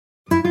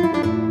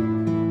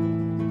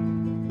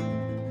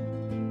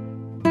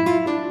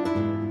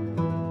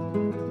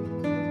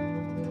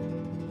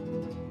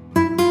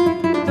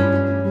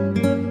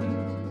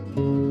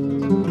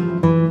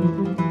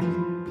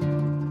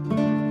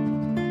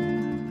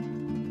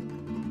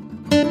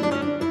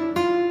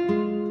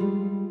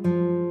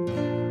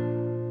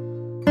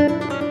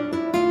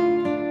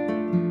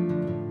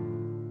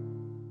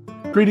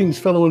Greetings,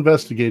 fellow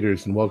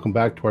investigators, and welcome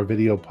back to our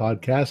video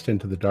podcast,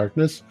 Into the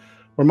Darkness,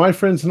 where my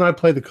friends and I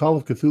play the Call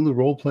of Cthulhu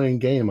role-playing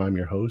game. I'm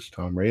your host,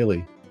 Tom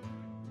Rayleigh.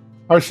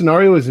 Our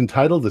scenario is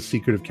entitled The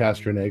Secret of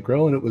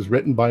Castronegro, and it was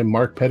written by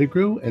Mark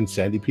Pettigrew and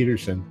Sandy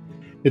Peterson.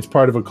 It's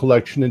part of a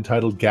collection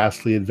entitled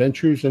Ghastly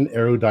Adventures and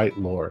Erudite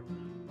Lore.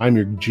 I'm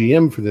your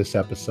GM for this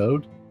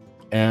episode,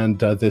 and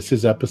this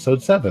is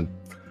episode 7.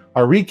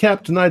 Our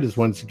recap tonight is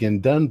once again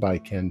done by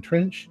Ken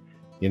Trench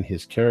in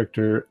his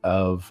character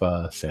of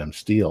Sam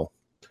Steele.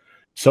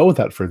 So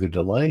without further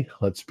delay,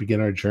 let's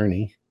begin our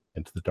journey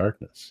into the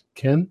darkness.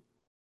 Ken?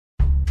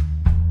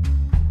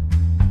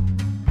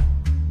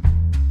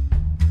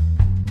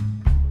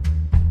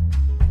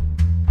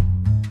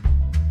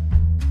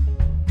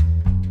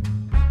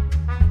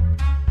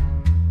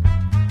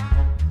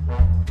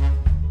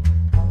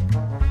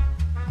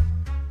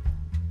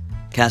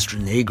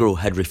 Castronegro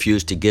had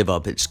refused to give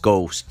up its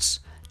ghosts,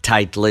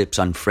 tight lips,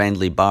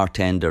 unfriendly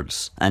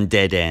bartenders, and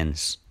dead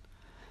ends.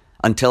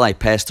 Until I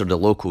pestered the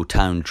local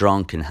town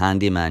drunk and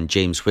handyman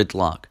James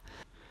Whitlock.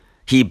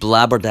 He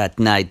blabbered that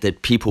night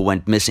that people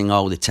went missing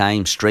all the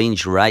time,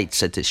 strange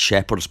rites at his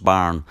shepherd's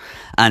barn,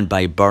 and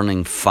by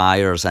burning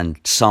fires and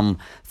some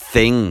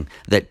thing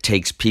that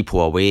takes people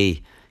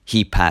away,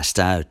 he passed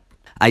out.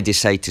 I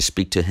decided to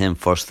speak to him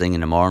first thing in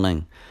the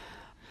morning.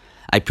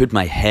 I put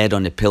my head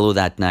on the pillow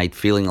that night,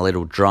 feeling a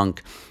little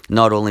drunk,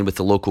 not only with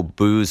the local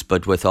booze,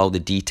 but with all the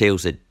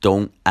details that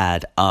don't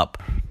add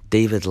up.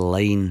 David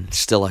Lane,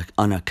 still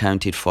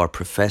unaccounted for,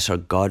 Professor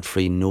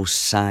Godfrey, no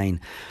sign,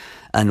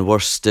 and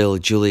worse still,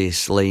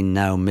 Julius Lane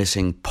now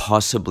missing,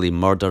 possibly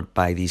murdered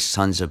by these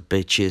sons of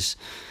bitches.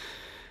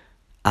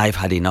 I've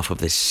had enough of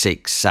this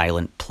sick,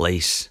 silent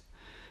place.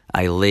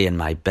 I lay in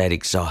my bed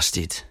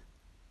exhausted.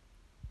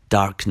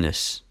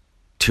 Darkness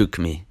took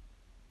me.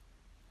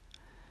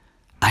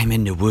 I'm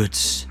in the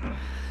woods,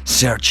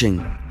 searching,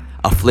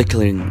 a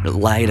flickering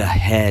light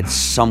ahead,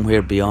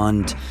 somewhere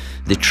beyond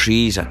the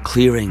trees, a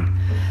clearing.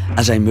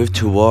 As I move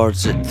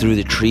towards it through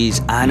the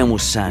trees,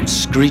 animals sound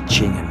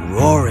screeching and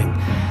roaring.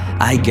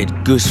 I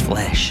get goose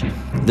flesh.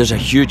 There's a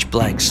huge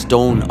black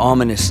stone,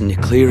 ominous in the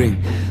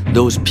clearing.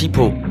 Those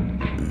people,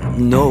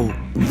 no,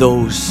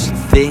 those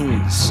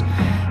things,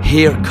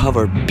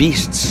 hair-covered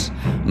beasts,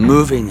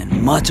 moving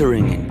and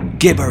muttering and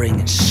gibbering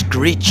and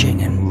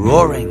screeching and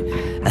roaring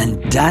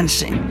and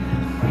dancing.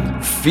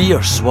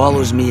 Fear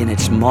swallows me in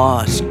its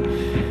maws.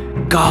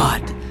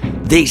 God,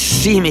 they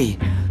see me,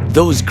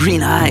 those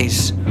green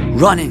eyes,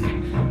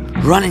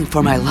 running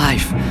for my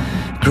life,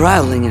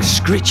 growling and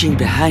screeching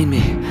behind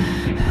me.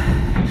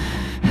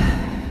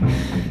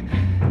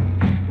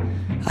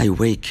 I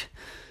wake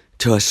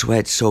to a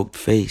sweat-soaked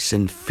face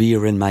and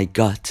fear in my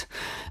gut.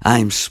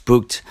 I'm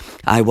spooked.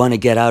 I want to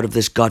get out of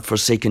this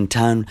godforsaken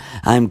town.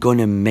 I'm going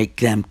to make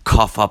them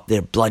cough up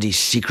their bloody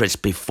secrets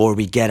before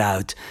we get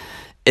out.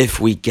 If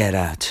we get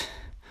out.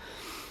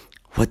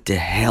 What the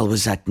hell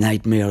was that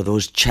nightmare?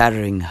 Those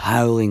chattering,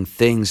 howling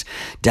things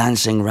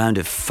dancing round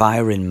a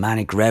fire in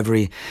manic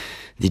reverie.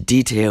 The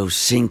details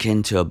sink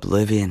into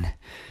oblivion.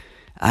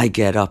 I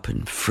get up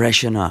and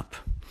freshen up.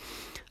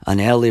 An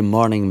early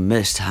morning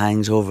mist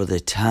hangs over the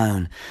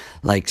town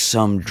like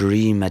some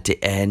dream at the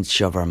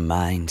edge of our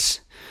minds.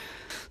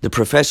 The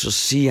professors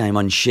see I'm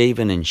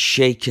unshaven and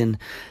shaken,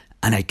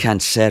 and I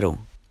can't settle.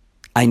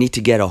 I need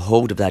to get a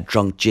hold of that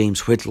drunk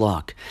James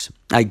Whitlock.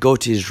 I go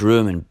to his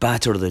room and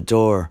batter the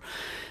door,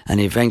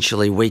 and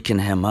eventually waken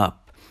him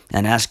up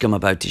and ask him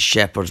about the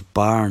shepherd's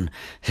barn.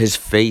 His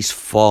face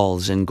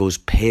falls and goes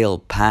pale,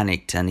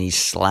 panicked, and he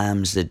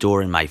slams the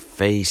door in my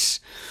face.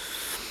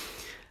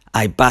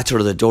 I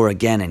batter the door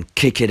again and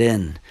kick it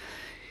in.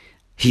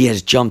 He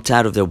has jumped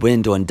out of the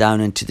window and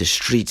down into the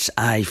streets.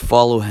 I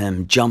follow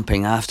him,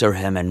 jumping after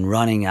him and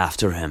running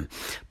after him.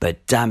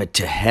 But damn it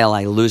to hell,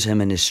 I lose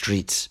him in the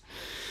streets.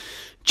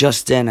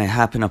 Just then I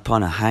happen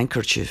upon a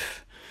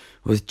handkerchief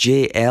with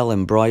JL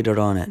embroidered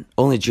on it.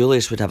 Only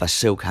Julius would have a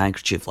silk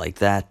handkerchief like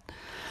that.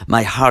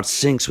 My heart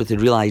sinks with the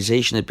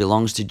realization it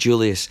belongs to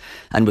Julius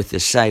and with the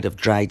sight of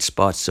dried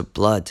spots of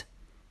blood.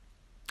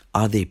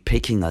 Are they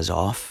picking us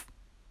off?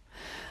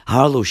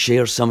 Harlow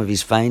shares some of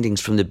his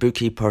findings from the book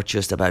he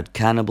purchased about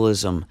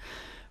cannibalism.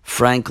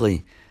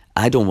 Frankly,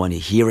 I don't want to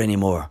hear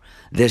anymore.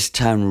 This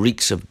town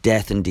reeks of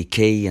death and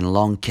decay and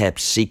long-kept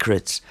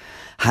secrets.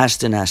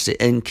 Haston asks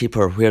the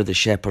innkeeper where the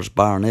shepherd's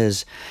barn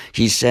is.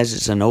 He says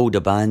it's an old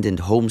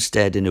abandoned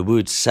homestead in the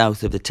woods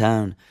south of the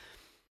town.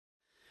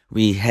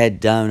 We head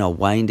down a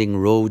winding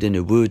road in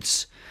the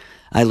woods.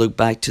 I look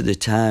back to the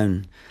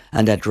town,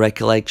 and that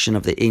recollection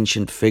of the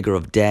ancient figure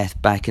of death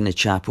back in the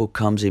chapel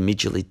comes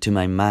immediately to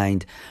my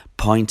mind,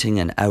 pointing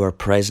in our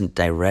present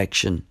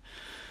direction.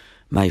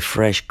 My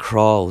flesh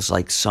crawls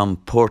like some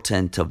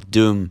portent of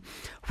doom.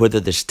 Whether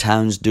this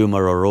town's doom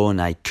or our own,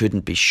 I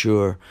couldn't be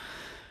sure.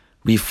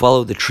 We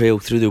follow the trail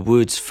through the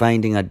woods,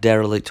 finding a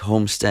derelict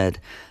homestead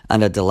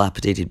and a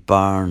dilapidated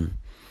barn.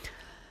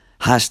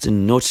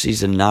 Haston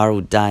notices the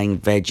narrow dying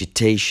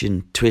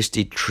vegetation,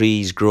 twisted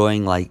trees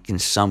growing like in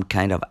some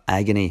kind of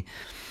agony.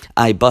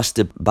 I bust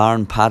the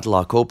barn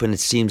padlock open.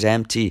 It seems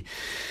empty.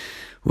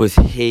 with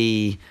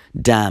hay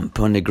damp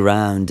on the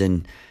ground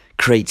and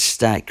crates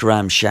stacked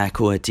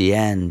ramshackle at the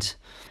end.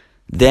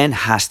 Then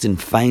Haston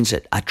finds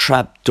it, a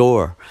trap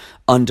door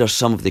under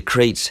some of the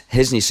crates.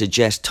 Hisney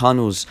suggests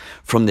tunnels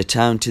from the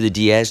town to the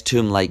Diaz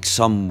tomb like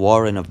some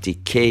warren of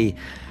decay.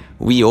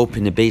 We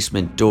open the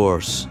basement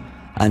doors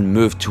and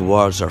move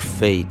towards our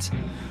fate,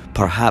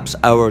 perhaps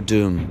our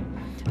doom,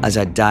 as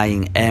a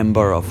dying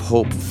ember of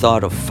hope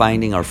thought of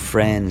finding our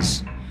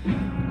friends,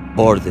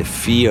 or the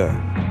fear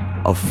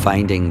of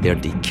finding their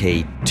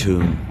decayed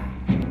tomb.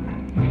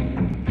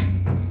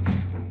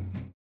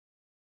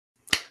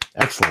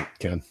 Excellent,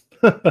 Ken.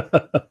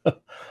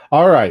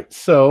 All right,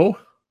 so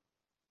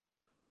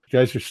you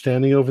guys are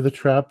standing over the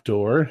trap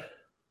door.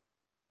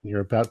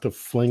 You're about to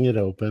fling it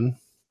open.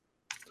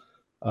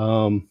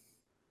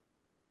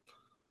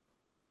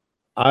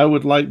 I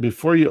would like,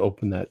 before you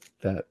open that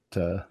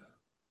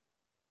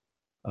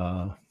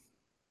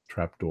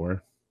trap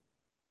door,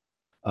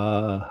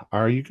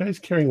 are you guys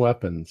carrying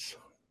weapons?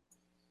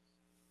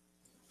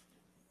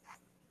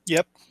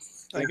 Yep.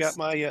 I got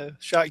my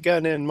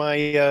shotgun and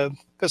my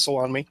pistol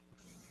on me.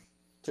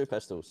 2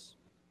 pistols.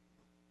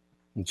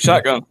 Okay.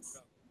 Shotgun.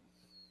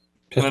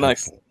 And a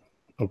knife.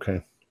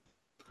 Okay.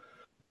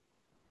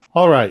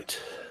 All right.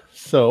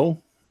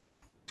 So,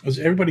 was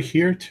everybody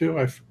here too?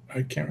 I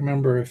can't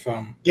remember if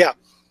Yeah,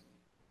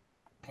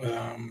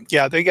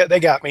 they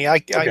got me. I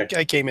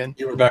came in.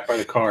 you were back by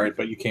the car,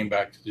 but you came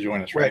back to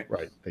join us, right?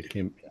 right. They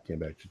came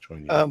back to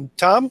join you.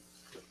 Tom?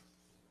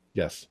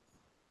 Yes.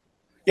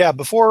 Yeah,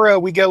 before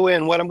we go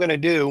in, what I'm going to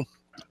do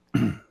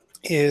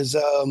is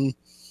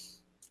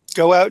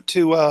go out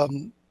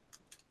to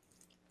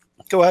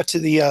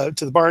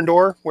the barn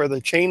door where the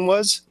chain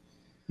was.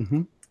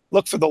 Mm-hmm.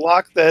 Look for the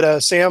lock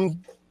that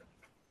Sam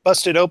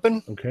busted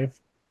open. Okay.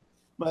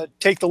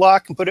 Take the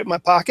lock and put it in my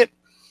pocket.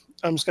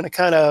 I'm just going to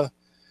kind of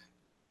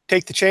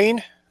take the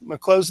chain. I'm going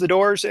to close the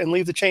doors and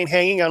leave the chain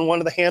hanging on one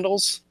of the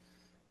handles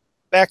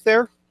back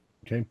there.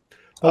 Okay.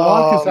 The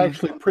lock is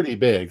actually pretty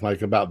big,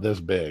 like about this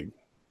big.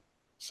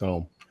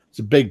 So it's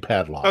a big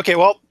padlock. Okay.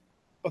 Well,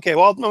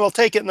 I'll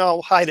take it and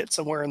I'll hide it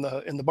somewhere in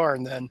the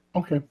barn then.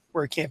 Okay.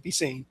 Where it can't be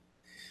seen.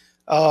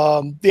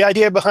 The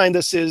idea behind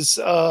this is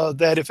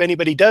that if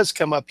anybody does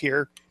come up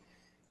here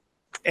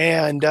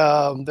and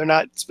they're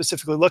not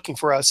specifically looking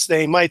for us,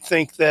 they might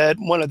think that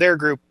one of their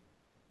group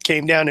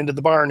came down into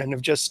the barn and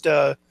have just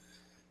kind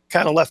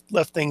of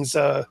left things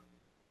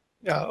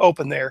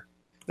open there.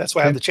 That's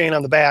why I have the chain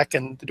on the back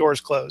and the door's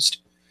closed.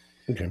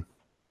 Okay.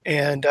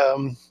 And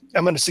I'm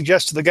going to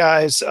suggest to the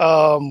guys,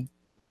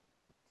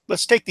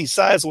 let's take these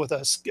sides with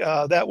us.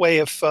 That way,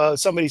 if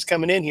somebody's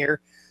coming in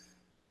here,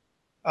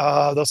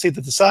 they'll see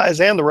that the size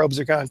and the robes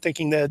are gone,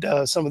 thinking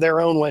that some of their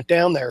own went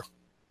down there.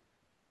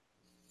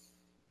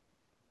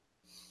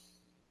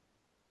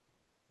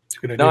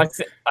 Good idea. No,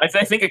 I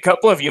think a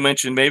couple of you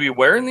mentioned maybe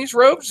wearing these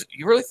robes.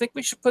 You really think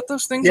we should put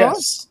those things on?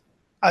 Yes,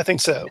 I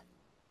think so.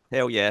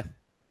 Hell yeah.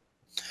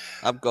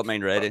 I've got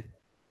mine ready.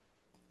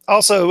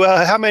 Also,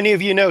 how many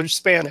of you know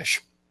Spanish?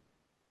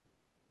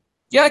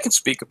 Yeah, I can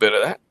speak a bit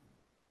of that.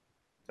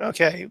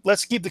 Okay,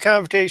 let's keep the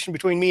conversation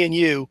between me and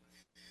you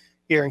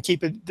here and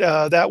keep it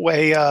that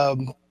way.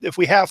 If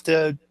we have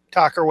to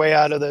talk our way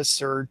out of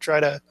this or try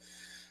to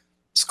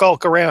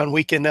skulk around,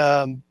 we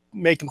can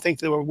make them think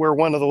that we're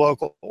one of the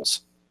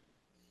locals.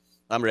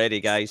 I'm ready,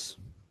 guys.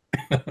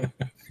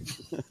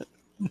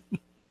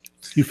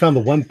 You found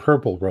the one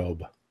purple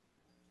robe.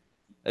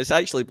 It's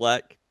actually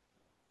black.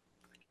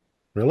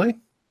 Really?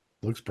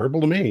 Looks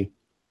purple to me.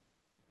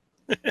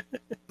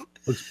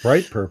 Looks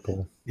bright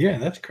purple. Yeah,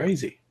 that's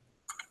crazy.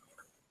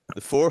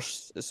 The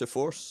Force. It's the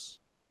Force.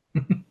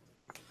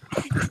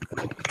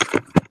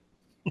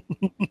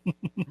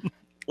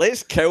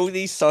 Let's kill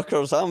these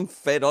suckers. I'm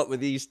fed up with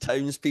these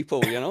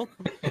townspeople, you know?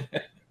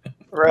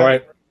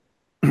 Right.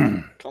 All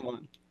right. Come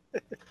on.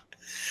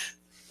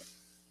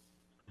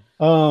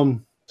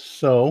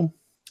 So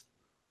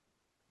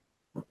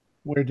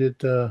where did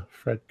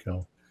Fred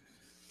go?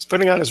 He's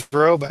putting on his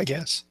robe, I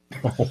guess.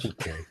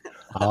 Okay.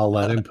 I'll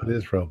let him put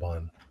his robe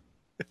on.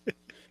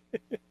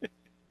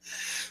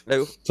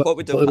 Now, So what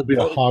would have, it'll be a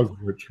what,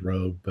 Hogwarts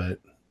robe, but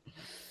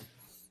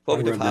what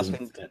would have My robe doesn't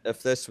happened fit.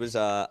 if this was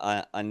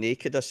a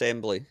naked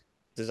assembly?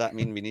 Does that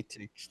mean we need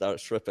to start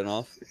stripping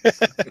off? As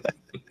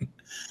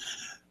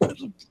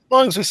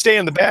long as we stay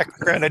in the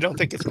background, I don't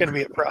think it's going to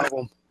be a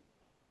problem.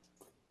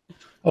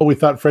 oh, we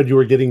thought, Fred, you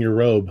were getting your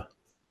robe.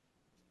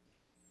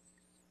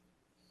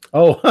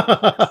 Oh.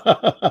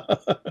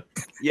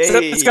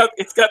 Yay! It's got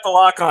the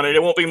lock on it.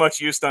 It won't be much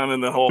use down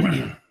in the hole.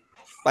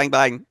 Bang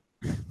bang.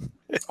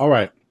 All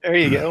right. There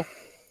you go.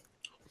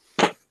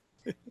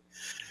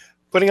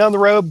 Putting on the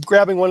robe,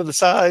 grabbing one of the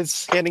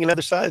sides, handing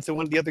another side to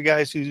one of the other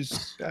guys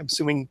who's, I'm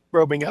assuming,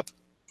 robing up.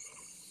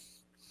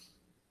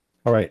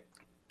 All right.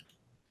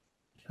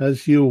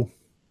 As you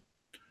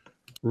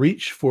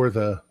reach for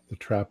the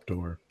trap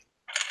door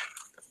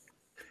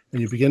and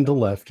you begin to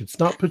lift, it's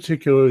not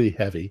particularly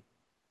heavy.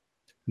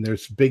 And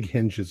there's big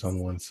hinges on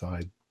one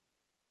side.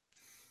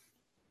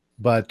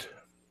 But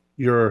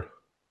you're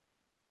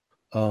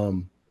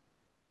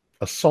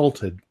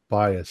assaulted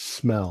by a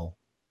smell.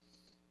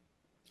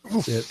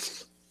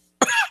 It's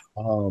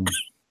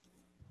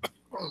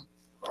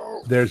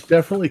there's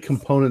definitely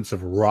components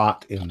of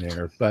rot in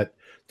there, but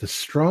the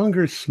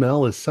stronger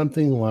smell is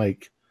something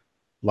like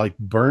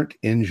burnt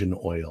engine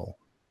oil.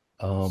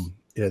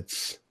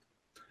 It's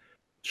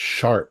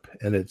sharp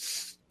and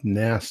it's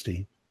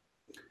nasty,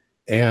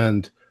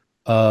 and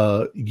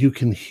you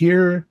can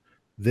hear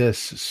this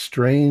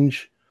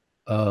strange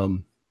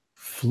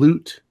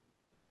flute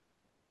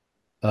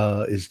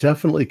is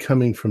definitely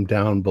coming from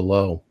down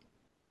below.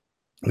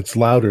 It's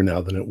louder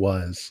now than it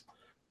was,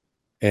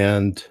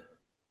 and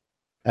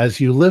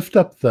as you lift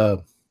up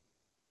the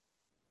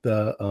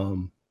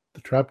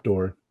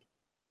trapdoor,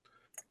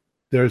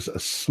 there's a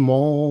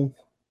small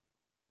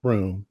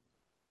room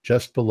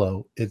just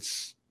below.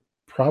 It's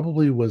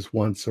probably was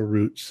once a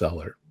root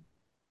cellar.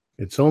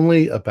 It's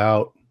only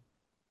about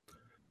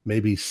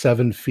maybe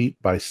 7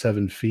 feet by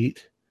 7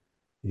 feet,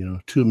 a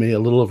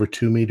little over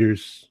 2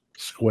 meters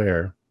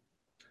square.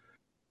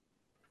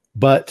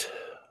 But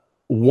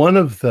one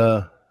of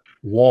the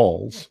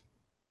walls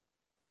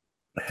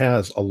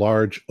has a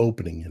large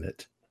opening in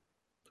it.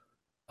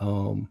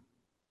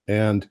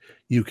 And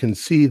you can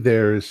see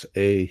there's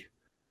a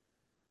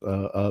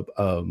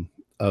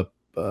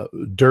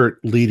dirt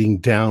leading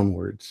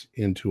downwards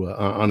into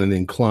on an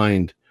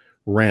inclined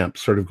ramp,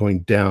 sort of going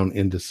down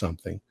into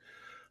something.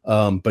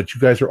 But you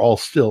guys are all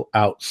still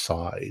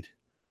outside.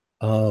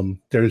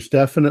 There's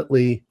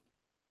definitely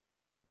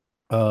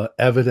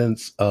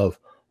evidence of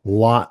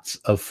lots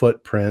of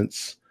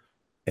footprints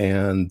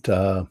and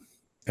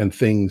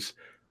things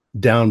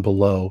down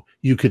below.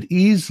 You could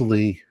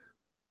easily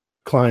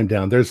climb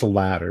down. There's a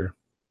ladder,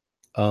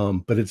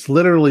 but it's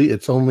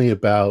only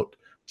about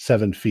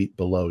 7 feet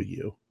below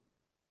you.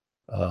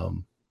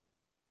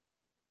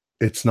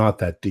 It's not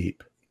that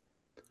deep.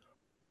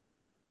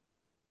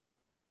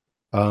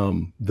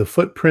 The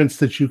footprints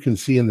that you can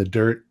see in the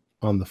dirt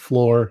on the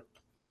floor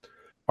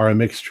are a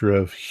mixture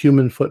of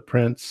human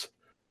footprints,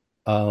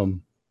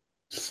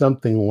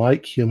 something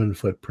like human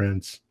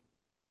footprints,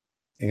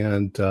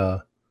 and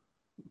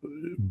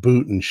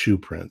boot and shoe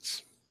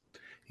prints,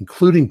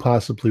 including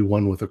possibly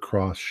one with a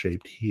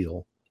cross-shaped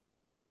heel.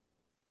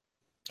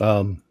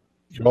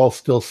 You're all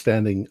still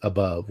standing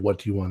above. What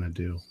do you want to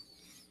do?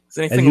 Does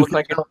anything look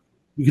like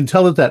you can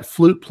tell that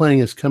flute playing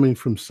is coming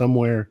from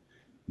somewhere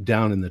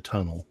down in the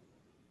tunnel.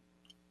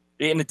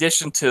 In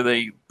addition to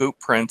the boot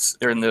prints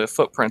or in the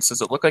footprints,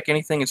 does it look like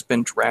anything has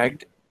been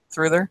dragged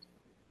through there?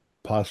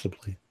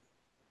 Possibly.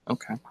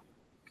 Okay.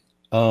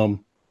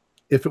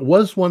 If it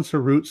was once a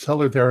root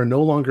cellar, there are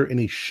no longer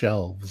any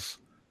shelves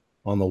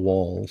on the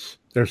walls.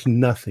 There's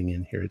nothing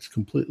in here. It's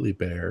completely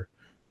bare,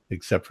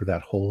 except for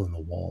that hole in the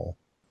wall.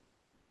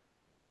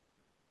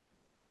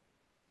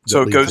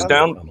 So it goes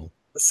down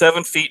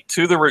 7 feet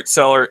to the root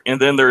cellar, and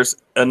then there's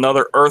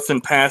another earthen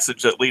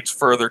passage that leads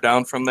further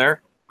down from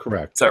there?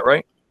 Correct. Is that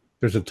right?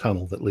 There's a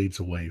tunnel that leads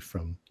away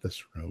from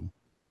this room.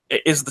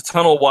 Is the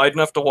tunnel wide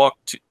enough to walk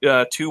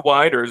too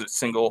wide, or is it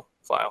single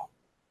file?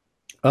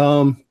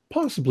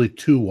 Possibly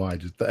too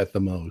wide at the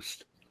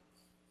most.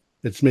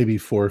 It's maybe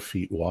 4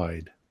 feet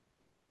wide.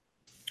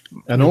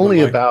 And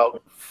only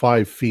about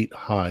 5 feet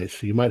high,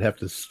 so you might have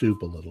to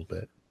stoop a little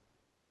bit.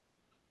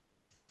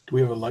 Do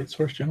we have a light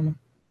source, gentlemen?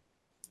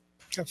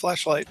 A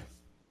flashlight.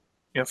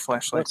 Yeah,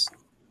 flashlights.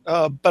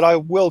 But I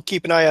will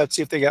keep an eye out,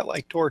 see if they got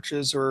like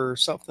torches or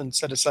something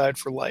set aside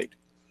for light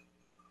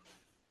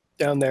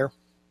down there.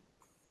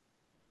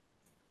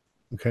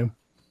 Okay. Why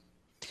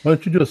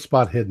don't you do a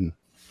spot hidden?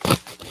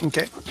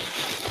 Okay.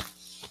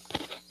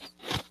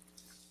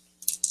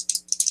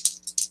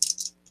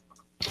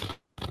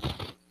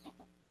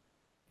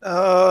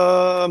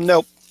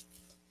 Nope.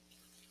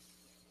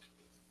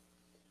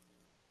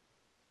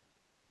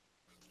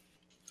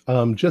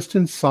 Just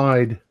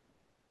inside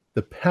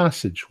the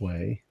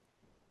passageway,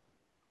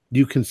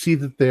 you can see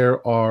that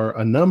there are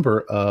a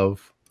number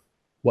of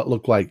what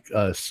look like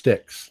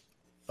sticks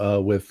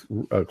with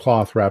a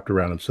cloth wrapped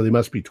around them. So they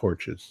must be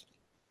torches.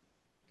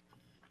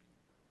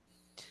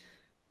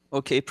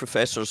 Okay,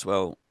 professors.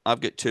 Well, I've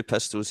got 2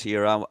 pistols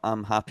here.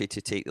 I'm happy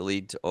to take the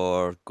lead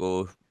or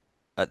go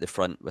at the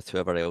front with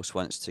whoever else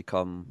wants to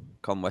come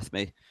with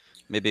me.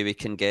 Maybe we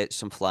can get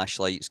some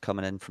flashlights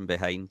coming in from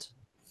behind.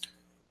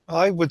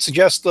 I would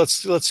suggest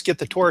let's get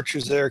the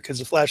torches there, because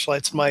the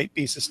flashlights might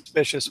be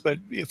suspicious. But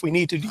if we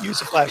need to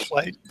use a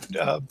flashlight,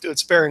 do it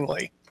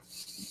sparingly.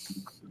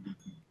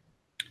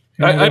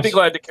 I'd be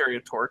glad to carry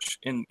a torch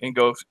and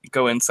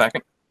go in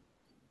second.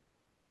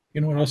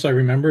 You know what else I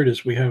remembered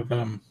is we have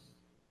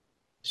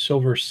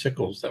silver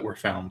sickles that were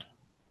found.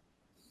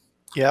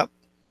 Yep,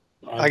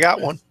 I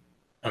got one.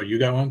 Oh, you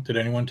got one? Did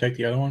anyone take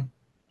the other one?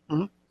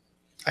 Mm-hmm.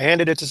 I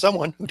handed it to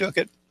someone who took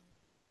it.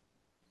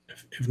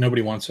 If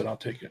nobody wants it, I'll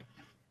take it.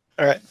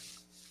 All right.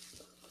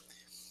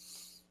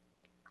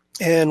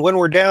 And when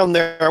we're down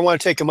there, I want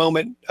to take a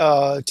moment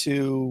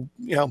to,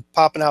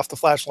 popping off the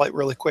flashlight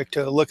really quick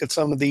to look at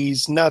some of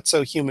these not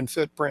so human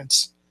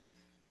footprints,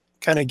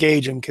 kind of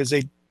gauge them, because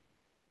they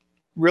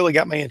really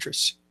got my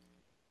interest.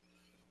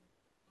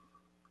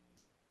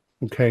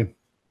 Okay.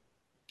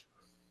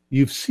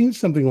 You've seen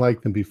something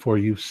like them before.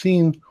 You've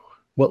seen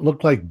what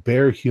look like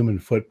bare human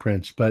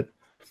footprints, but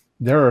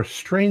there are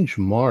strange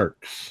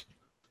marks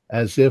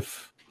as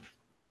if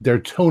their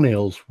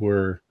toenails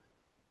were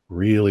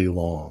really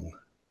long.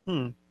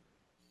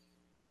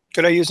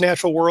 Could I use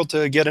Natural World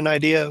to get an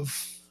idea of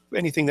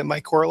anything that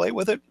might correlate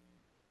with it?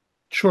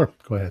 Sure,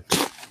 go ahead.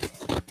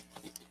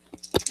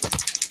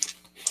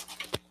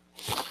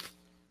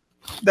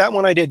 That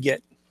one I did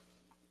get.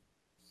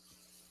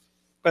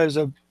 But it was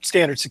a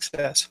standard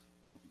success.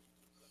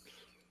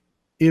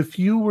 If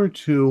you were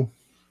to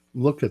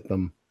look at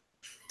them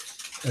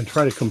and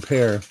try to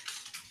compare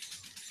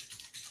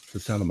the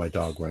sound of my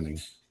dog running,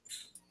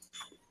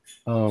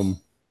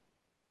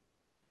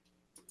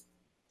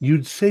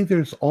 you'd say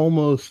there's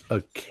almost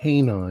a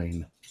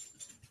canine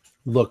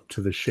look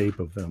to the shape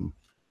of them,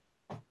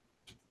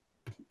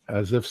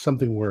 as if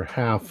something were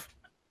half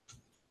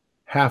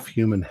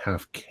human,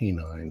 half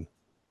canine.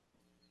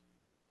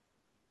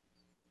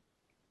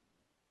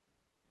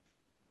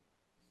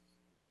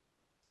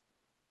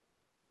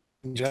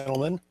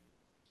 Gentlemen,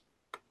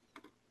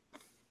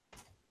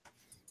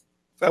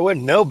 if I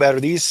wouldn't know better,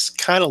 these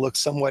kind of look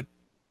somewhat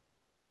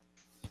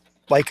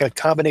like a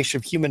combination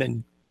of human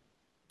and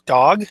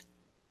dog.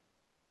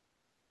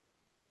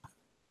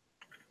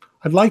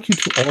 I'd like you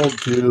to all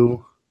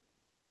do...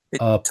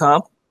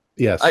 Tom?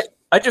 Yes.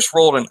 I just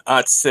rolled an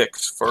odd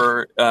 6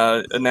 for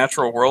a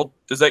Natural World.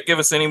 Does that give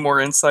us any more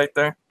insight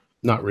there?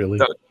 Not really.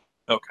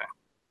 Okay.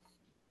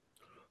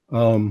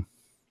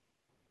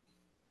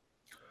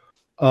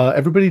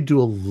 Everybody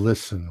do a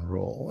listen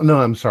roll. No,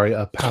 I'm sorry,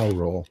 a POW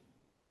roll.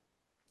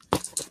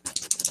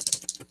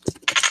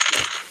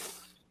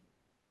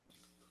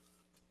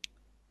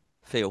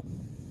 Fail.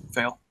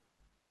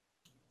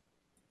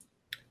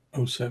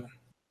 07.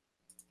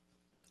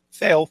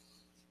 Fail.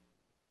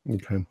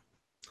 Okay.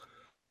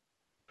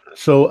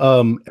 So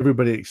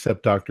everybody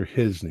except Dr.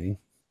 Hisney.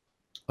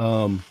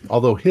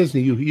 Although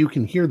Hisney, you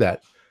can hear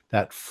that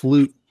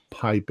flute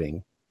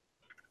piping.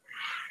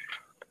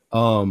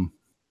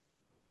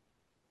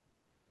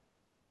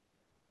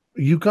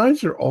 You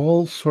guys are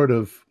all sort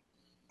of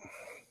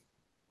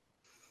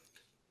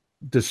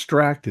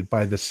distracted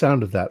by the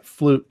sound of that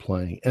flute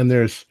playing, and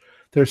there's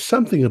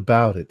something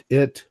about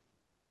it.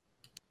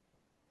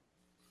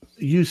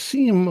 You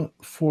seem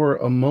for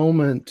a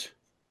moment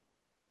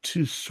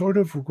to sort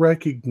of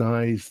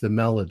recognize the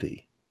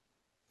melody,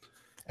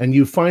 and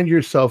you find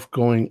yourself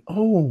going,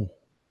 "Oh,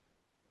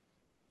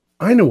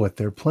 I know what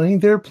they're playing.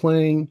 They're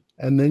playing,"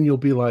 and then you'll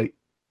be like,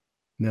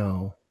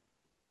 "No,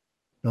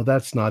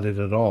 that's not it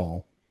at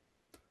all."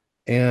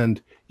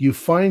 And you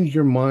find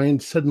your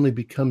mind suddenly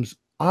becomes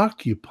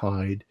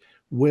occupied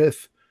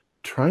with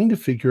trying to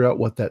figure out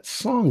what that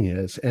song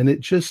is, and it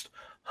just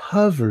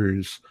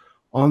hovers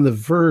on the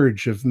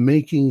verge of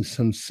making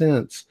some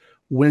sense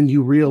when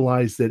you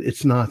realize that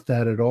it's not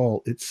that at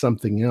all. It's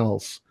something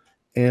else.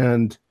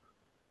 And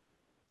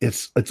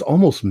it's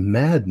almost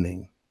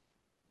maddening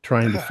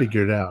trying to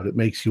figure it out. It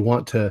makes you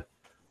want to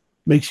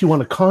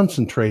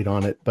concentrate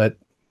on it, but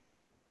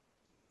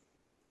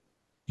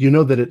you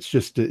know that it's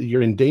just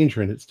you're in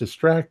danger and it's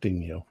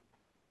distracting you.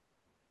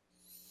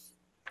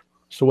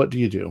 So what do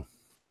you do?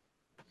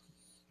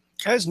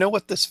 Guys know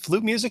what this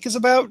flute music is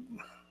about?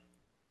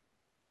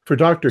 For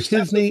Dr.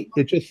 Hisney,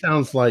 it just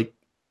sounds like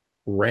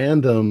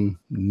random,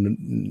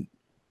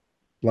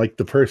 like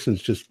the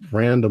person's just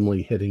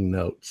randomly hitting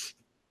notes.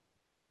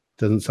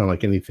 Doesn't sound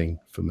like anything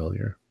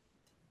familiar.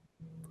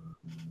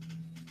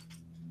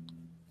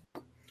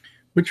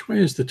 Which way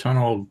is the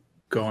tunnel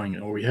going?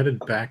 Are we headed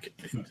back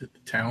into the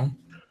town?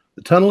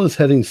 The tunnel is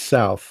heading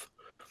south.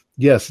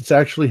 Yes, it's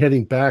actually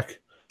heading back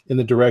in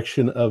the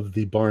direction of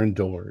the barn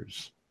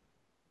doors.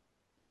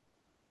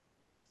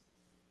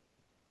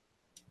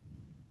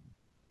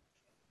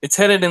 It's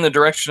headed in the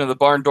direction of the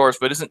barn doors,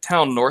 but isn't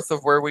town north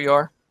of where we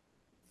are?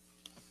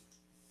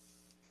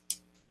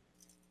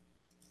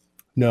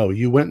 No,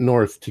 you went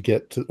north to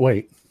get to...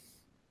 Wait.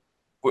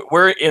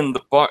 We're in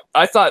the barn.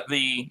 I thought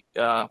the...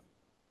 yeah,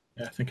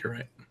 I think you're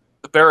right.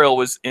 The burial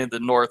was in the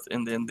north,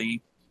 and then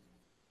the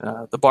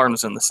barn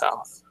was in the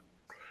south.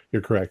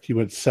 You're correct. You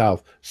went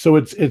south. So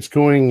it's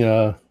going...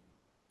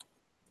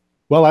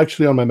 well,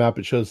 actually, on my map,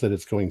 it shows that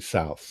it's going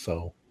south,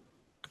 so...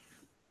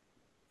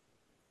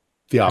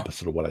 The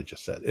opposite of what I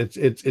just said.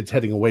 It's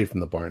heading away from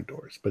the barn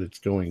doors, but it's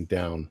going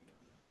down,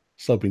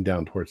 sloping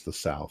down towards the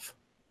south,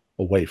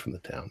 away from the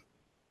town.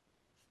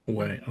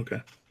 Away,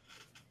 okay.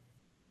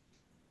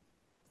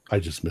 I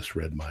just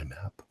misread my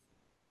map.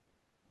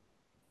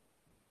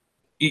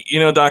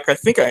 You know, Doc, I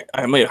think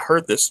I may have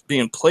heard this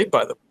being played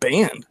by the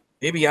band.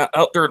 Maybe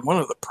out during one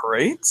of the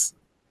parades?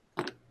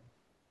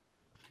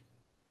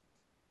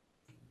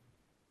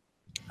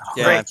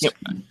 Yeah,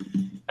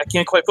 I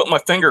can't quite put my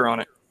finger on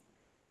it.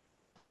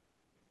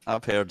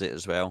 I've heard it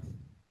as well.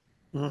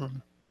 How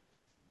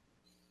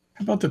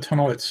about the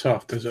tunnel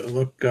itself? Does it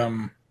look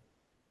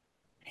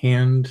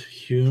hand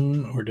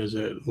hewn or does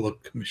it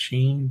look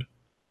machined?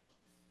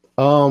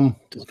 It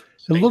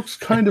looks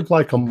kind of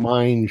like a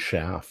mine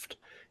shaft.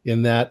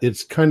 in that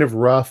it's kind of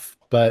rough,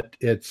 but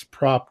it's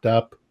propped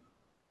up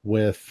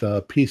with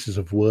pieces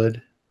of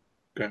wood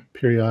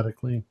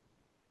periodically.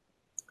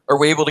 Are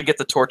we able to get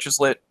the torches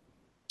lit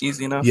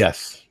easy enough?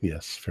 Yes,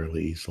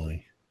 fairly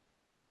easily.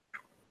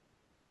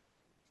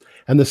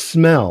 And the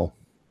smell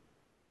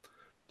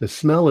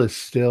is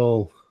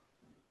still,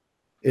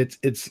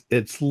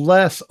 it's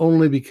less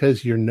only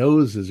because your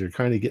noses are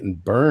kind of getting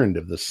burned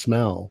of the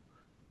smell,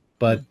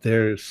 but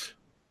it's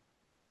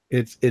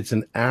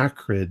an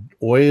acrid,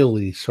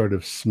 oily sort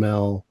of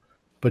smell,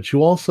 but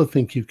you also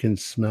think you can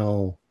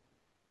smell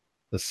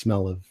the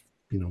smell of,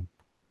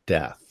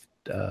 death,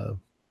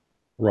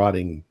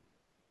 rotting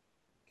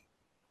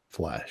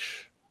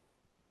flesh.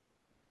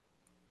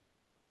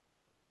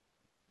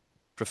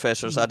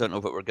 Professors, I don't know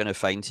what we're going to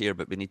find here,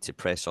 but we need to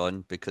press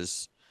on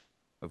because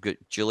we've got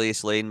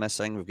Julius Lane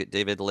missing, we've got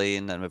David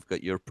Lane, and we've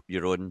got your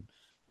own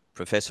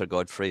Professor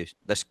Godfrey.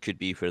 This could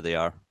be where they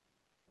are.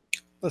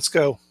 Let's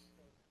go.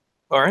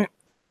 All right.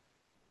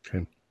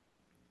 Okay.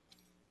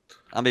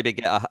 I'll maybe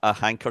get a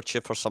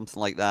handkerchief or something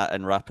like that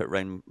and wrap it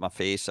around my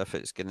face if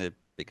it's going to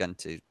begin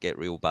to get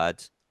real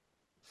bad.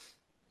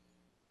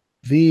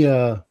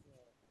 The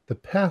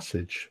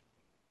passage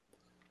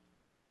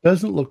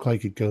doesn't look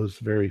like it goes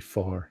very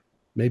far,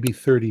 maybe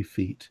 30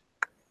 feet.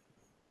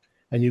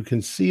 And you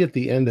can see at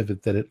the end of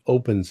it that it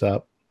opens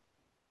up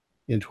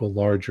into a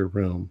larger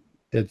room.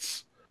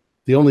 It's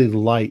the only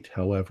light,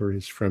 however,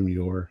 is from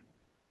your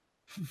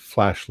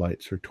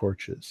flashlights or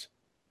torches.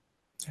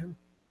 Yeah.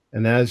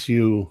 And as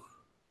you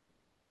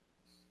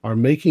are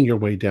making your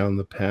way down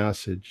the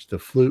passage, the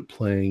flute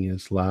playing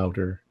is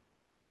louder.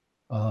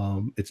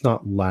 It's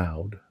not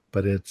loud,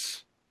 but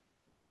it's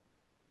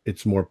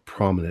more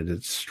prominent,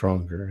 it's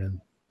stronger,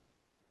 and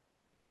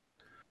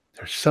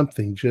there's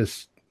something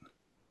just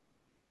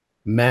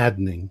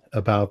maddening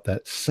about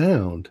that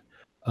sound.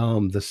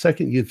 The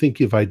second you think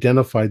you've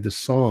identified the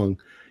song,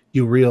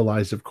 you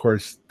realize, of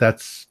course,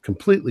 that's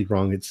completely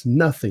wrong. It's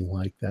nothing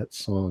like that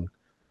song,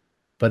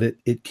 but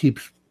it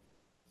keeps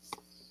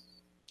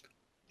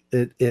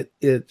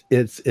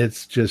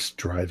it's just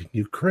driving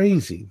you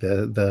crazy.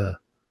 The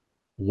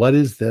what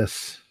is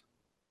this?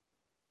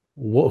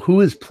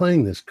 Who is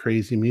playing this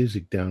crazy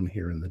music down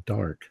here in the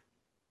dark?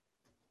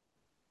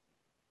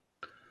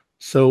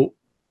 So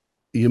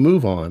you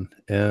move on,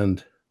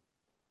 and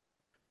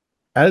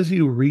as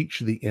you reach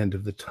the end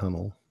of the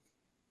tunnel,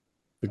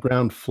 the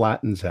ground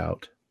flattens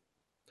out,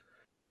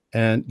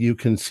 and you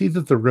can see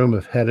that the room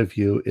ahead of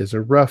you is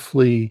a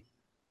roughly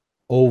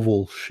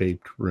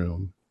oval-shaped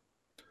room.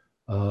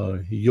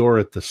 You're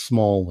at the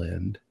small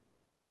end,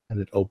 and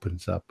it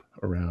opens up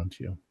around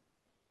you.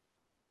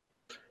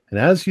 And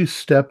as you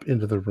step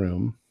into the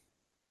room,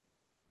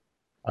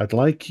 I'd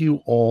like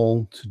you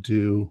all to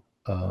do,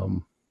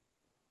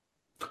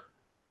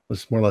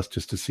 it's more or less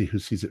just to see who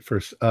sees it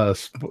first,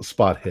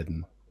 spot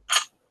hidden.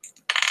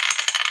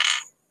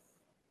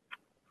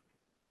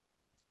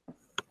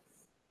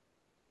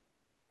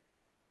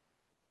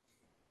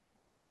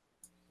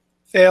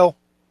 Fail.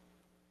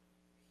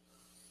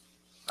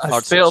 I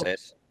failed.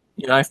 Success.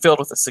 Yeah, I failed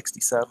with a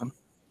 67.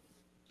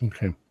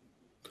 Okay.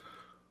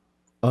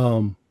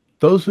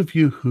 Those of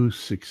you who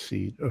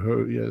succeed,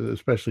 or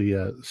especially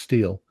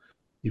Steele,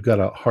 you've got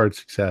a hard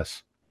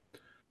success.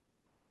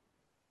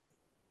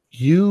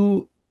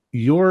 Your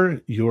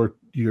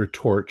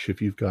torch,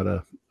 if you've got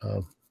a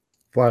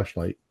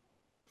flashlight,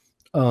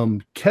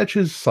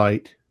 catches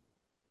sight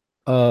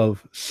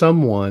of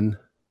someone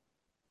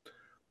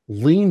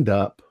leaned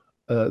up.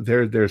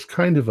 There's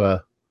kind of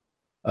a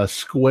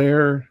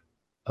square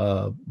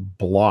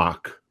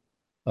block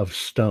of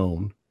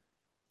stone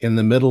in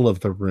the middle of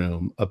the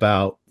room,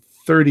 about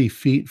 30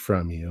 feet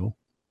from you.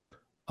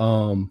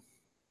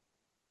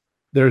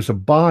 There's a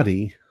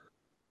body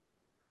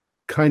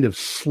kind of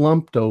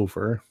slumped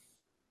over,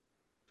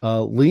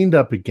 leaned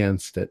up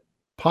against it,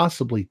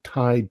 possibly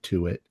tied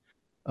to it,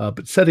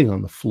 but sitting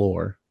on the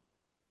floor.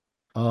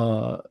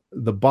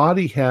 The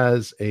body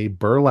has a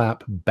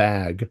burlap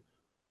bag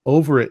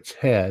over its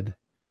head,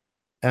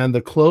 and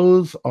the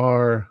clothes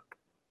are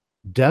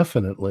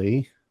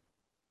definitely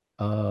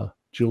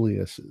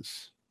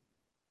Julius's.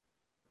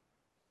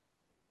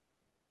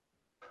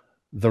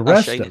 The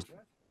rest of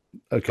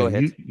okay, go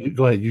ahead. You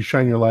go ahead. You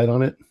shine your light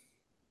on it.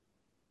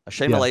 I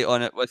shine my light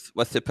on it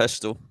with the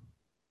pistol,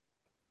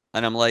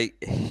 and I'm like,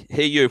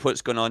 "Hey, you,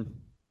 what's going on?"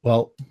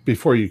 Well,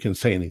 before you can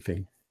say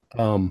anything,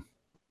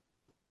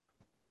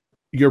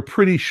 you're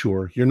pretty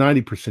sure. You're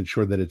 90%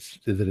 sure that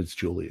it's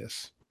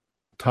Julius,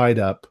 tied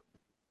up,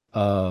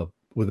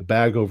 with a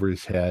bag over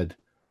his head,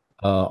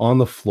 on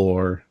the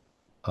floor,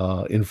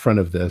 in front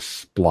of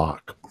this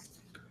block.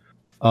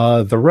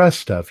 The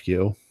rest of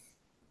you,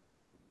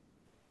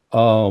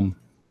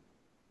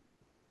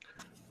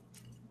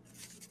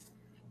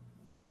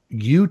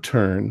 you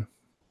turn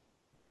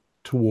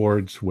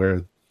towards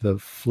where the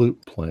flute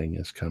playing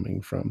is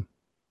coming from,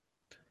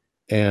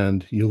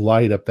 and you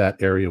light up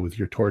that area with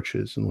your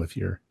torches and with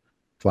your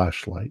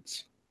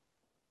flashlights.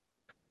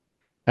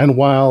 And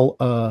while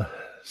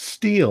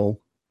Steele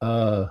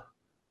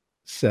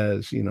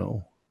says,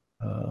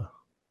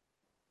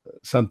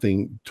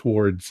 something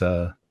towards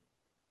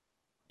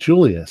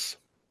Julius.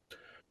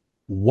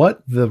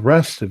 What the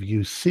rest of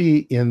you see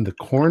in the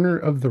corner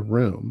of the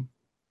room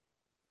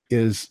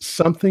is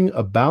something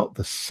about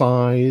the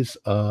size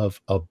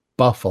of a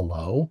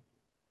buffalo.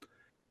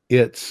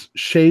 It's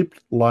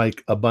shaped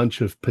like a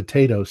bunch of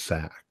potato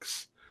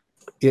sacks.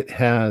 It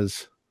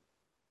has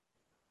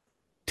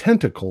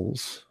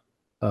tentacles,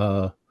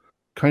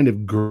 kind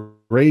of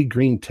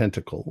gray-green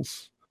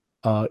tentacles.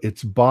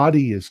 Its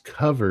body is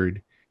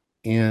covered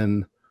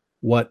in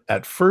what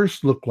at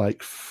first looked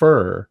like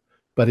fur,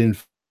 but in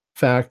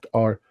fact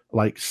are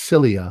like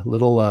cilia,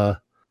 little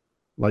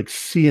like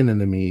sea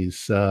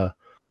anemones,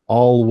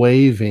 all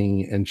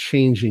waving and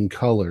changing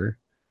color.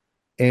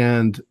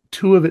 And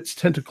two of its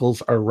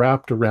tentacles are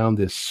wrapped around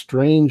this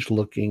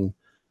strange-looking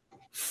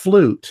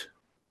flute.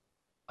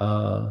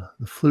 The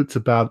flute's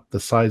about the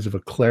size of a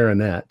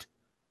clarinet,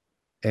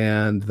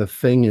 and the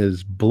thing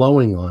is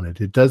blowing on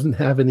it. It doesn't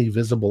have any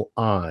visible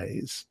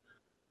eyes,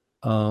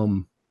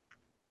 but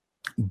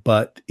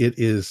it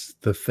is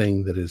the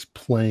thing that is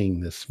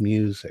playing this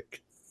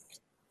music.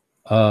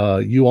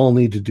 You all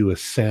need to do a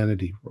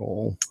sanity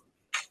roll.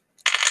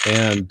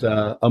 And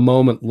a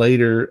moment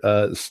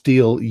later,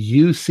 Steele,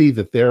 you see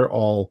that they're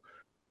all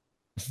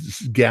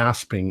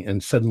gasping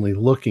and suddenly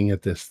looking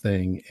at this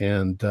thing,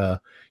 and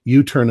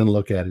you turn and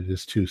look at it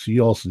as too. So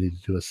you also need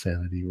to do a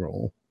sanity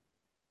roll.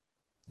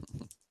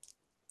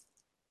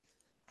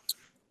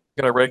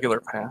 Got a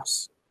regular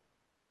pass.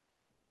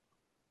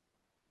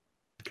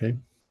 Okay.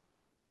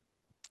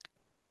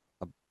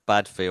 A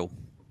bad fail.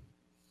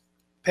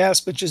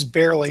 Pass, but just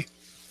barely.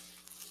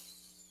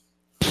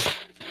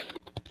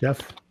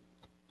 Jeff?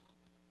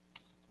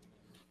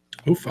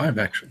 Oh, 5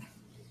 actually.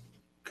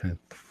 Okay.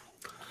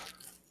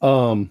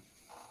 All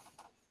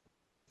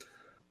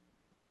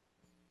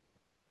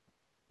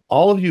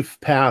of you've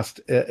passed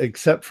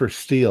except for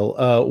Steele.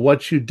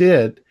 What you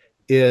did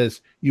is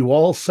you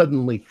all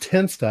suddenly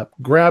tensed up,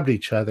 grabbed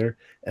each other,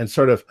 and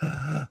sort of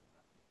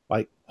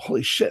like,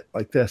 holy shit,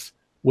 like this.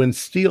 When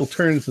Steele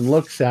turns and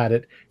looks at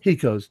it, he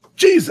goes,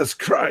 Jesus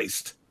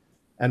Christ,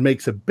 and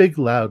makes a big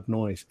loud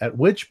noise, at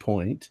which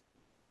point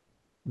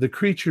the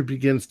creature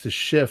begins to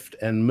shift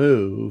and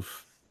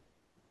move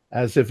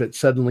as if it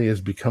suddenly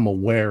has become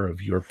aware of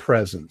your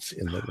presence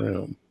in the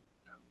room.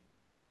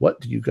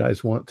 What do you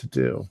guys want to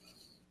do?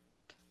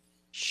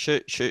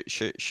 Shoot.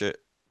 Just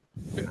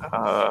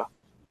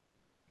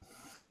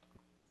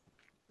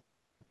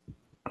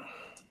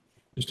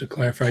to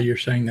clarify, you're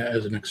saying that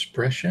as an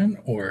expression,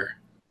 or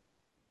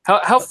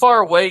How far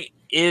away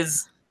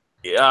is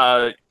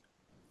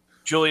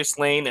Julius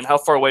Lane, and how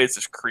far away is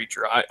this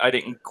creature? I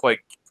didn't quite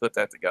put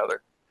that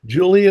together.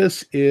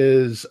 Julius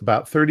is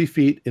about 30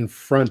 feet in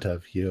front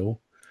of you.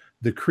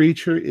 The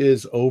creature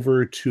is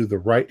over to the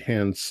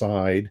right-hand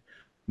side,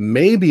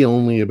 maybe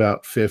only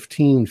about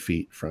 15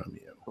 feet from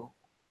you.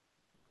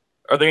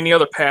 Are there any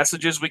other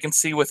passages we can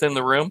see within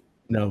the room?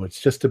 No,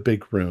 it's just a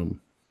big room.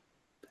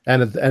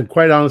 And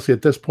quite honestly,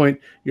 at this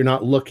point, you're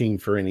not looking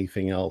for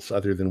anything else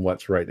other than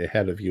what's right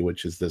ahead of you,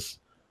 which is this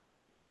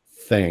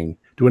thing.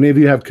 Do any of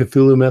you have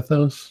Cthulhu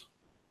mythos?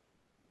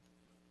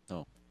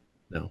 No.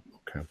 No.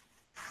 Okay.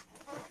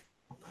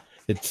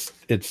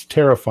 It's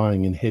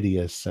terrifying and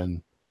hideous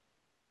and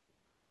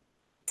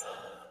did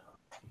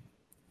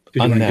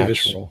you want to give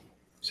unnatural.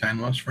 us sign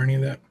loss for any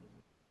of that?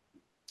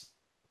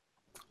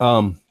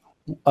 Well,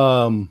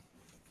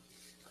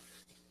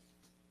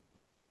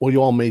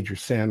 you all made your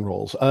sand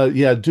rolls.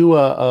 Yeah, do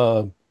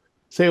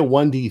say a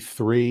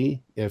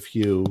 1d3 if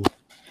you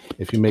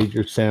made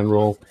your sand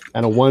roll,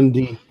 and a 1d.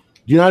 Do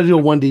you not do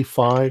a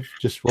 1d5?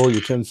 Just roll your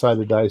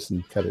 10-sided dice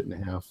and cut it in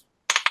half.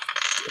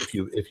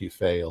 If you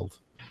failed.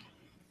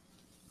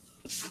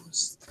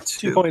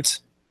 2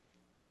 points.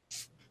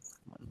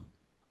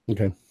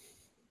 Okay.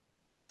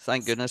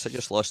 Thank goodness I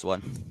just lost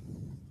one.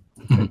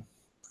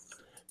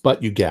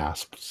 But you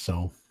gasped,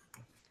 so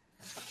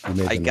you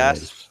made I the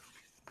gasped.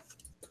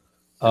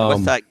 noise.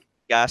 With that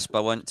gasp, I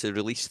want to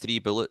release 3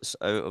 bullets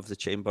out of the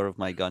chamber of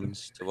my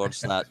guns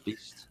towards that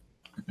beast.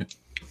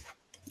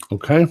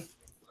 Okay.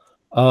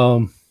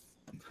 Well,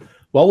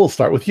 we'll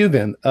start with you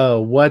then.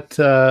 Go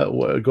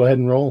ahead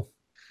and roll.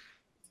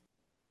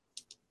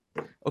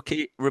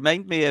 Okay,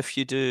 remind me if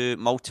you do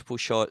multiple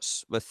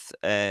shots with,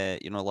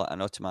 like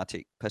an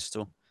automatic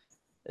pistol.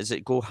 Is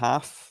it go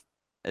half?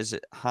 Is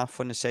it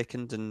half on the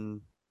second and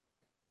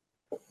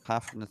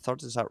half on the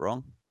third? Is that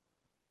wrong?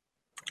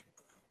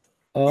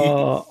 I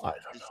don't know.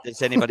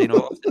 Does anybody know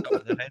off the top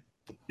of their head?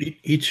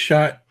 Each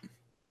shot,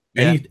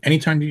 Yeah.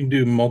 anytime you can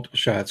do multiple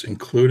shots,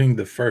 including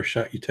the first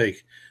shot you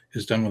take,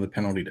 is done with a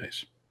penalty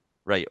dice.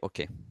 Right.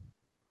 Okay.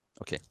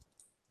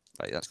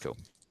 Right. That's cool.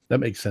 That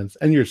makes sense.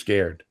 And you're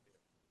scared.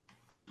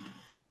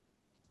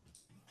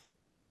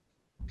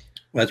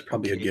 Well, that's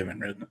probably a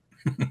given, isn't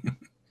it?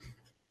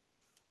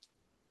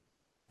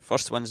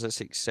 First one's a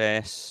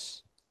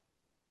success.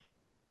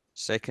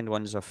 Second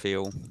one's a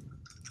fail.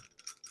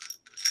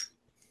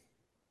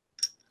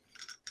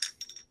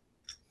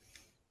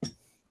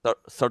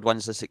 Third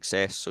one's a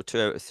success. So 2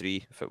 out of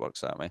 3 if it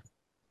works that way.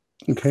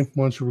 Okay,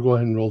 why don't you go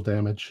ahead and roll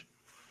damage?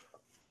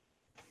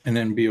 And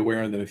then be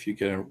aware that if you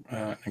get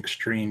an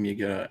extreme, you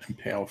get an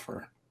impale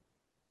for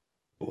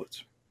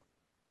bullets.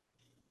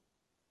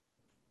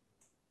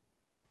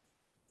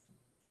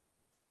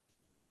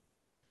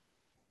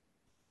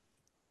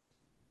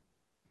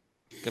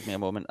 Give me a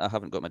moment. I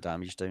haven't got my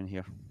damage down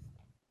here.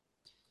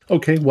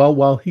 Okay, well,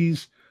 while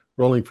he's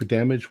rolling for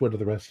damage, what are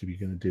the rest of you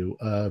going to do?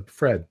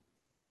 Fred.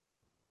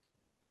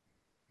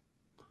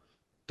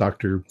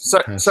 Dr.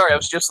 Sorry, I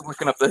was just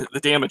looking up the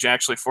damage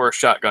actually for a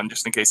shotgun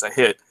just in case I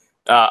hit.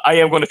 I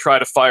am going to try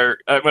to fire.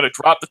 I'm going to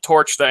drop the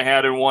torch that I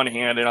had in one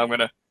hand, and I'm going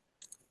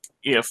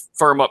to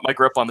firm up my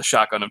grip on the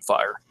shotgun and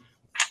fire.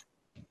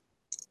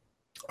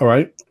 All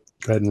right,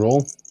 go ahead and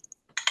roll.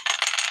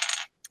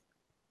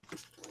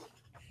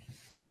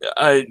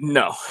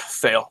 No,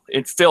 fail.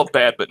 It failed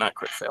bad, but not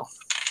crit fail.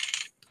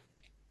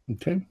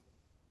 Okay.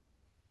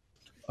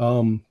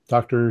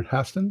 Dr.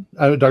 Haston?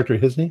 Dr.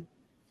 Hisney?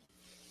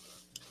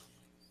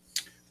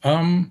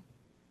 I'm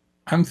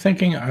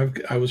thinking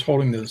I was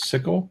holding the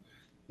sickle,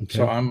 okay.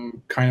 So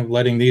I'm kind of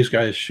letting these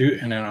guys shoot,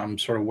 and then I'm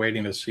sort of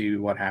waiting to see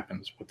what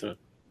happens with the,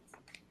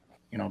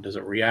 does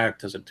it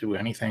react? Does it do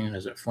anything?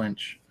 Does it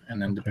flinch?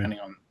 And then depending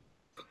on.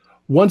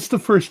 Once the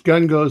first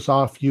gun goes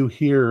off, you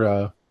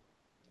hear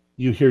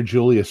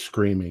Julius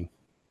screaming,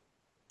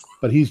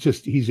 but he's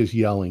just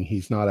yelling.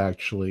 He's not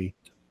actually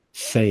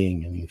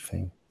saying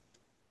anything.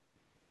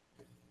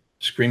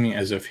 Screaming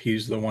as if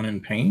he's the one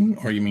in pain,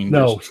 or you mean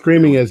no?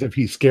 Screaming as if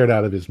he's scared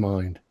out of his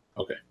mind.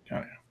 Okay,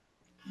 got it.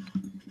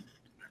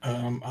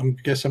 I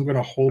guess I'm going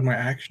to hold my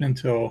action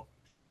until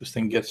this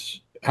thing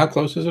gets. How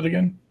close is it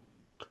again?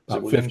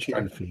 About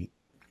 15 feet.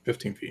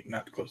 15 feet,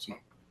 not close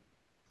enough.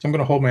 So I'm going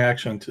to hold my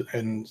action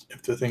and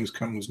if the thing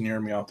comes near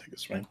me, I'll take a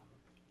swing.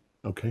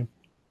 Okay.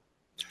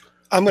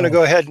 I'm going to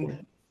go ahead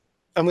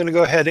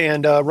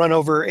and run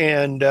over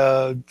and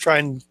try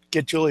and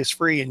get Julius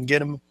free and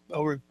get him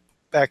over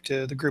back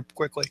to the group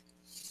quickly.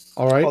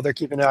 All right. While they're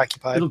keeping it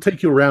occupied. It'll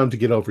take you a round to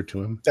get over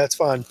to him. That's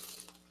fine.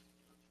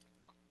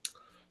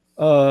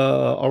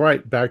 All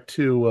right. Back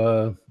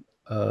to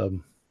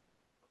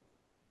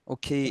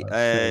okay.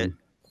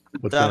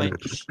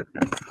 Damage.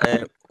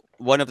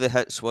 One of the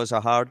hits was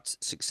a hard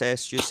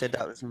success. You said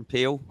that was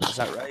impale. Is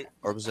that right?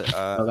 Or was it?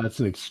 That's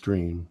an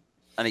extreme.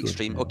 An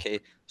extreme. Okay.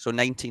 So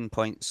 19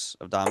 points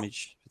of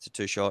damage with the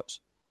 2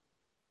 shots.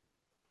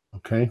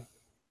 Okay.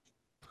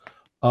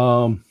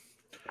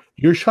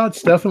 Your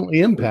shots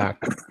definitely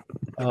impact.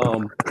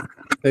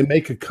 They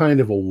make a kind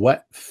of a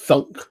wet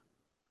thunk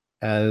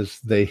as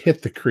they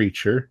hit the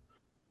creature.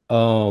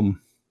 And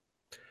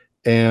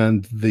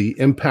the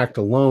impact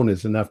alone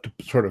is enough to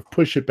sort of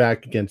push it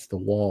back against the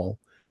wall.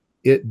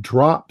 It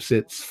drops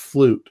its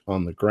flute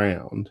on the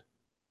ground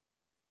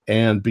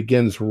and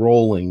begins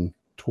rolling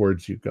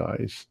towards you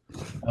guys.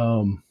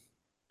 How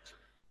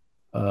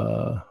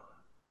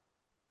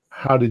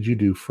did you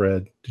do,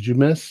 Fred? Did you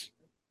miss?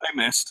 I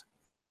missed.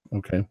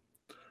 Okay.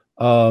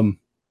 But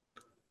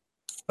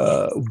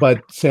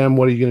Sam,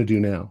 what are you going to do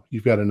now?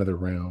 You've got another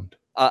round.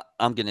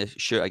 I'm going to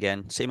shoot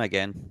again. Same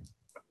again.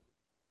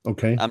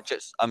 Okay.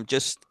 I'm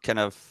just kind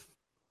of,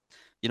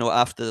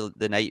 after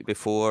the night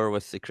before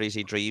with the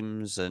crazy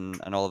dreams and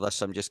all of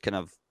this, I'm just kind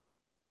of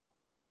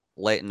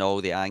letting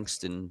all the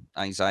angst and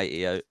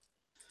anxiety out.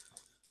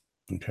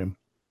 Okay.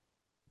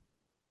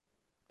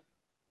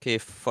 Okay,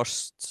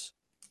 first,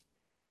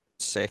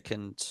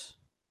 second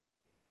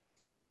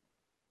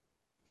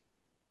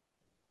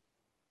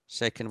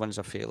one's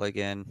a fail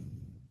again.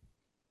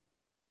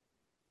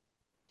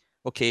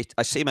 Okay,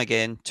 I see him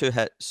again. 2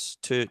 hits,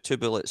 two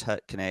bullets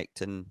hit,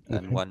 connect, and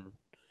one.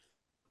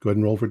 Go ahead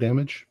and roll for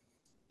damage.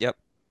 Yep.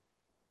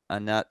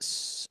 And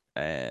that's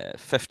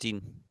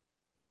 15.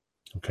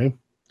 Okay.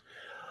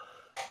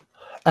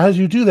 As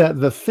you do that,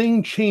 the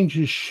thing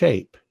changes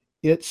shape.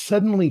 It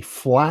suddenly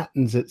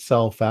flattens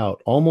itself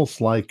out,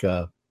 almost like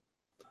a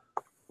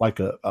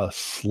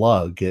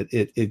slug.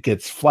 It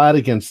gets flat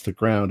against the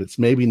ground. It's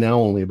maybe now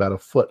only about a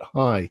foot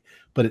high,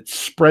 but it's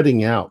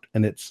spreading out,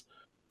 and its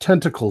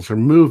tentacles are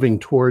moving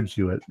towards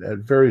you at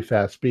very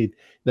fast speed.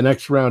 The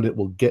next round, it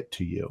will get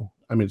to you.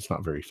 I mean, it's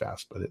not very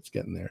fast, but it's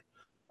getting there.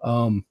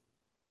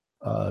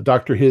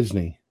 Dr.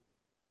 Hisney,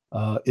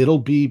 it'll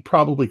be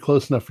probably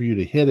close enough for you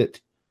to hit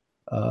it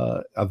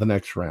the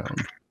next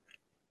round.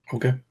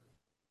 Okay.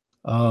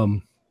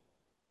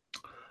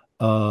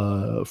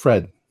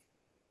 Fred,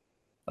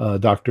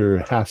 Dr.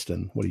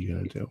 Haston, what are you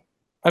going to do?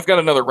 I've got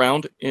another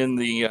round in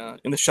the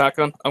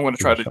shotgun. I'm going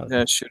to try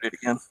to shoot it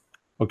again.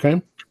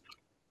 Okay.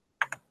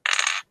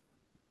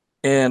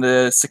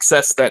 And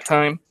success that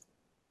time.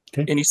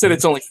 Okay. And you said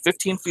it's only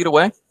 15 feet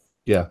away?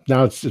 Yeah.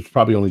 Now it's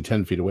probably only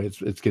 10 feet away.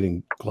 It's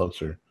getting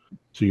closer.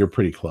 So you're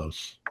pretty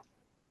close.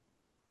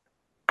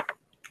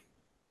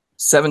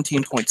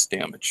 17 points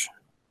damage.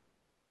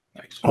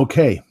 Nice.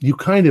 Okay. You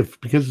kind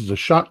of, because it's a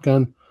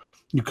shotgun,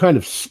 you kind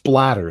of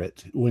splatter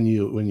it when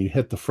you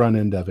hit the front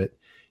end of it.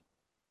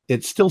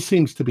 It still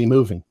seems to be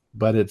moving,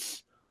 but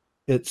it's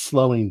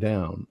slowing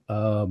down.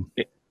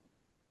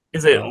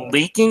 Is it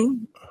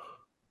leaking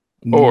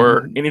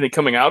or anything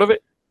coming out of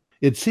it?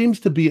 It seems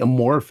to be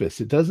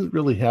amorphous. It doesn't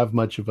really have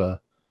much of a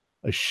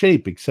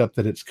shape, except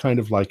that it's kind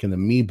of like an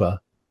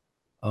amoeba.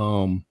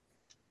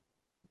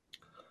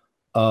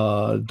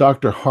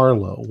 Dr.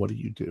 Harlow, what do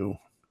you do?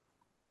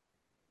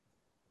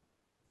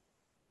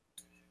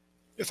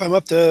 If I'm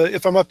up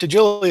to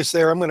Julius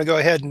there, I'm going to go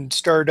ahead and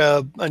start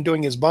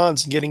undoing his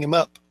bonds and getting him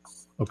up.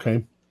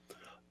 Okay.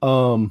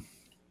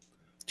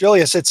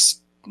 Julius,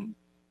 it's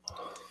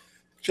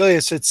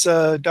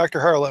Dr.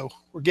 Harlow.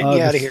 We're getting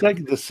you out of here.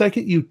 The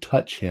second you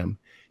touch him,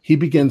 he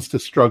begins to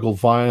struggle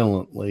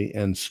violently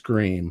and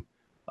scream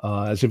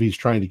as if he's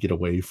trying to get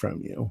away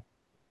from you.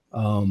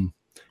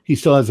 He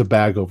still has a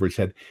bag over his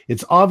head.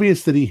 It's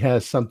obvious that he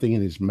has something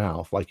in his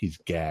mouth, like he's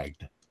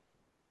gagged.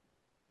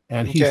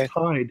 And he's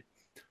tied.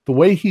 The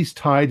way he's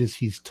tied is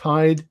he's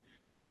tied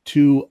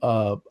to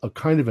a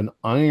kind of an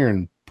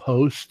iron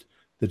post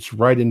that's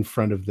right in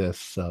front of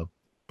this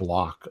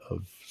block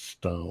of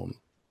stone.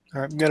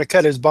 All right, I'm going to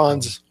cut his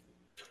bonds.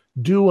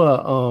 Do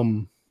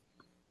a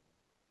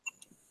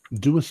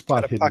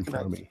spot hidden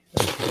for me.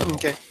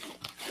 Okay.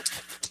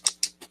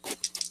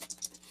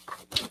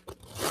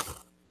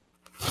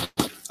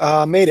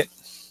 Made it.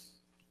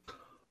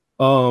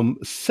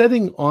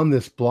 Setting on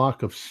this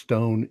block of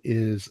stone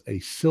is a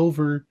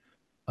silver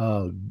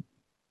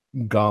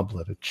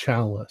goblet, a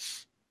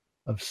chalice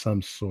of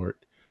some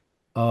sort.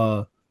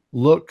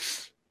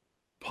 Looks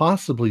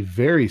possibly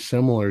very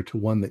similar to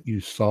one that you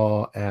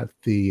saw at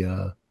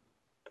the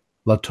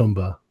La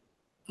Tumba.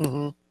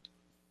 Mm-hmm.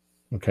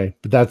 Okay,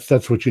 but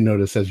that's what you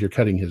notice as you're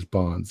cutting his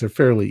bonds. They're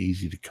fairly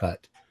easy to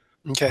cut.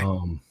 Okay.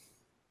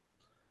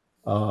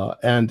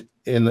 And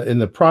in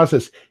the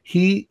process,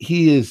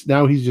 he's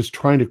just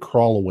trying to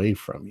crawl away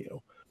from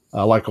you,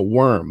 like a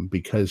worm,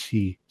 because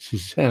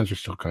his hands are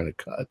still kind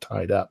of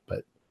tied up,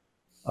 but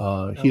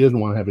he doesn't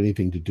want to have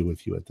anything to do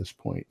with you at this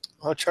point.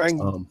 I'll try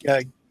and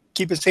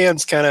keep his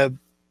hands kind of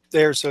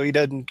there so he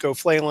doesn't go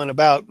flailing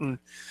about and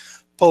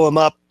pull him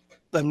up.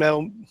 Let him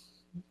know.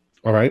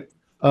 All right.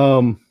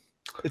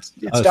 It's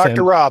Dr.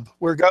 Sam, Rob.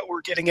 We're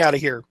getting out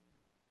of here.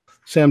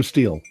 Sam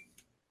Steele.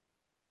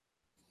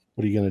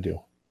 What are you going to do?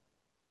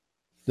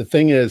 The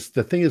thing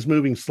is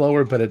moving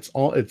slower, but it's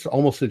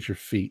almost at your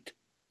feet.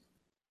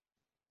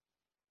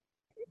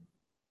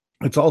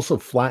 It's also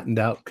flattened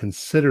out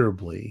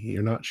considerably.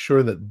 You're not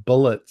sure that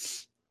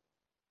bullets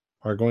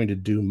are going to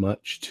do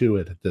much to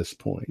it at this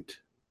point.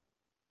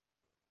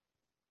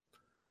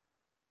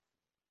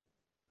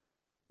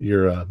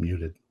 You're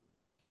muted.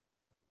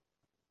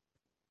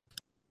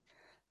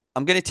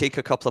 I'm going to take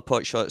a couple of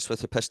pot shots with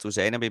the pistols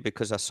anyway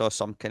because I saw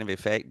some kind of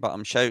effect, but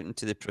I'm shouting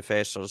to the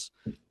professors,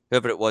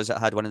 whoever it was that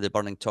had one of the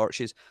burning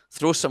torches,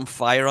 throw some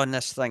fire on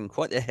this thing.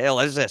 What the hell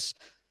is this?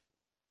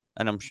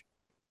 And I'm a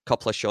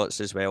couple of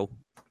shots as well.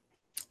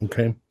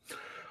 Okay.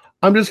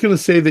 I'm just going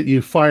to say that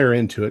you fire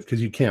into it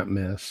because you can't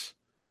miss.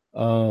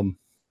 You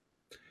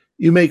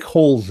make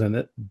holes in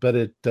it, but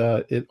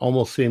it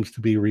almost seems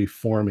to be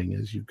reforming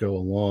as you go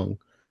along.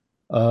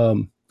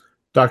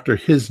 Dr.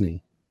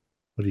 Hisney,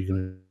 what are you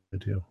going to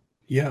do?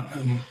 Yeah,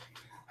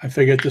 I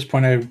figure at this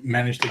point I've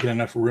managed to get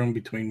enough room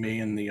between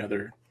me and the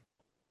other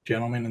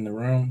gentleman in the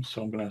room,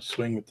 so I'm going to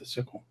swing with the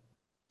sickle.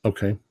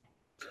 Okay.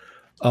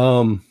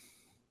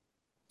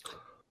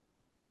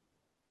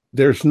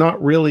 There's not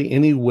really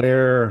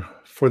anywhere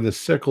for the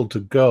sickle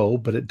to go,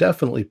 but it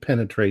definitely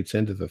penetrates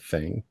into the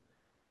thing,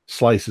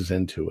 slices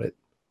into it.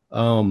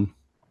 Dr.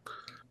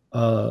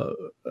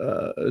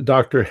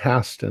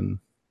 Haston.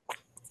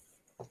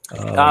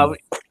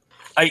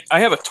 I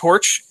have a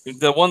torch.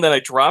 The one that I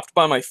dropped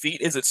by my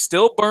feet. Is it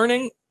still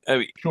burning?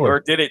 Sure. Or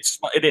did it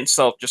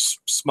itself just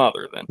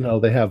smother then? No,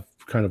 they have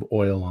kind of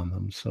oil on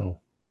them. So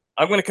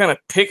I'm going to kind of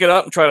pick it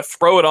up and try to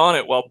throw it on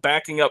it while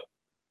backing up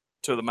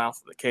to the mouth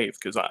of the cave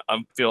because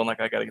I'm feeling like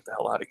I got to get the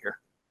hell out of here.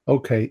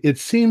 Okay. It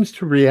seems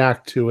to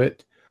react to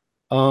it.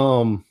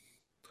 The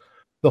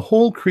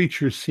whole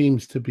creature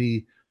seems to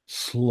be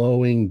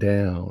slowing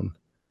down.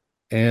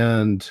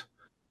 And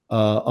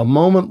a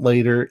moment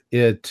later,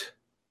 it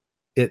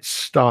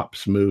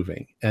stops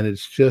moving. And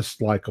it's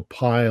just like a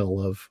pile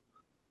of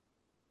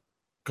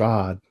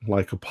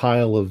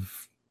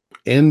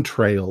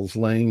entrails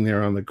laying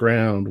there on the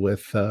ground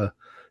with,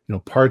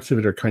 parts of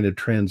it are kind of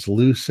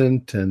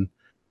translucent and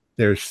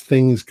there's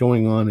things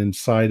going on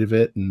inside of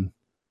it. And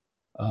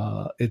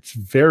it's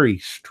very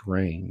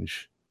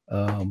strange.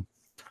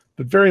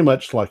 But very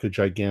much like a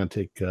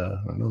gigantic,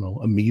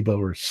 amoeba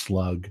or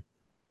slug.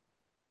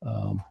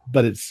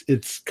 But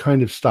it's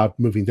kind of stopped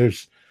moving.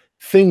 There's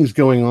things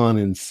going on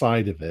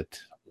inside of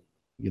it,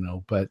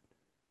 but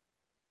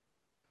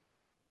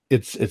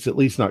it's at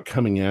least not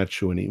coming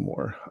at you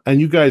anymore. And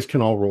you guys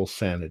can all roll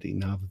sanity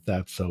now that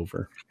that's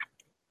over.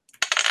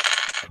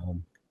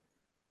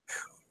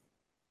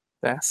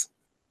 Pass.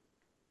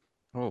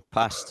 Oh,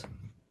 passed.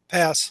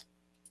 Pass.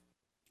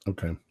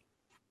 Okay.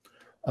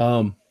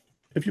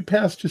 If you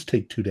pass, just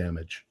take 2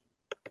 damage.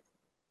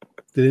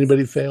 Did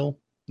anybody fail?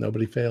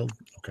 Nobody failed?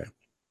 Okay.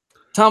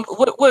 Tom,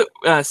 what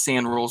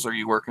sand rules are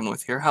you working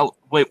with here?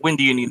 When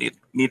do you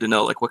need to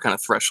know, like, what kind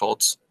of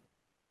thresholds?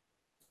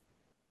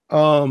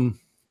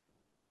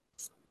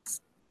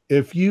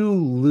 if you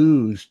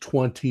lose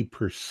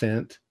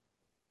 20%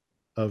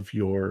 of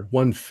your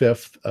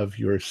 1/5 of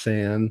your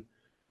sand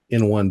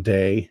in one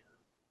day,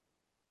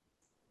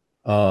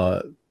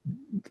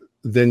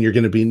 then you're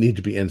going to need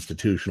to be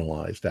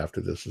institutionalized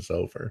after this is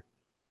over.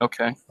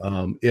 Okay.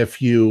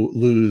 If you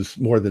lose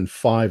more than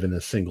 5 in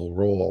a single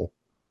roll,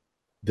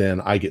 then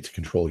I get to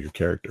control your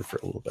character for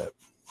a little bit.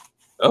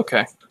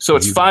 Okay. So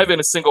it's 5 in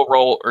a single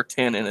roll or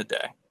 10 in a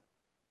day.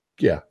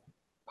 Yeah.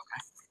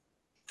 Okay.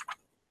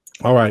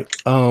 All right.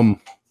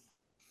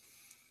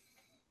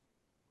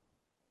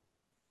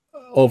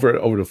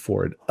 Over to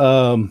Ford.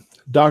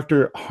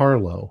 Dr.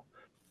 Harlow.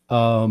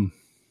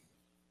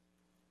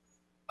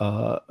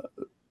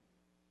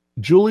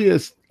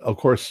 Julius, of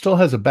course, still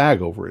has a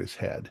bag over his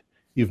head.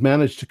 You've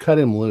managed to cut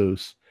him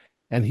loose,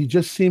 and he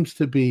just seems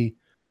to be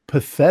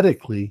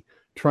pathetically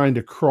trying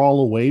to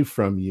crawl away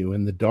from you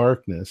in the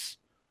darkness,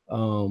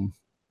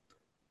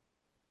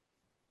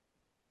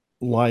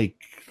 like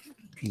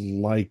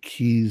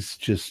he's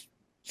just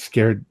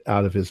scared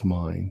out of his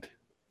mind.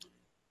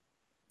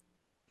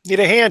 Need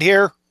a hand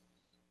here.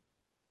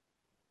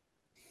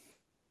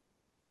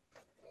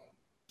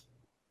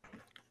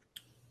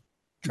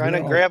 Trying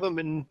to grab him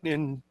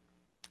and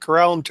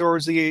corral him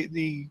towards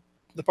the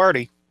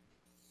party.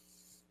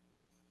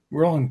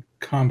 We're all in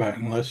combat,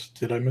 unless,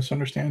 did I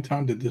misunderstand,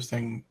 Tom? Did this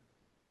thing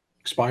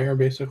expire,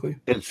 basically?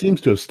 It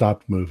seems to have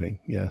stopped moving,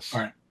 yes.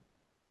 All right.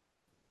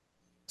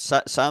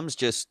 Sam's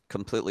just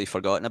completely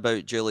forgotten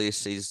about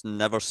Julius. He's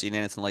never seen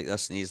anything like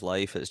this in his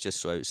life. It's just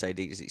so outside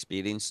his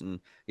experience. And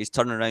he's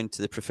turning around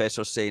to the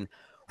professor saying,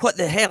 "What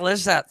the hell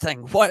is that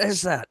thing? What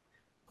is that?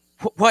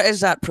 What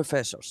is that,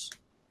 professors?"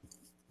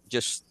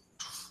 Just...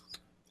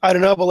 I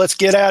don't know, but let's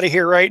get out of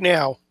here right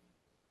now.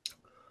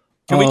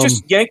 Can we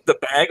just yank the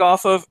bag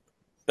off of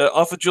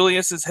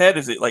Julius's head?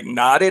 Is it like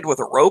knotted with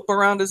a rope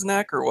around his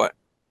neck or what?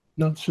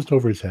 No, it's just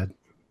over his head.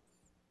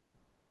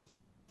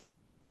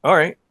 All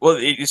right. Well,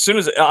 as soon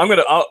as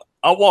I'll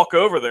walk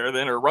over there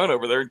then, or run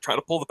over there and try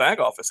to pull the bag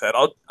off his head.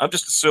 I'm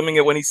just assuming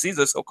that when he sees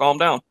us, he'll calm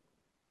down.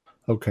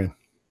 Okay.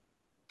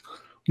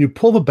 You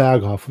pull the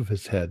bag off of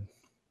his head.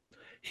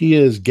 He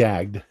is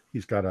gagged.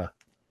 He's got a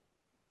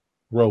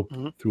rope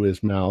through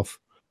his mouth.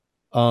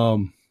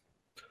 But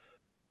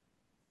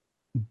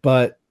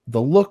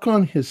the look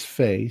on his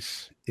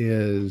face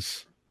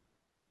is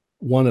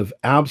one of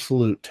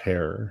absolute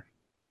terror.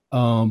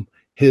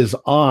 His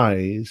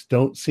eyes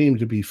don't seem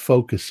to be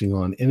focusing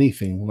on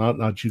anything,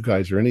 not you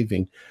guys or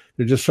anything.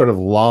 They're just sort of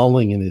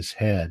lolling in his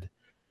head.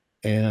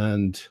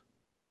 And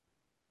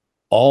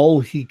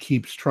all he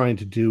keeps trying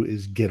to do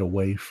is get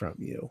away from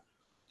you.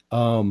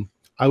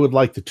 I would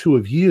like the two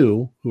of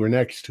you who are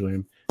next to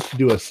him to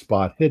do a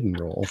spot hidden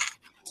roll.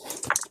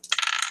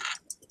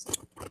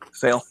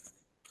 Fail.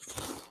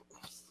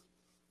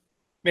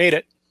 Made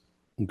it.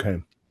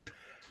 Okay.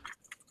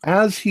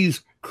 As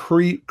he's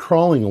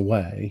crawling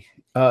away,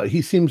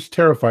 he seems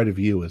terrified of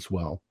you as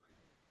well.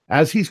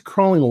 As he's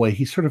crawling away,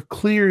 he sort of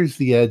clears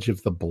the edge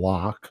of the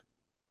block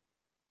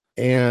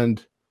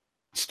and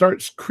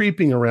starts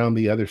creeping around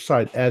the other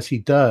side. As he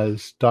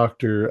does,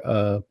 Dr.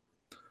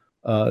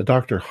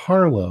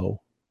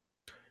 Harlow,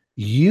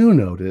 you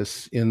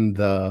notice on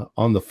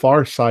the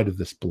far side of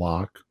this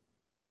block,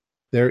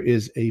 there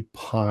is a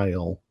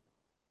pile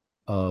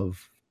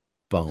of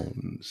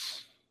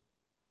bones.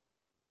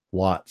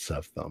 Lots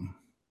of them.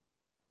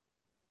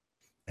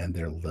 And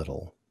they're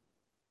little.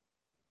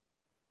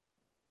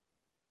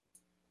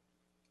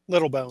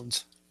 Little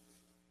bones.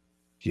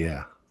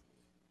 Yeah.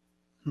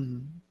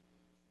 Can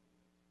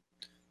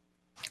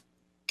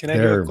I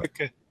do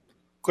a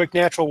quick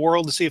natural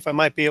world to see if I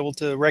might be able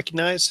to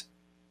recognize?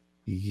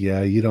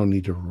 Yeah, you don't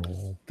need to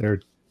roll.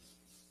 They're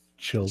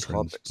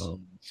children's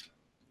bones.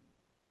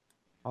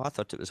 Oh, I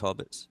thought it was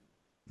hobbits.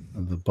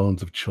 The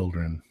bones of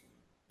children.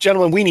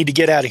 Gentlemen, we need to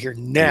get out of here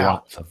now.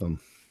 Lots of them.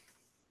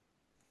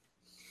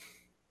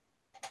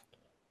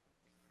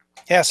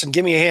 Hassan,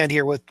 give me a hand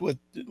here with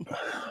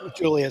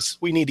Julius.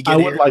 We need to get I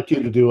here. would like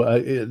you to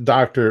do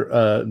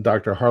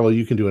Dr. Harlow.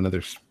 You can do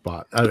another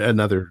spot,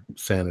 another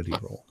sanity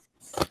roll.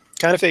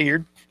 Kind of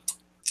figured.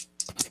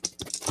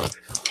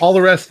 All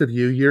the rest of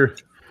you, you're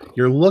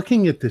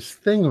looking at this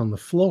thing on the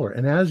floor,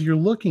 and as you're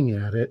looking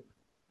at it,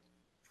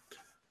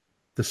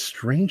 the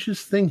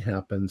strangest thing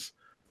happens.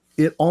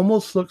 It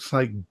almost looks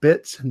like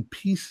bits and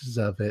pieces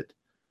of it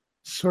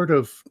sort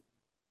of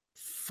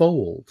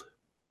fold,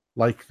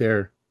 like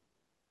they're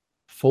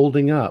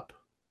folding up.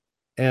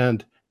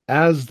 And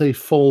as they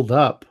fold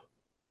up,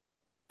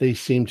 they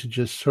seem to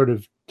just sort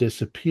of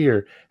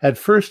disappear. At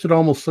first, it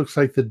almost looks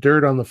like the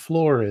dirt on the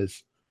floor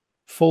is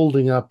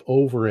folding up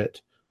over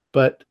it,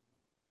 but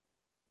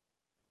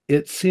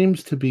it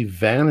seems to be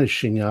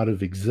vanishing out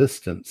of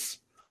existence.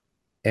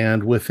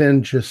 And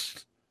within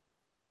just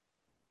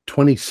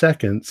 20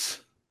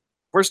 seconds...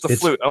 Where's the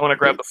flute? I want to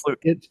grab the flute.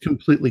 It's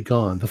completely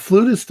gone. The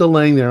flute is still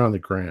laying there on the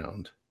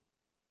ground.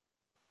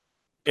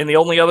 And the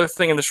only other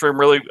thing in this room,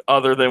 really,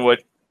 other than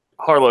what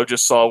Harlow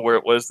just saw, where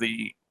it was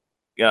the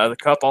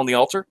cup on the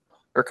altar,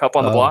 or cup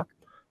on the block?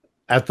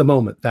 At the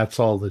moment, that's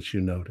all that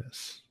you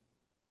notice.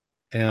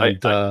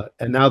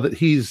 And now that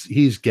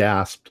he's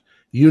gasped,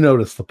 you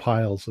notice the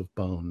piles of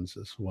bones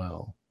as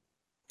well.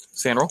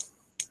 Sand roll.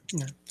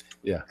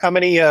 Yeah. How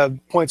many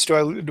points do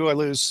I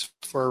lose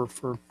for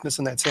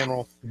missing that sand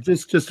roll?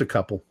 Just a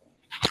couple.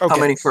 Okay. How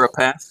many for a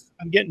pass?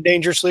 I'm getting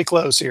dangerously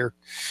close here.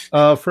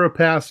 For a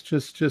pass,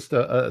 just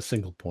a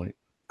single point.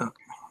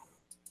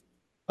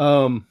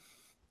 Okay.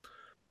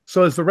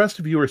 So as the rest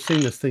of you are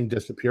seeing this thing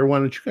disappear, why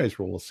don't you guys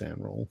roll a sand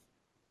roll?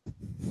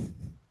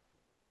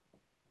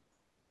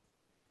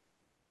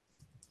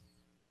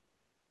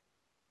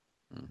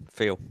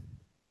 Fail.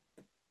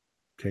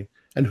 Okay.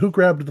 And who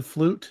grabbed the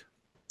flute?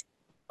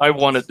 I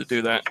wanted to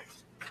do that.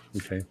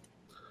 Okay.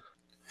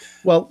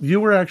 Well, you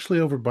were actually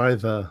over by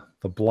the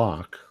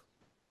block.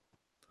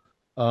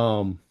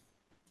 But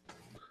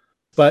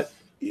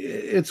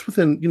it's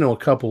within, a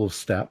couple of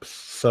steps.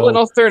 So Well, in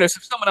all fairness,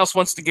 if someone else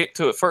wants to get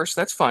to it first,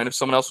 that's fine. If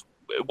someone else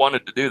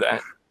wanted to do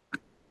that,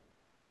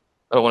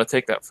 I don't want to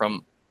take that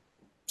from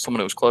someone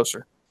who was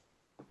closer.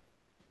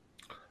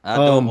 I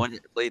don't want you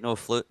to play no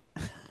flute.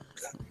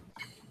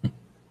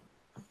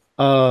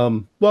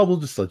 Well, we'll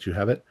just let you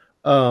have it.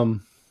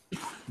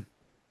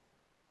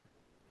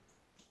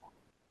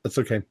 That's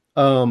okay.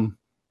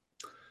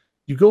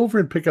 You go over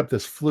and pick up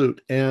this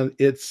flute, and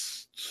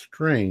it's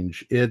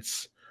strange.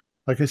 It's,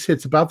 like I said,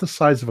 it's about the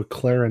size of a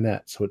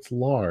clarinet, so it's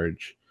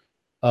large.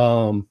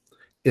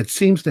 It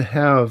seems to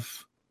have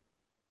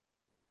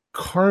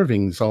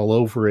carvings all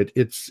over it.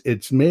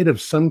 It's made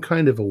of some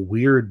kind of a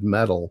weird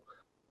metal.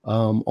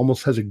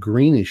 Almost has a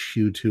greenish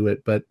hue to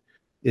it, but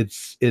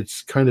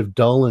it's kind of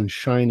dull and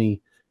shiny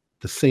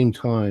at the same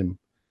time.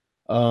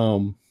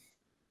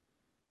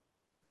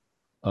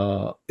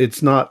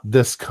 It's not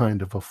this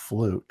kind of a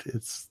flute.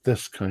 It's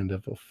this kind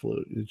of a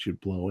flute that you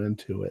blow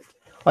into it,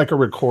 like a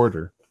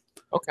recorder.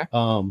 Okay.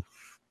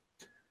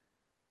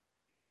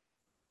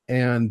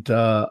 And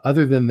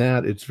other than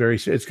that,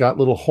 it's got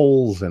little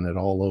holes in it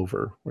all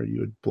over where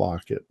you would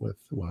block it with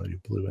while you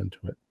blew into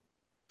it.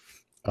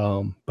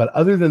 But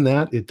other than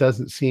that, it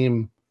doesn't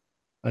seem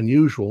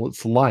unusual.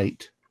 It's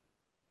light.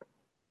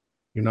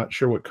 You're not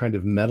sure what kind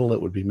of metal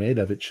it would be made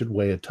of. It should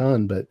weigh a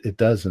ton, but it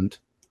doesn't.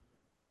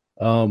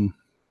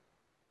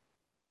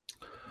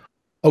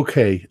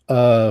 Okay.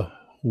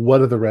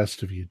 What are the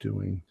rest of you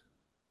doing?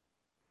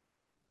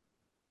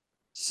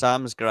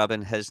 Sam's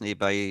grabbing his knee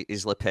by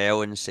his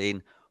lapel and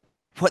saying,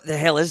 "What the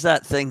hell is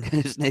that thing?"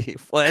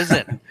 What is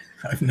it?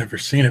 I've never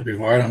seen it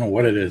before. I don't know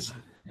what it is.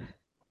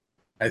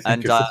 I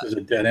think if this is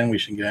a dead end, we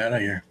should get out of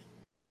here.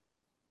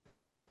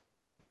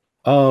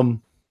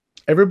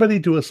 Everybody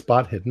do a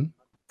spot hidden.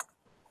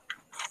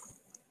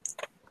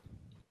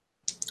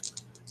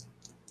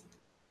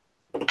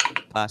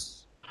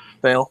 Pass.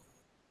 Fail.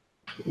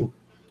 Ooh,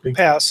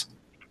 Pass.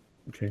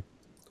 Okay.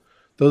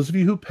 Those of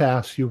you who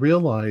pass, you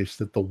realize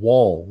that the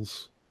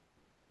walls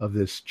of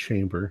this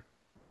chamber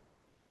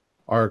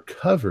are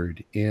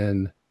covered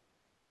in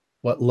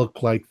what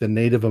look like the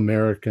Native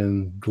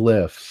American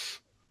glyphs,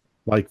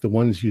 like the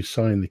ones you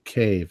saw in the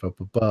cave up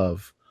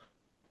above.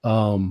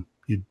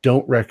 You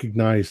don't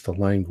recognize the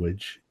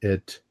language.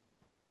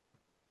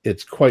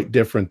 It's quite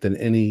different than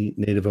any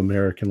Native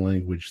American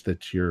language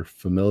that you're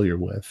familiar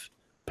with.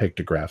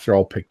 Pictographs. They're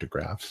all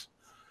pictographs.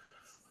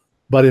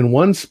 But in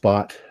one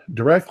spot,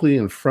 directly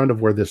in front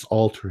of where this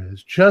altar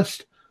is,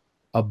 just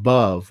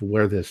above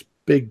where this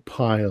big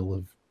pile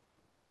of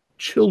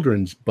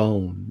children's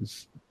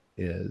bones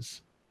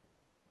is,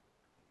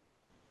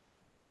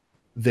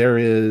 there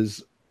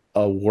is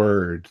a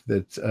word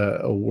that's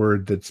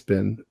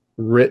been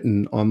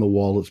written on the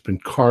wall. It's been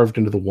carved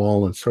into the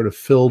wall and sort of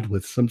filled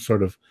with some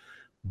sort of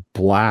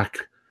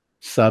black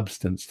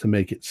substance to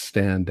make it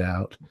stand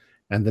out.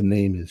 And the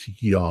name is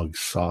Yog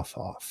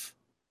Sothoth.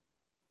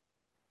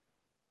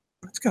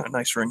 It's got a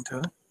nice ring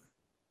to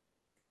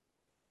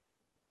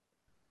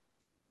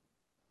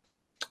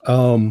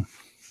it.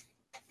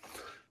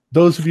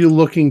 Those of you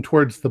looking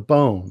towards the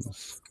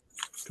bones,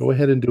 go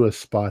ahead and do a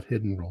spot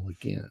hidden roll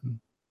again.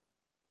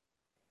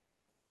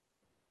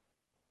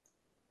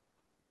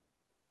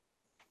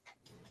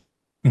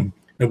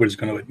 Nobody's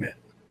going to admit.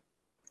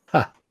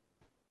 Ha!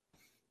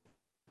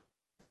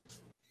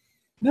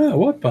 No,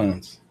 what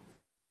bones?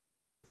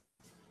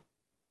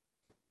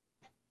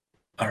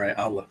 All right,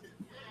 I'll look.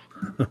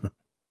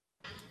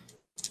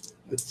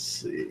 Let's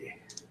see.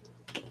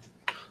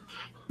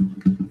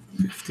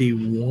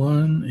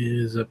 51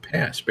 is a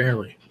pass,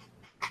 barely.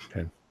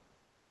 Okay.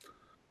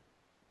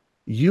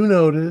 You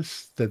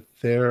notice that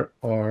there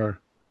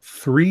are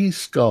 3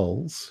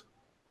 skulls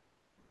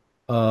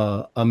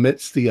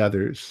amidst the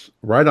others,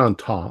 right on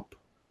top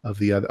of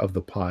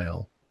the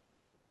pile,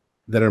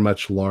 that are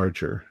much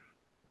larger.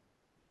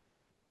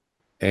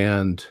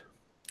 And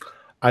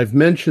I've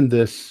mentioned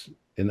this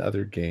in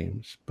other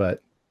games,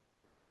 but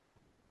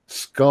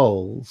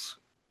skulls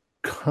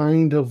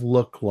kind of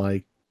look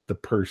like the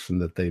person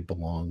that they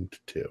belonged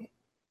to.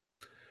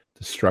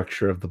 The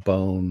structure of the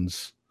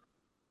bones,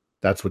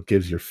 that's what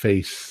gives your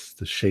face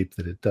the shape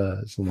that it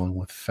does, along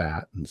with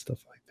fat and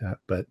stuff like that.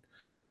 But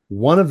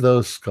one of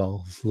those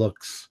skulls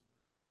looks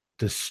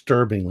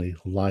disturbingly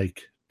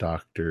like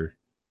Dr.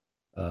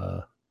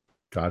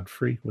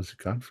 Godfrey. Was it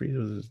Godfrey?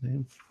 Was his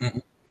name? Mm-hmm.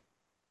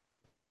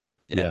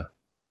 Yeah.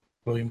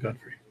 William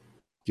Godfrey.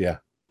 Yeah.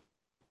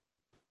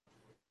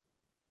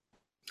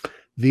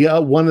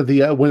 The one of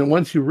the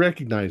once you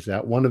recognize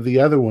that, one of the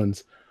other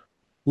ones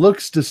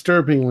looks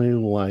disturbingly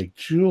like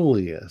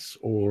Julius,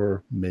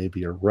 or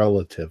maybe a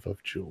relative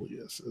of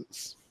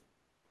Julius's.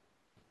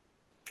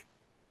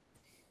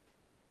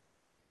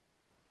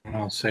 And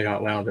I'll say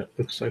out loud, it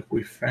looks like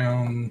we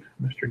found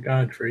Mr.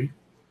 Godfrey.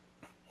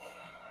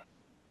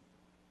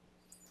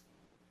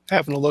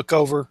 Having to look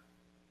over.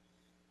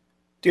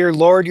 Dear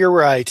Lord, you're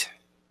right.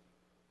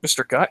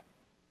 Mr. God,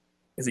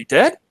 is he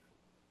dead?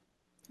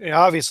 Yeah,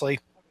 obviously.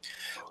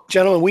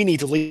 Gentlemen, we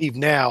need to leave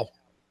now.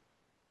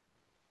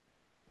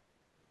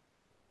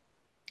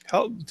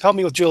 Help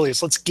me with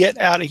Julius. Let's get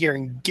out of here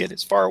and get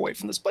as far away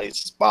from this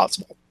place as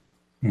possible.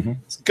 Mm-hmm.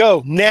 Let's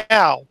go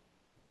now.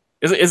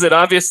 Is it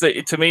obvious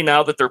that to me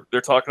now that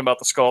they're talking about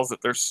the skulls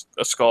that there's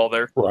a skull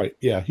there? Right.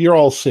 Yeah. You're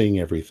all seeing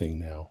everything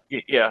now.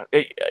 Yeah.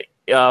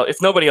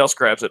 If nobody else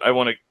grabs it, I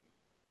want to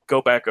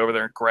go back over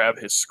there and grab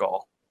his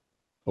skull.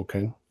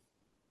 Okay.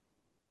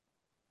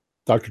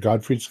 Dr.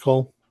 Godfrey's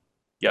skull?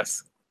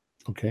 Yes.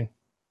 Okay.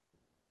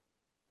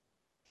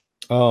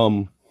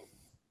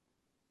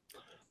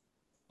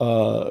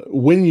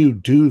 When you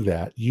do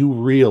that, you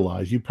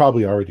realize, you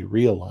probably already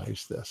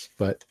realized this,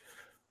 but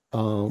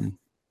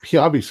he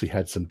obviously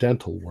had some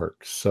dental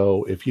work.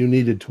 So if you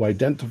needed to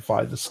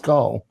identify the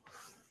skull,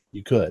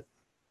 you could.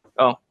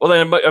 Oh, well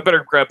then I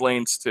better grab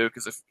Lane's too,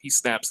 because if he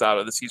snaps out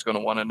of this, he's going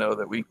to want to know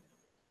that we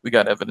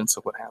got evidence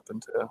of what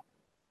happened to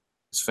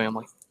his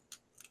family.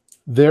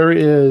 There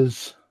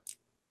is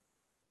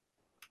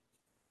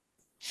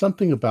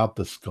something about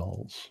the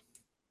skulls.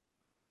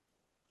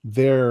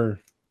 They're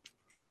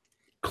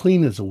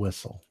clean as a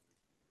whistle.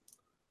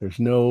 There's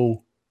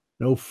no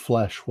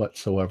flesh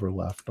whatsoever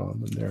left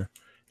on them.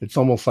 It's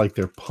almost like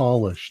they're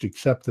polished,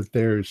 except that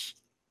there's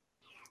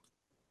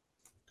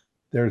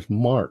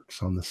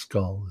marks on the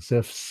skull, as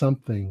if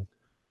something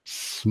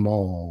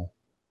small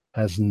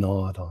has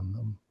gnawed on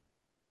them.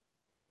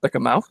 Like a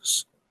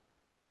mouse?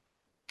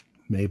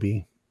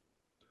 Maybe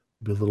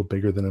a little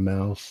bigger than a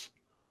mouse.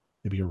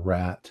 Maybe a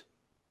rat.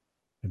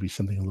 Maybe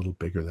something a little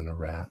bigger than a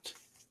rat.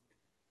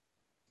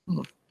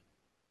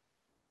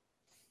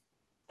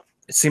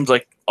 It seems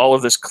like all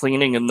of this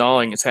cleaning and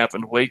gnawing has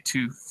happened way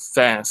too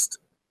fast.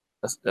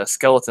 A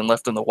skeleton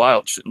left in the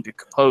wild shouldn't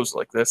decompose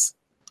like this,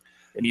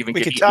 and even We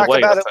get could eaten talk away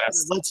about that it.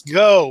 fast. Let's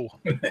go.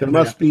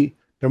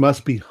 There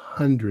must be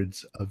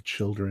hundreds of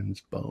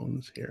children's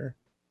bones here.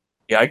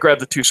 Yeah, I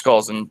grabbed the two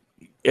skulls, and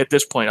at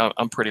this point,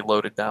 I'm pretty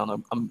loaded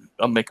down.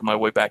 I'm making my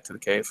way back to the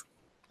cave.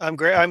 I'm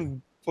great.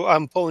 I'm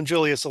pulling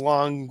Julius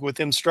along with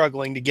him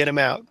struggling to get him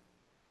out.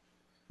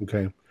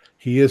 Okay,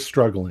 he is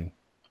struggling.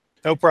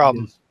 No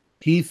problem.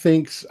 He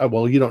thinks,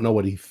 well, you don't know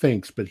what he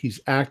thinks, but he's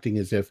acting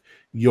as if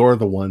you're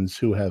the ones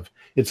who have.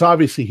 It's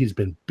obviously he's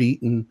been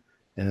beaten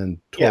and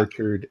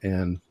tortured,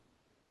 and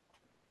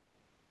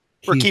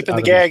we're keeping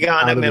the gag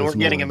on him, and we're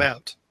getting him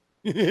out.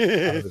 Out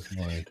of his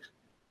mind.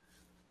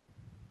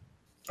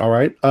 All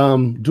right,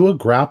 do a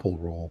grapple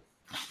roll.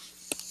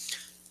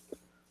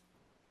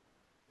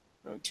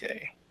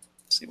 Okay,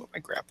 let's see what my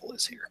grapple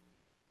is here.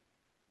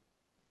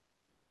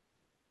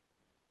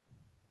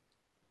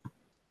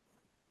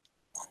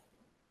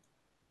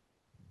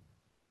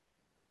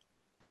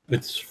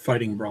 It's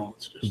fighting brawl.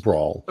 It's just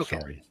brawl. Okay.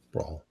 Sorry,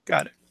 brawl.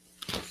 Got it.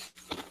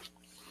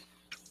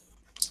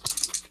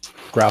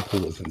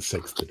 Grapple was in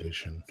 6th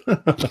edition.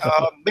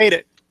 Made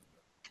it.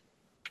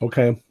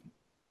 Okay.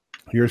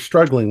 You're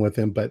struggling with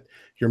him, but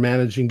you're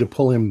managing to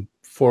pull him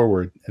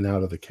forward and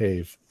out of the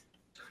cave.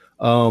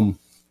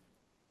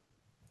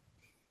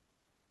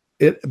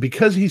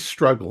 Because he's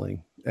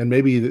struggling, and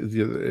maybe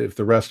if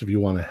the rest of you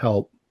want to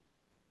help,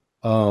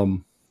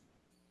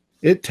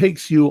 it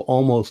takes you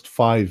almost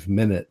 5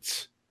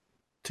 minutes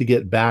to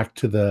get back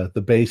to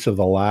the base of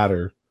the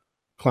ladder,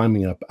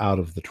 climbing up out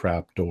of the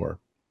trap door.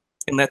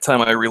 In that time,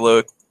 I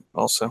reload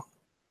also.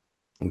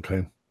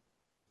 Okay.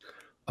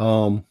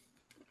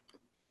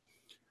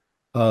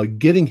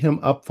 Getting him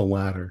up the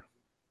ladder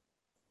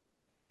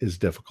is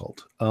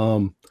difficult.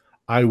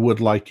 I would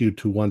like you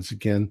to once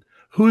again,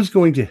 who's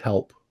going to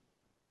help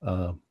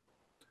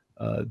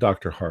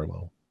Dr.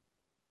 Harlow?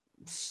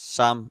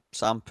 Sam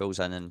pulls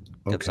in and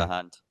gives a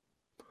hand.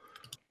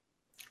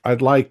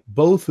 I'd like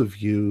both of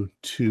you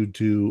to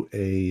do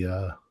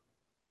a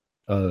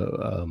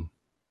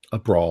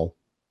brawl,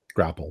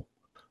 grapple.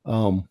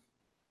 And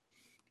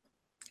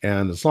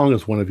as long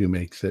as one of you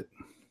makes it.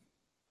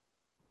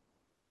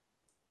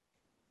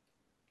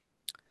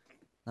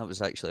 That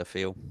was actually a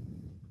fail.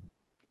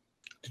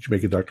 Did you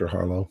make it, Dr.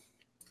 Harlow?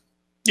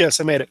 Yes,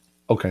 I made it.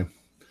 Okay.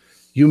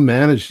 You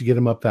managed to get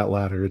him up that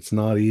ladder. It's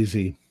not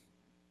easy.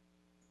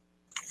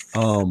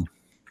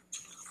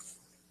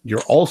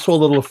 You're also a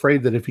little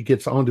afraid that if he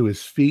gets onto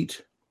his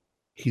feet,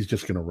 he's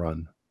just going to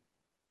run,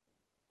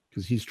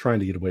 because he's trying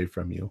to get away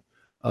from you.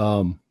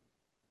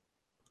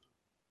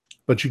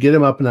 But you get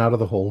him up and out of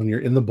the hole, and you're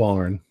in the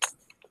barn.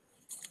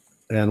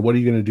 And what are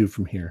you going to do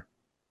from here?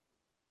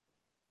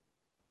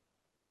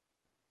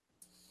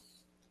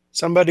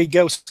 Somebody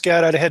go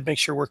scout out ahead, make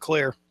sure we're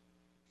clear.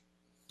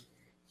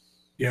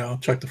 Yeah, I'll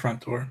check the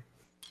front door.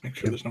 Make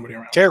sure there's nobody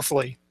around.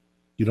 Carefully.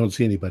 You don't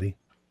see anybody.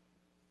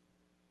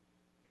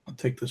 I'll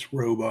take this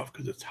robe off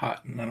because it's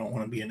hot and I don't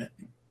want to be in it.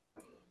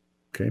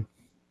 Okay.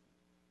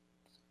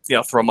 Yeah,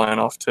 I'll throw mine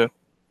off too.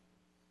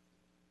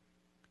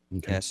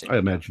 Okay. Yeah, I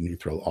imagine you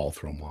throw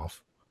them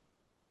off.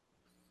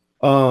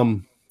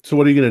 So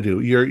what are you going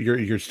to do?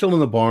 You're still in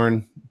the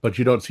barn, but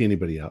you don't see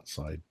anybody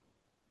outside.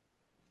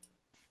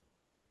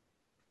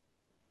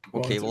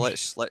 Okay, well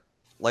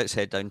let's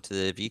head down to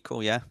the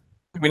vehicle. Yeah.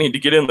 We need to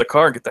get in the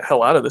car and get the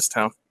hell out of this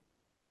town.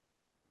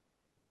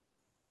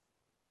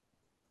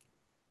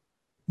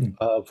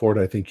 Ford,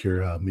 I think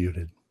you're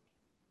muted.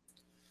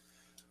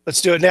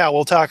 Let's do it now.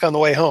 We'll talk on the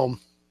way home.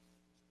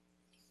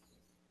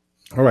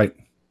 All right.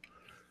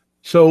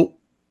 So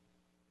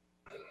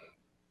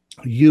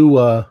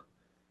you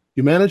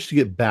managed to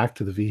get back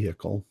to the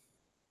vehicle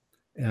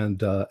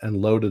and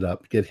load it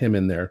up, get him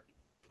in there.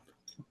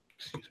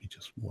 Excuse me,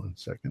 just 1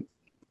 second.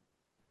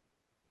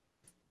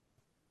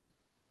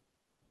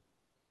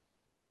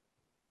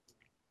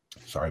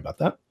 Sorry about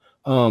that.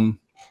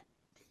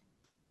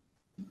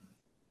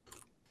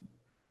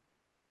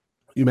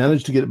 You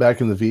managed to get it back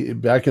in the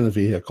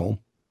vehicle,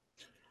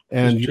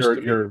 and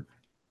you're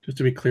just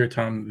to be clear,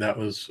 Tom, that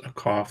was a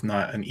cough,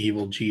 not an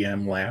evil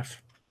GM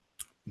laugh.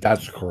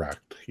 That's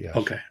correct. Yes.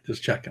 Okay,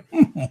 just checking.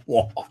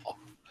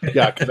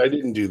 Yeah, because I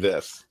didn't do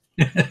this.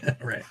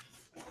 Right.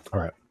 All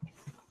right.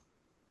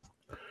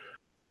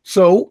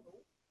 So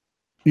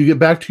you get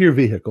back to your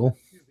vehicle,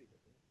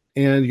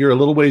 and you're a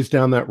little ways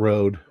down that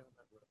road,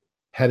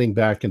 heading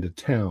back into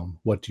town.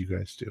 What do you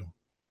guys do?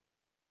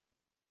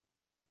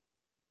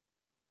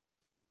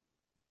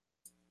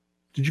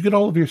 Did you get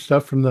all of your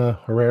stuff from the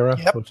Herrera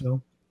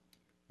Hotel?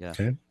 Yeah.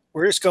 Okay.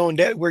 We're just going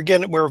down.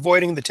 We're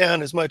avoiding the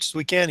town as much as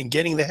we can and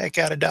getting the heck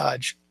out of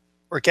Dodge,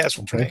 or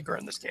Castronegro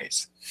in this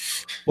case.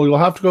 Well, you'll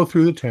have to go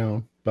through the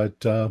town, but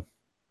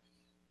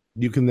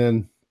you can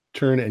then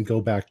turn and go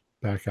back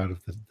out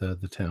of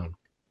the town.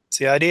 That's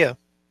the idea.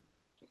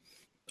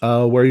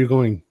 Where are you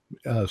going,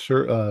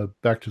 sir?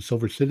 Back to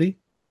Silver City?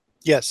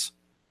 Yes.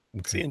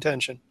 That's Okay. the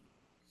intention.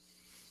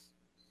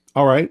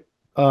 All right.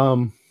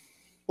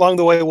 Along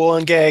the way, we'll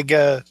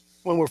ungag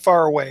when we're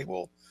far away.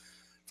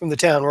 From the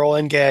town, we'll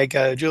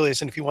ungag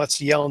Julius, and if he wants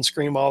to yell and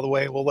scream all the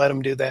way, we'll let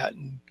him do that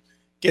and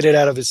get it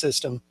out of his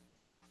system.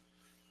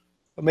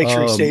 But make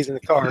sure he stays in the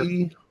car.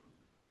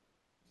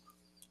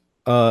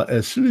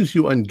 As soon as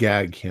you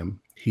ungag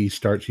him, he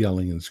starts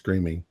yelling and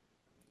screaming.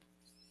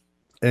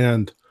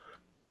 And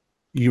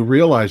you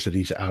realize that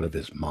he's out of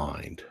his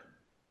mind.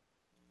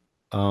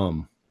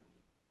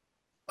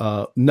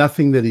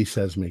 Nothing that he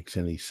says makes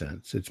any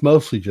sense. It's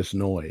mostly just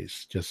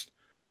noise. Just,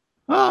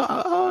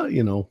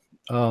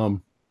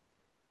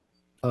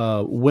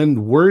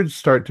 when words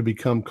start to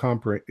become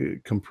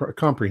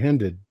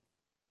comprehended,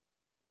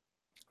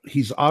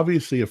 he's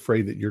obviously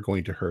afraid that you're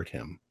going to hurt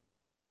him.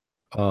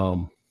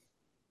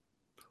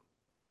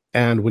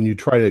 And when you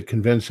try to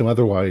convince him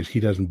otherwise, he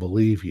doesn't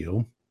believe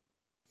you.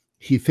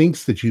 He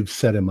thinks that you've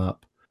set him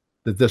up,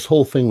 that this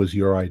whole thing was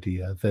your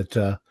idea,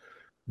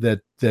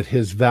 that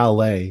his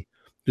valet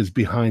is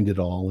behind it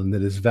all, and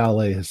that his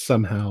valet has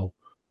somehow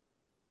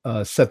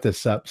set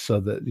this up so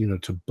that,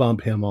 to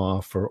bump him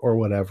off or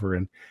whatever.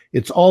 And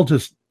it's all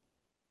just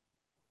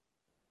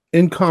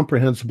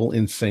incomprehensible,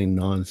 insane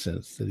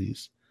nonsense that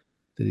he's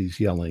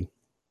yelling.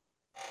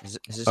 Has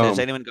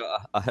anyone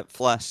got a hip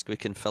flask? We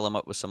can fill him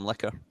up with some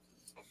liquor.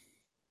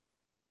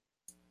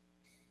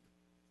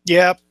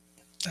 Yep.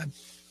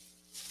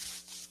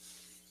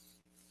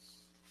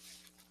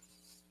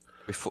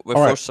 We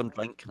force some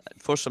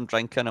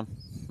drink in him.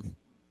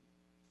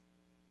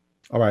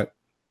 All right.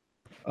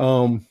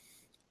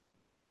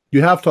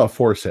 You have to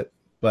force it,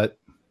 but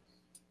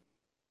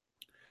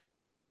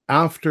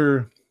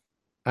after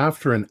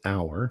an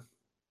hour,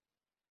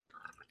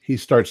 he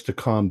starts to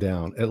calm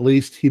down. At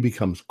least he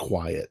becomes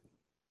quiet.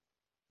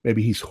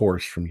 Maybe he's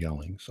hoarse from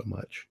yelling so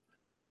much.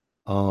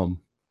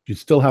 You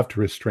still have to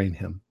restrain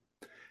him,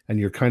 and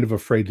you're kind of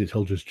afraid that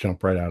he'll just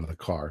jump right out of the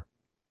car.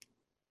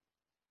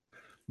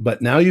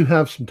 But now you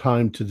have some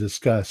time to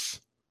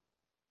discuss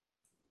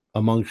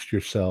amongst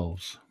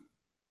yourselves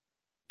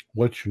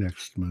what your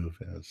next move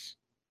is.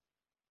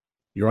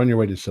 You're on your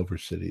way to Silver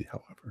City,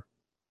 however.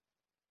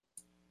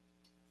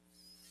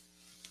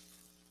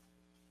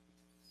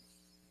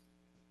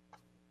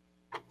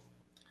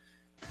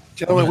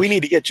 Gentlemen, we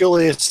need to get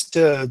Julius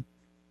to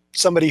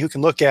somebody who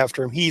can look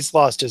after him. He's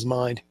lost his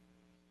mind.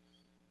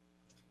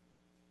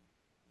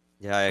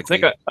 Yeah, I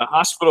think a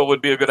hospital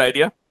would be a good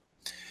idea.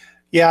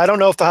 Yeah, I don't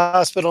know if the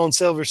hospital in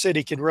Silver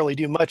City can really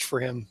do much for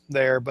him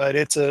there, but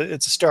it's a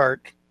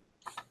start.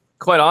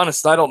 Quite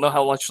honest, I don't know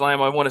how much time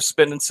I want to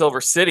spend in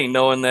Silver City,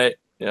 knowing that,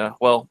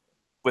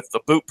 with the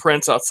boot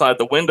prints outside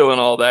the window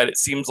and all that, it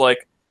seems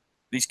like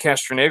these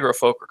Castronegro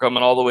folk are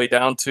coming all the way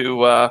down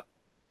to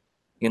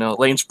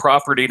Lane's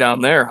property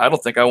down there. I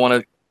don't think I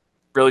want to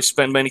really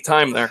spend many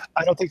time there.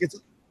 I don't think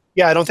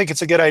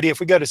it's a good idea. If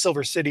we go to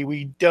Silver City,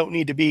 we don't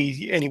need to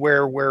be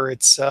anywhere where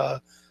it's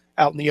out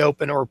in the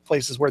open or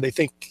places where they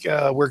think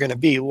we're going to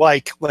be,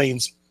 like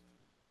Lane's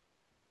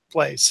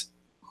place.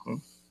 Mm-hmm.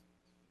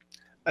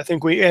 I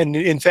think and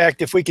in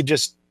fact, if we could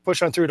just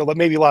push on through to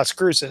maybe Las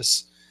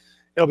Cruces,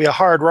 it'll be a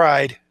hard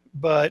ride,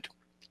 but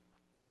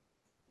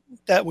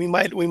that we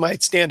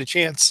might stand a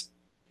chance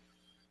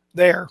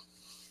there.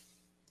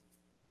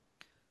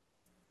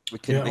 We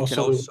can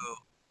also.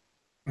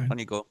 On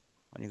you go.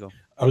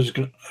 I was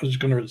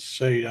gonna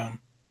say,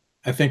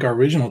 I think our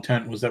original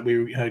tent was that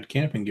we had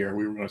camping gear.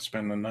 We were going to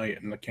spend the night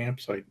in the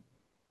campsite.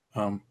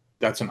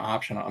 That's an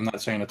option. I'm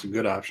not saying it's a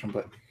good option,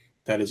 but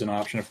that is an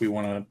option. If we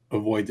want to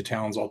avoid the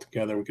towns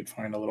altogether, we could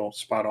find a little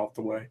spot off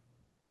the way.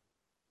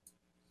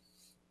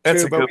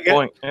 That's a good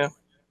point. Yeah.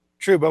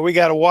 True, but we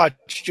got to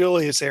watch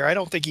Julius there. I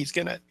don't think he's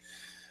gonna.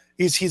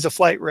 He's a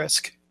flight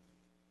risk.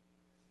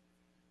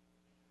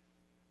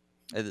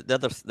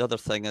 The other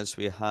thing is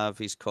we have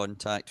his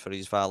contact for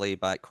his valet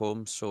back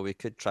home, so we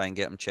could try and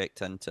get him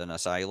checked into an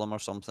asylum or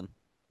something.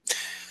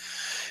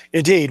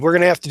 Indeed, we're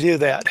going to have to do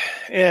that,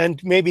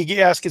 and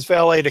maybe ask his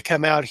valet to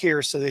come out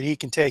here so that he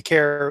can take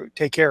care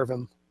of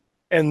him,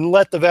 and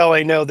let the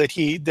valet know that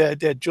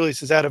that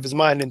Julius is out of his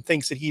mind and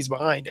thinks that he's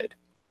behind it.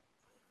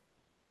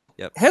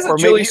 Yep. Hasn't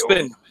Julius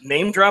been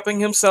name dropping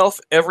himself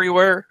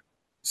everywhere?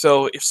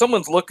 So if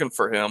someone's looking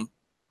for him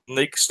and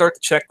they start to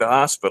check the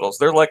hospitals,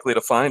 they're likely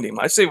to find him.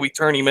 I say we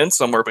turn him in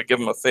somewhere, but give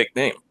him a fake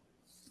name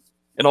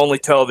and only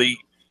tell the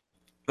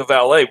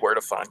valet where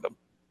to find him.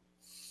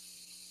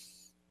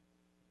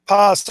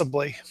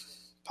 Possibly.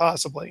 I'm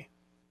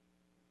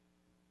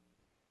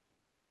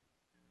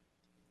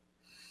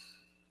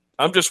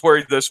just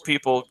worried those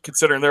people,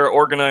 considering they're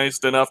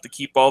organized enough to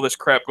keep all this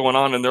crap going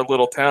on in their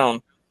little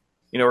town,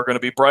 are going to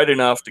be bright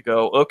enough to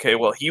go, okay,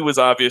 well, he was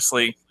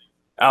obviously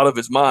out of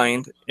his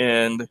mind,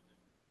 and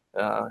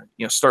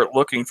start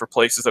looking for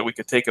places that we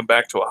could take him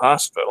back to a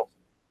hospital.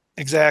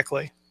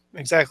 Exactly.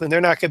 And they're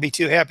not going to be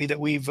too happy that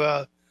we've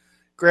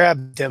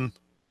grabbed him.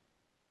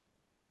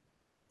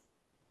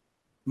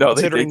 No,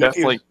 they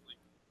definitely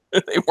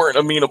they weren't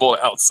amenable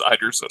to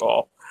outsiders at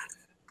all.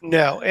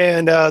 No,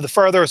 and the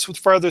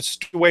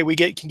farthest away we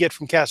can get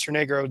from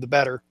Castronegro, the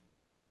better.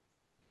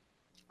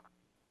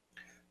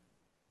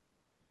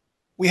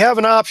 We have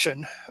an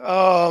option.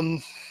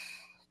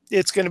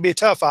 It's going to be a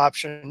tough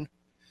option.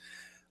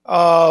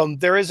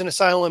 There is an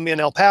asylum in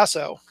El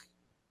Paso,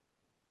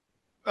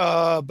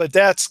 but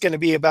that's going to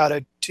be about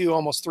a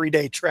almost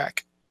 3-day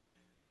trek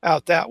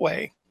out that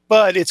way.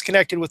 But it's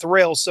connected with the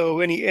rails,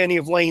 so any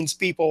of Lane's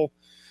people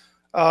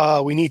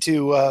we need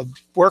to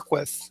work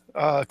with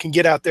can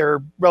get out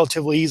there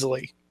relatively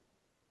easily.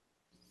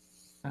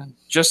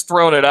 Just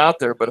throwing it out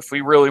there, but if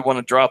we really want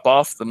to drop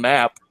off the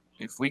map,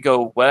 if we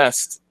go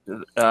west,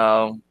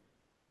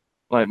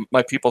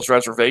 my people's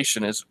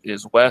reservation is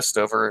west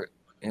over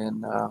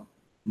in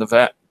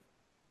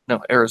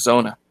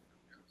Arizona.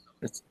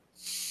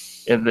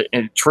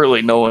 And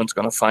truly no one's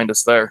going to find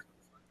us there.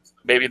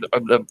 Maybe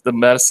the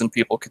medicine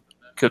people could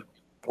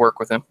work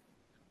with him.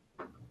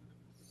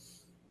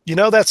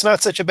 That's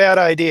not such a bad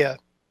idea.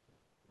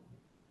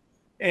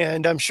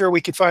 And I'm sure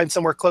we could find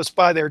somewhere close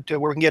by there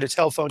where we can get a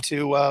telephone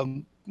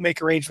to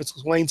make arrangements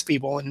with Wayne's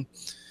people, and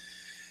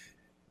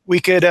we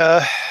could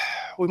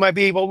we might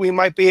be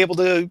able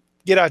to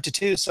get out to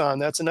Tucson.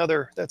 That's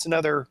another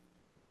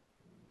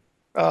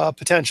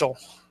potential.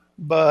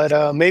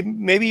 But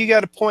maybe you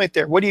got a point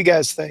there. What do you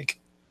guys think?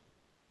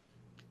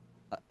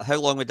 How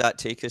long would that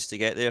take us to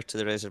get there to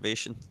the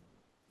reservation?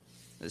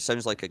 It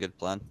sounds like a good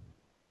plan.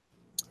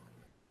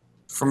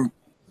 From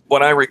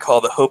what I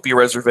recall, the Hopi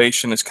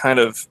Reservation is kind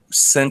of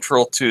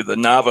central to the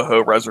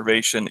Navajo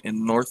Reservation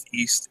in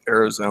northeast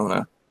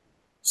Arizona.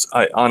 So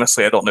I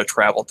don't know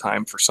travel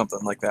time for something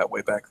like that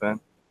way back then.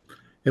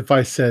 If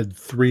I said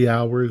 3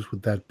 hours,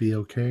 would that be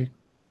okay?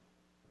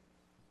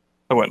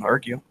 I wouldn't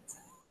argue.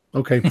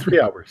 Okay,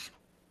 3 hours.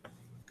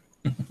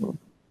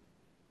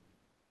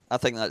 I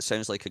think that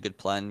sounds like a good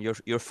plan.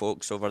 Your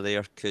folks over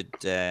there could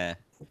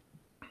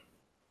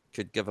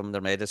give him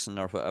their medicine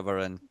or whatever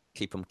and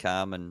keep him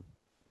calm, and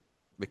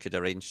we could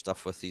arrange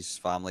stuff with his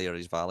family or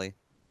his valet.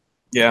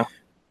 Yeah.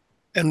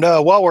 And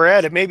while we're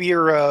at it, maybe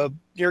your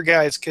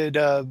guys could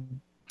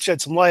shed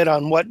some light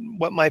on what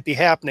might be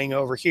happening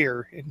over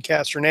here in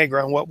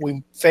Castronegro and what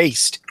we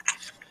faced.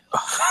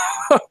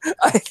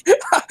 I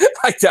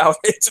doubt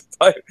it,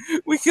 but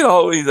we can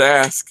always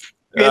ask.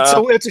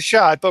 It's a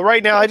shot, but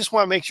right now I just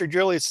want to make sure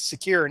Julius is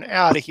secure and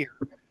out of here.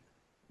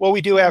 What we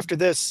do after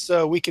this,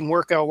 we can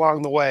work out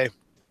along the way.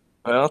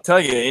 Well, I'll tell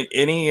you,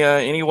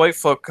 any white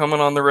folk coming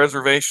on the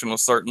reservation will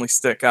certainly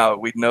stick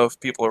out. We'd know if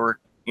people are,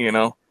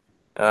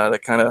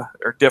 that kind of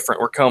are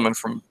different. We're coming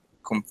from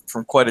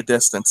quite a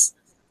distance.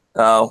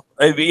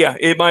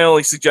 My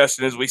only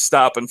suggestion is we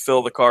stop and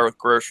fill the car with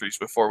groceries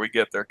before we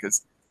get there,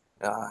 because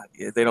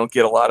they don't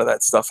get a lot of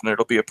that stuff, and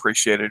it'll be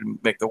appreciated and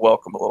make the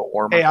welcome a little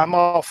warmer. Hey, I'm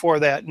all for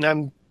that,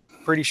 and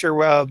pretty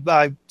sure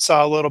I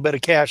saw a little bit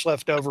of cash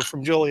left over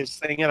from Julia's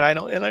thing, and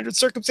under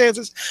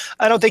circumstances,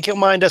 I don't think he'll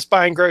mind us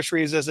buying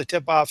groceries as a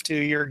tip off to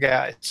your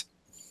guys.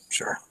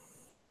 Sure.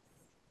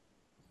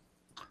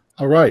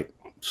 All right.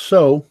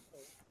 So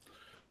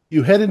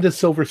you head into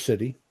Silver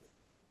City,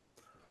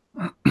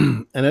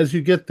 and as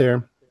you get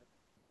there,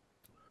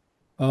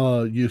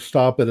 you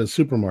stop at a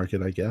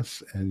supermarket, I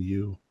guess, and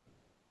you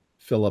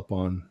fill up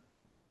on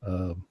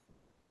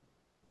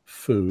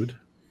food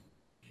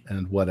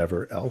and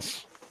whatever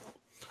else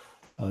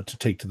to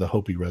take to the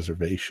Hopi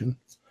reservation.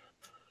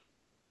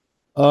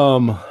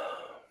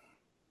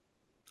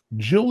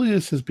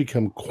 Julius has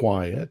become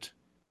quiet.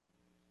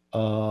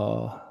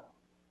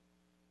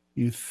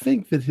 You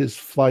think that his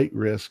flight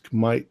risk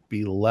might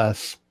be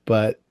less,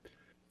 but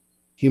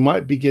he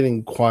might be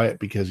getting quiet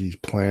because he's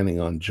planning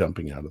on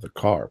jumping out of the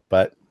car,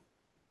 but it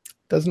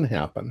doesn't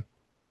happen.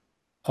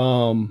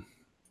 You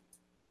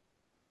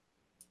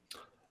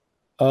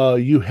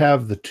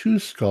have the 2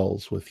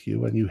 skulls with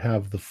you, and you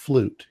have the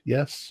flute,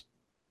 yes?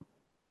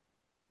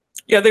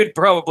 Yeah, they'd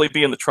probably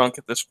be in the trunk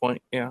at this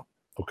point, yeah.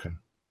 Okay.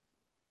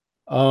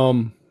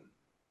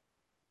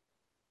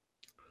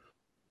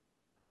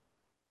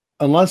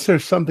 Unless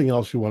there's something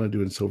else you want to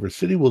do in Silver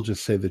City, we'll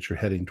just say that you're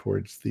heading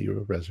towards the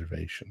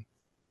reservation.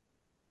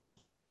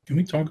 Can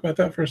we talk about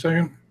that for a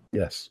second?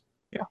 Yes.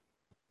 Yeah.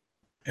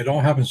 It all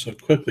happens so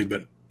quickly,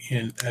 but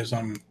as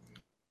I'm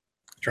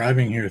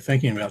driving here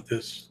thinking about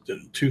this, the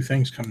 2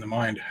 things come to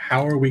mind.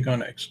 How are we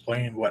going to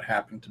explain what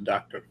happened to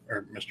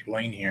Mr.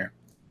 Lane here?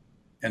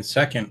 And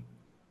second,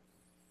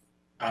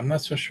 I'm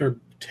not so sure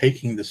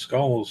taking the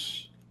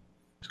skulls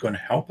is going to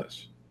help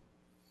us.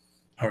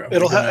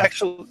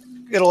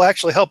 It'll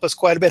actually help us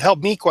quite a bit, help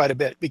me quite a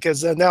bit,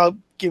 because now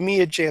give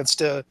me a chance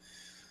to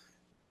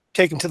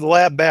take them to the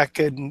lab back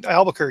in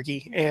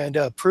Albuquerque and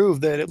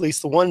prove that at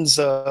least the ones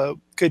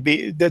could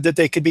be that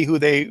they could be who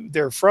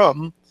they're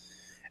from,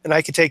 and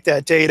I could take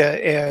that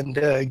data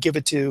and give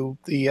it to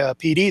the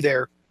PD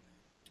there.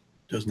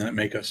 Doesn't that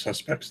make us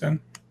suspects then?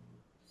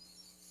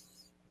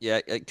 Yeah,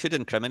 it could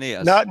incriminate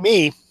us. Not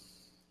me.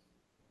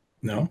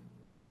 No?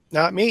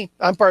 Not me.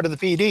 I'm part of the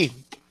PD.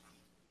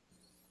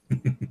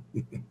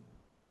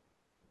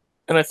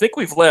 And I think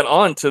we've led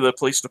on to the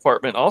police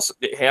department also,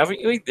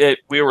 haven't we? That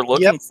we were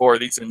looking for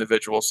these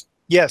individuals.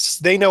 Yes,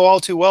 they know all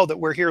too well that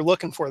we're here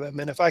looking for them.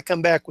 And if I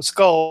come back with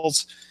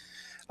skulls,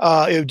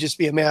 it would just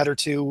be a matter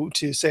to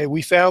say,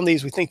 we found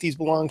these. We think these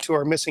belong to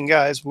our missing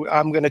guys.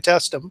 I'm going to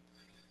test them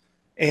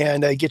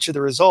and get you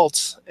the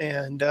results.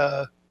 And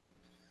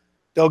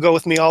they'll go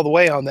with me all the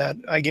way on that.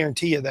 I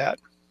guarantee you that.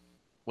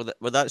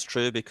 Well, that's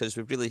true, because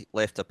we've really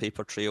left a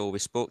paper trail. We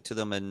spoke to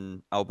them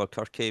in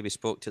Albuquerque, we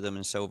spoke to them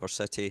in Silver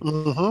City,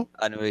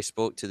 and we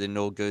spoke to the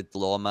no good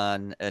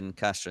lawman in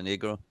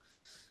Castronegro,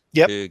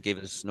 who gave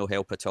us no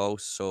help at all.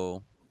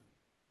 So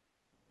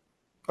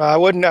I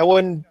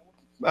wouldn't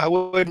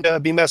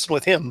be messing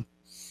with him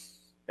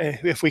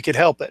if we could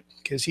help it,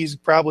 because he's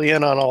probably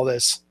in on all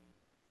this.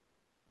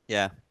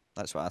 Yeah,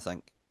 that's what I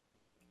think.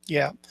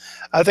 Yeah,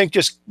 I think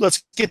just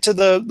let's get to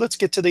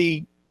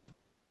the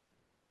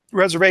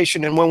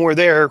reservation, and when we're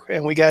there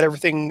and we got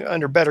everything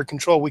under better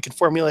control, we can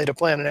formulate a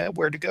plan and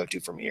where to go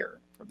to from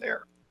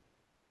there.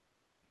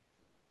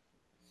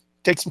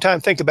 Take some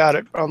time, think about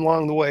it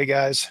along the way,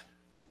 guys.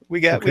 We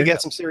got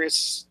some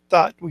serious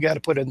thought we got to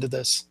put into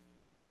this.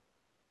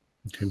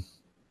 Okay.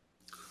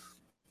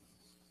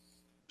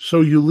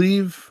 So you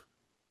leave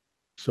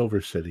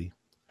Silver City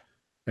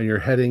and you're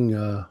heading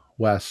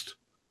west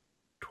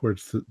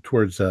towards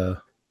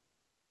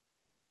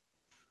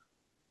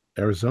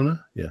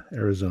Arizona? Yeah,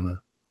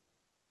 Arizona.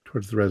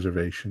 Towards the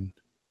reservation.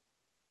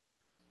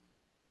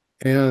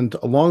 And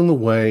along the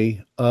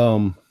way,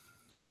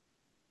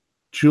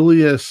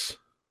 Julius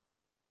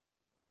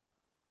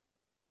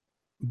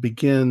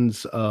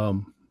begins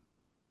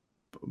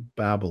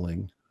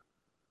babbling,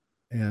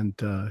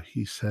 and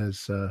he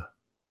says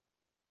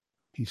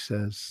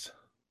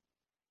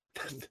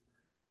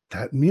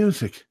that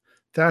music,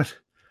 that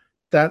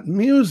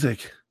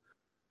music,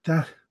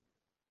 that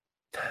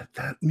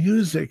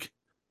music.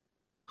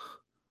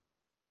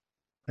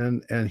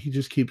 And he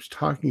just keeps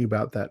talking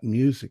about that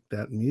music.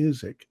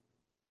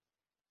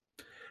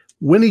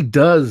 When he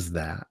does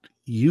that,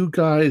 you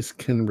guys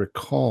can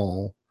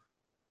recall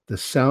the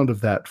sound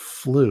of that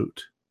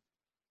flute,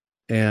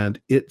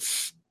 and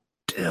it's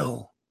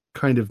still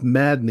kind of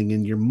maddening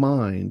in your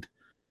mind.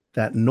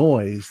 That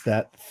noise,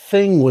 that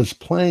thing was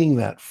playing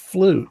that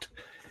flute,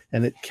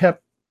 and it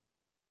kept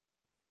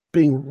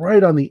being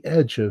right on the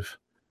edge of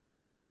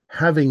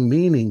having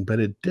meaning,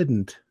 but it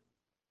didn't.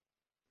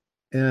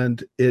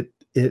 And it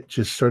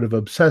just sort of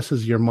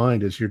obsesses your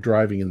mind as you're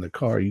driving in the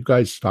car. You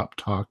guys stop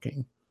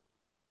talking,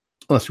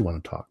 unless you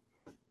want to talk.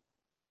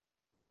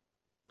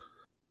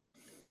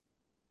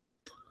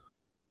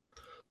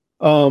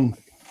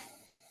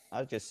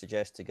 I'd just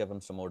suggest to give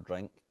him some more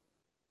drink.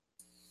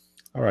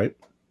 All right.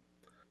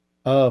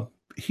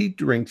 He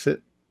drinks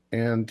it,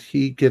 and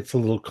he gets a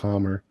little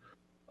calmer.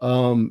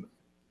 3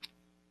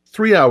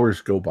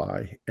 hours go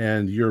by,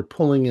 and you're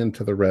pulling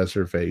into the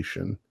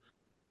reservation.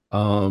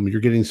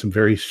 You're getting some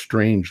very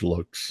strange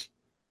looks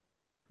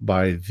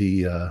by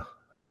the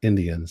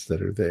Indians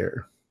that are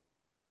there,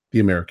 the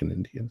American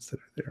Indians that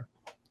are there.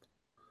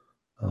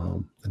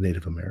 The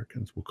Native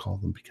Americans, we'll call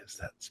them, because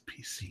that's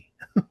PC.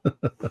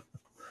 The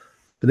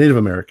Native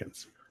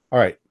Americans. All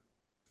right.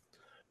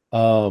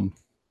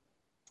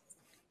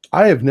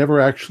 I have never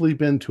actually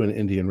been to an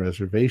Indian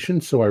reservation,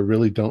 so I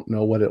really don't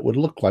know what it would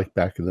look like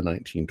back in the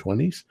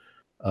 1920s.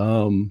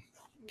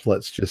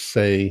 Let's just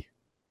say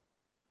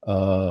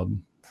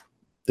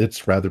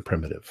it's rather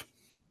primitive.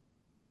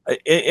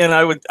 And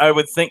I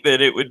would think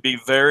that it would be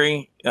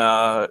very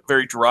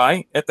very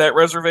dry at that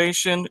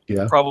reservation.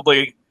 Yeah.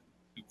 Probably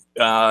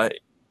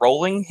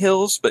rolling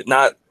hills, but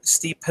not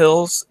steep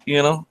hills.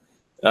 You know,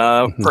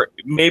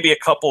 maybe a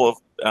couple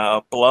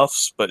of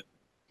bluffs, but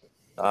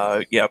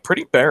yeah,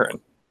 pretty barren.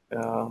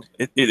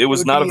 It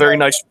was not a very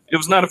nice. It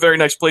was not a very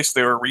nice place.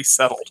 They were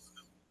resettled.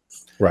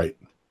 Right.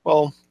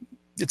 Well,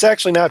 it's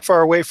actually not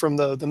far away from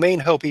the main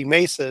Hopi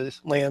Mesa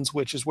lands,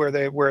 which is where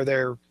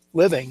they're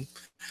living.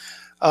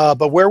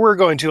 But where we're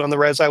going to on the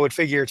res, I would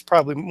figure it's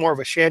probably more of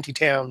a shanty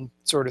town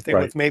sort of thing,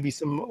 with maybe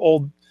some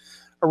old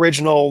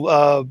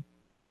original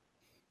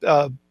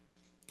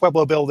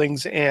Pueblo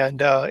buildings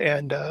and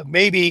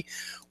maybe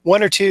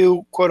one or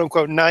two quote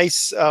unquote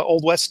nice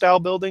Old West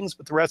style buildings,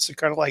 but the rest are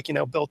kind of like,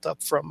 built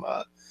up from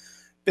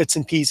bits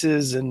and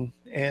pieces and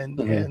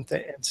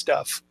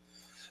stuff.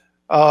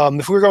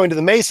 If we were going to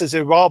the mesas,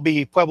 it would all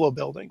be Pueblo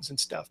buildings and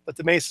stuff, but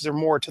the mesas are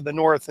more to the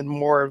north and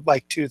more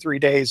like 2-3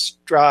 days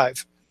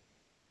drive.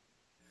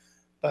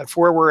 But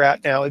for where we're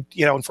at now,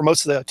 and for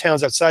most of the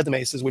towns outside the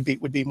mesas would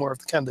be more of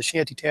the kind of the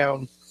shanty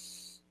town,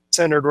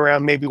 centered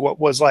around maybe what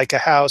was like a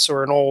house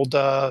or an old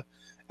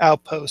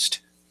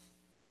outpost.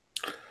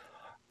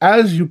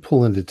 As you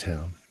pull into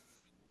town,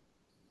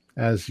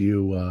 as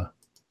you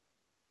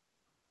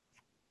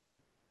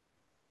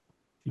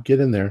get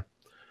in there,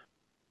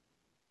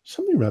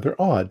 something rather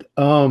odd.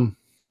 Some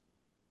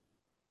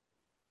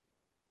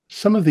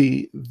of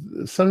the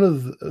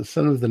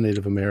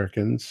Native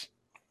Americans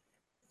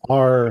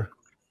are.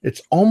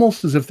 It's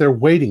almost as if they're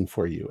waiting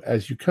for you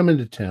as you come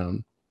into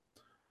town.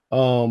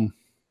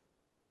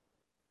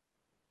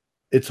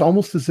 It's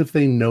almost as if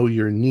they know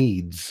your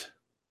needs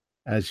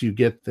as you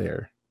get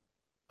there.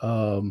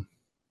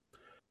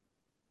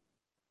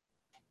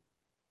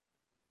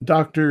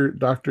 Dr.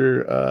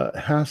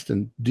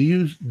 Haston, do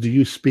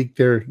you speak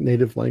their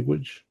native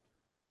language?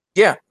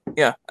 Yeah.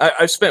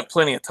 I've spent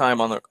plenty of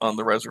time on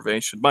the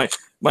reservation.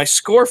 My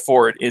score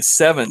for it is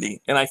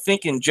 70, and I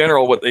think in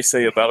general what they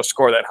say about a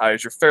score that high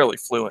is you're fairly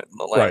fluent in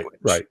the language.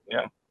 Right.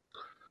 Yeah.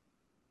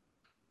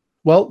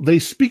 Well, they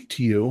speak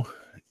to you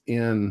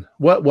in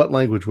what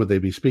language would they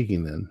be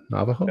speaking then?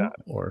 Navajo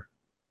or?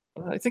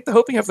 I think the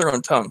Hopi have their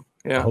own tongue.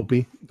 Yeah. The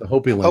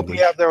Hopi language. Hopi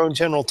have their own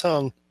general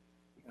tongue.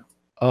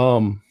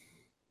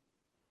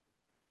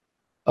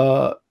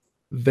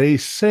 They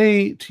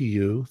say to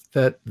you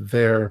that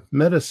their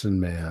medicine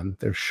man,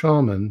 their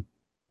shaman,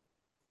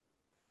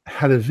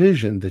 had a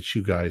vision that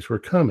you guys were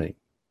coming.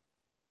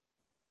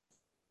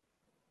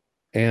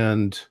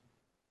 And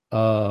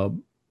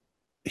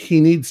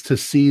he needs to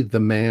see the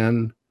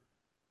man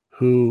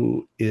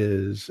who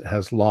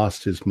has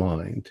lost his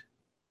mind.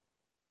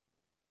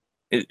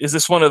 Is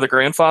this one of the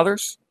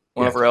grandfathers?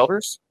 One of our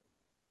elders?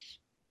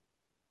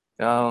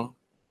 Yeah,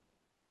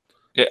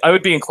 I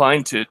would be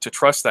inclined to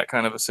trust that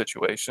kind of a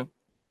situation.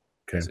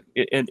 Okay.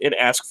 And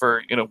ask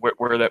for,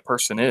 where that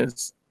person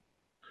is.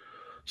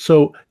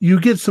 So you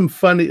get some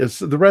funny,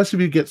 the rest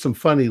of you get some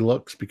funny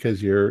looks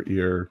because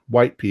you're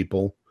white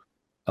people.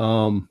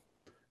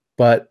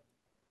 But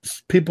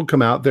people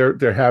come out,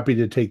 they're happy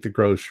to take the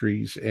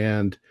groceries,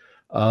 and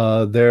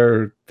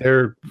they're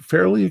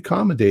fairly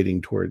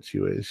accommodating towards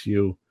you as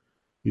you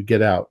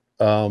get out,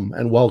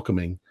 and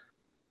welcoming.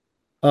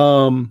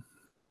 One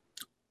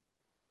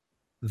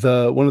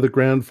of the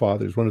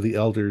grandfathers, one of the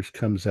elders,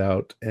 comes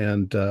out,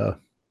 and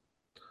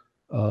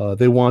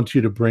they want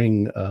you to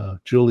bring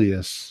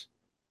Julius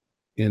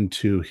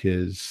into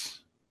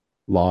his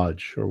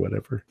lodge or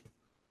whatever.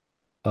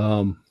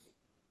 I'll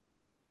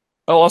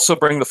also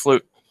bring the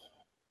flute.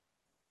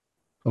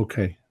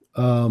 Okay.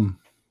 Are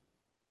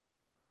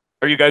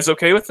you guys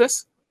okay with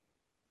this?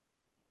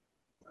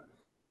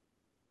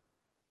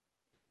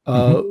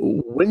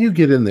 When you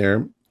get in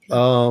there,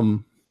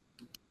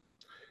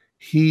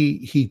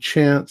 he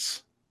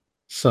chants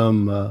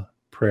some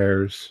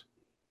prayers,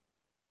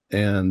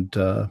 and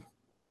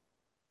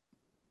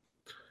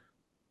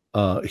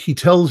he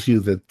tells you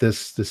that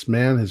this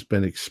man has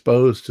been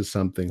exposed to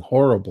something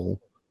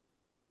horrible,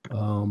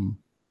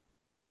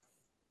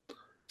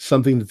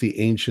 something that the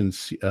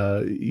ancients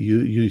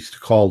used to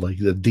call like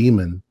the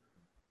demon,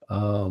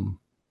 and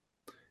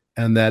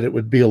that it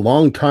would be a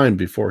long time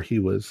before he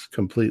was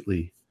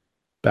completely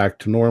back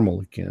to normal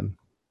again.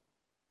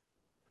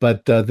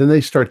 But then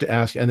they start to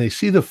ask, and they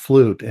see the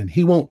flute, and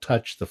he won't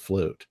touch the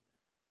flute.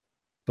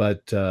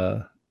 But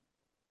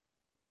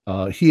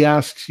he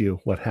asks you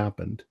what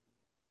happened.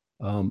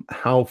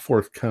 How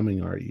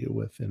forthcoming are you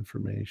with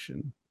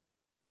information?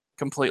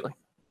 Completely.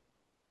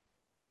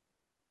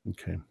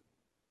 Okay.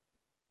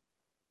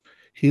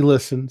 He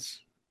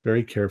listens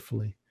very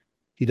carefully.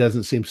 He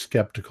doesn't seem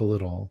skeptical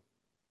at all.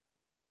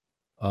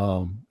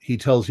 He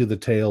tells you the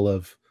tale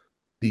of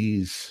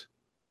these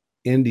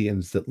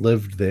Indians that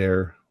lived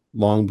there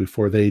long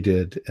before they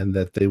did, and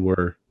that they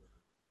were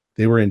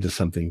into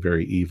something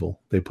very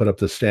evil. They put up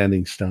the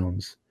standing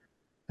stones,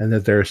 and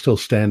that there are still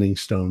standing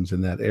stones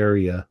in that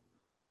area.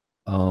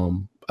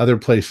 Other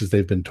places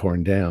they've been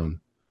torn down.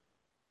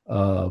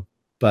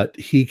 But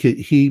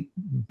he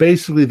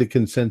basically, the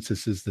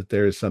consensus is that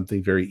there is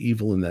something very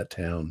evil in that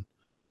town,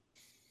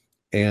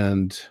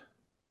 and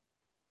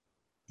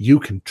you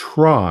can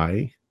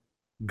try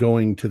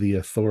going to the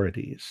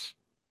authorities,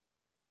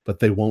 but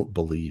they won't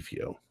believe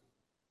you.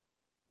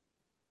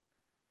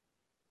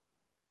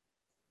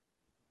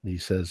 He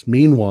says,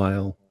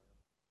 meanwhile,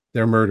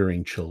 they're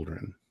murdering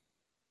children.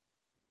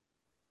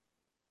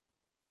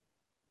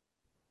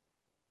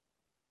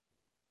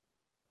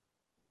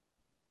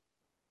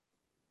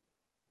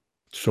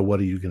 So what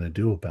are you going to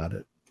do about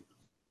it?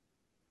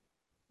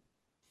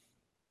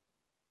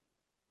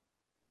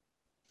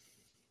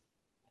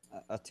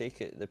 I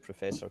take it the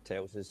professor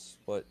tells us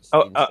what's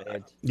Oh, been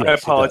said. Yes, I he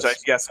apologize.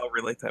 does. Yes, I'll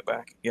relate that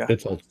back. Yeah.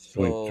 It's all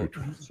going So,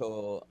 through.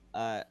 so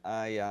I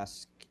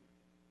ask,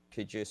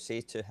 could you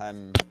say to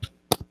him,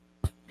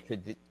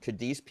 could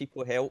these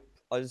people help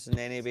us in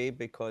any way?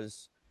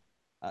 Because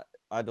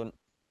I don't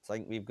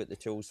think we've got the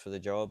tools for the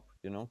job,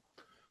 you know?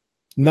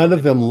 None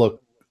of them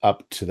look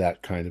up to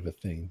that kind of a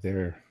thing.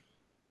 They're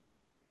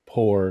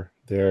poor.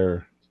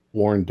 They're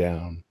worn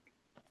down.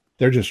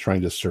 They're just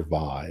trying to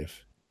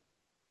survive.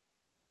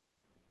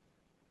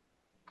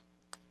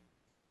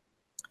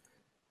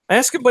 I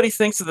ask him what he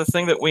thinks of the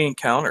thing that we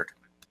encountered.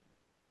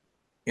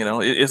 You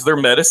know, is there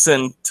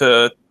medicine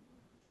to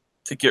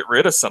get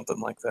rid of something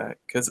like that?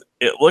 Because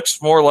it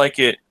looks more like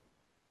it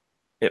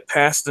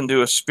passed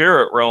into a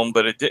spirit realm,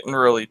 but it didn't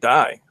really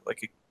die.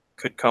 Like it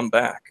could come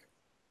back.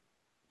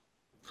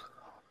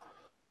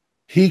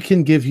 He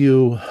can give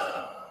you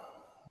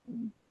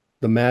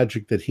the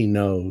magic that he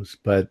knows,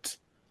 but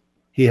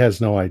he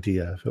has no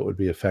idea if it would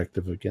be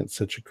effective against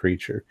such a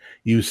creature.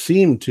 You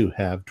seem to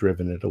have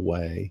driven it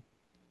away,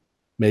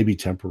 maybe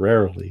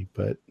temporarily,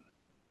 but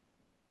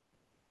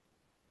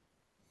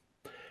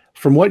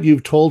from what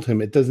you've told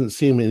him, it doesn't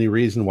seem any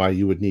reason why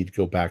you would need to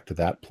go back to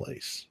that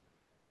place.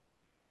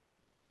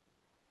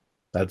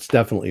 That's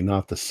definitely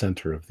not the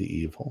center of the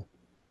evil.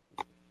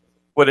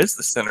 What is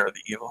the center of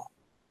the evil?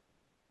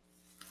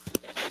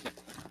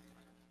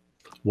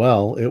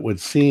 Well, it would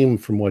seem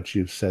from what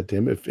you've said to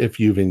him, if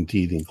you've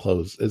indeed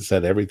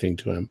said everything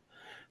to him,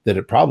 that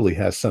it probably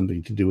has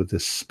something to do with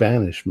this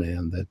Spanish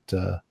man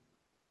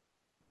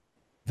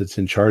that's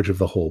in charge of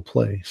the whole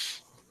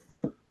place.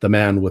 The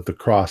man with the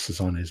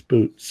crosses on his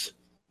boots.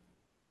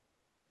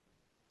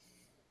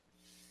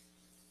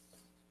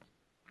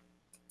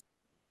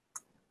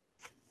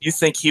 You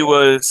think he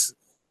was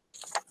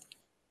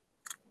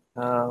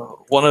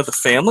one of the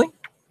family?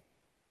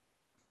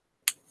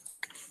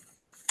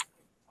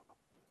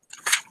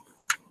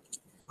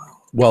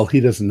 Well, he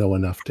doesn't know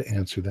enough to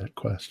answer that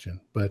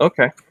question. But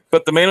okay,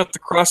 but the man with the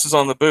crosses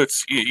on the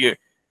boots, you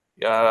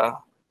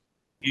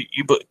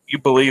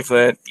believe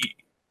that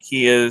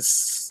he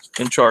is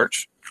in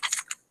charge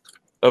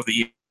of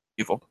the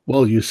evil?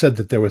 Well, you said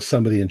that there was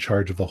somebody in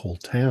charge of the whole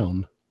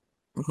town.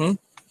 Mm-hmm.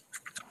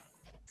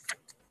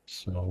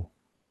 So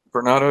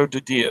Bernardo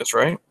de Diaz,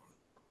 right?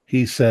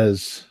 he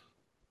says,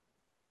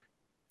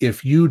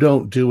 if you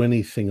don't do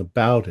anything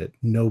about it,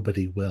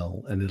 nobody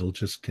will, and it'll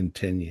just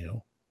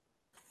continue.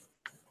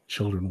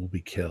 Children will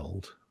be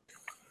killed.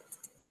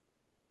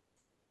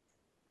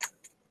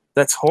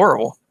 That's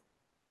horrible.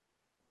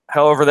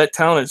 However, that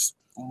town is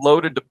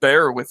loaded to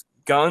bear with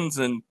guns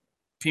and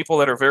people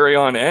that are very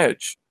on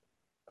edge.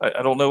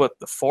 I don't know what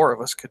the four of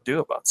us could do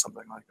about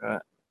something like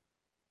that.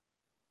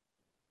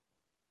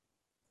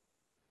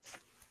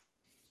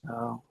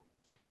 Oh.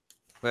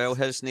 Well,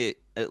 Hisney,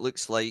 it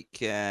looks like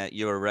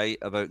you were right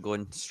about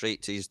going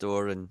straight to his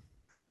door and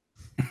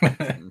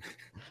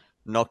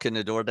knocking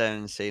the door down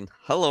and saying,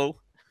 hello,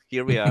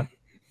 here we are.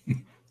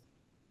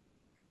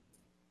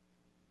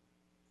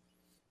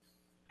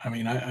 I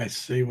mean, I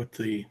see what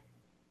the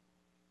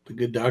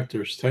good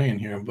doctor is saying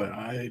here, but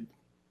I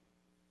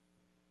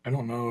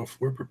don't know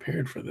if we're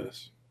prepared for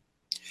this.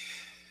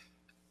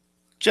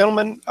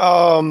 Gentlemen,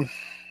 I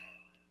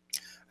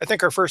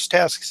think our first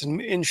task is to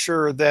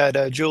ensure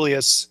that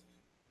Julius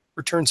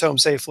returns home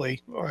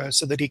safely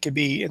so that he can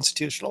be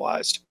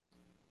institutionalized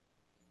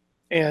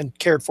and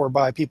cared for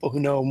by people who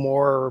know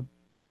more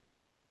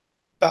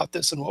about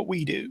this than what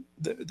we do.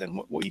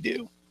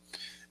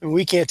 And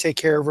we can't take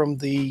care of him.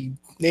 The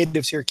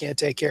natives here can't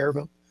take care of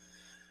him.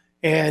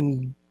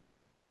 And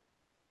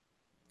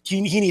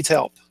he needs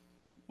help.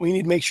 We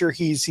need to make sure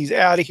he's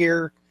out of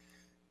here,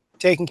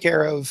 taken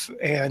care of,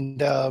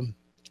 and out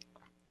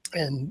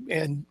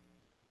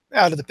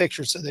of the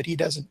picture so that he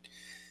doesn't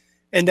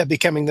end up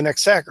becoming the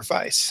next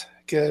sacrifice.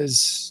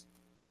 Because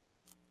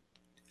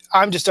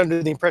I'm just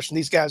under the impression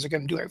these guys are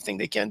going to do everything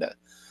they can to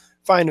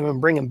find him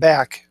and bring him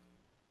back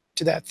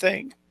to that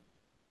thing.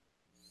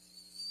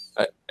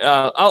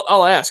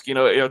 I'll ask.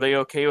 Are they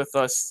okay with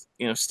us,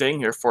 staying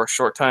here for a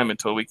short time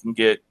until we can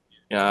get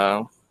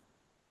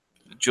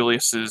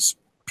Julius's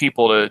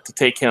people to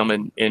take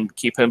him and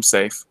keep him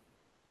safe?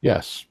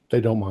 Yes,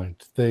 they don't mind.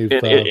 They've.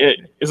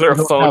 Is there a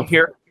phone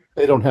here?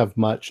 They don't have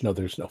much. No,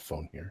 there's no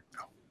phone here.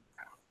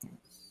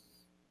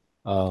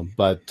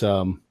 But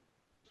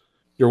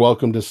you're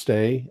welcome to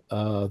stay.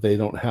 They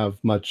don't have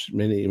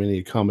many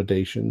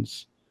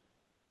accommodations.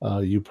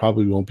 You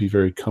probably won't be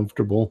very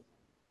comfortable.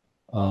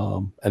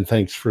 And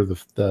thanks for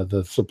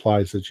the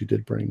supplies that you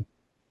did bring.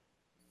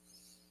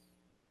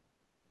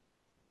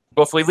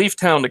 Well, if we leave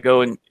town to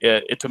go and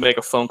to make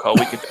a phone call,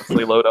 we could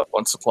definitely load up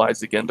on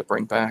supplies again to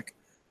bring back.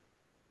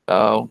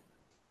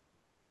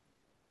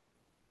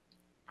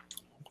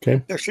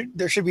 Okay.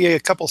 There should be a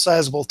couple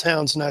sizable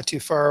towns not too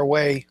far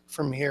away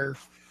from here.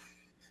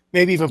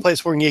 Maybe even a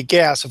place where we can get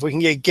gas. If we can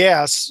get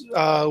gas,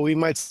 we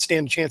might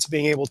stand a chance of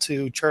being able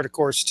to chart a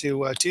course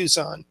to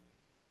Tucson,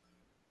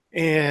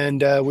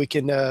 and we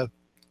can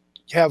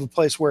have a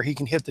place where he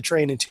can hit the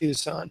train in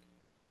Tucson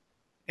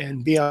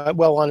and be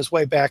well on his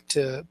way back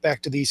to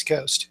the East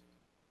Coast.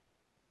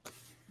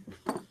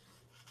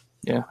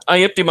 Yeah, I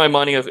empty my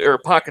money or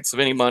pockets of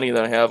any money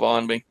that I have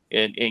on me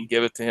and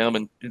give it to him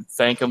and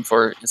thank him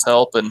for his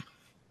help and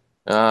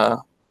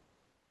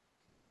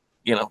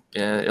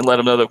and let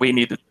him know that we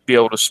need to be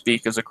able to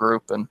speak as a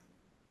group and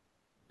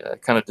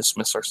kind of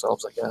dismiss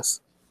ourselves, I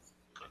guess.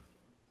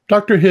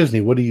 Dr.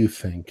 Hisney, what do you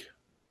think?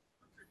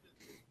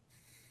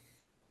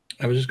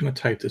 I was just going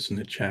to type this in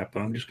the chat,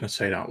 but I'm just going to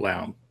say it out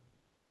loud.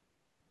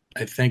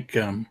 I think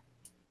I'm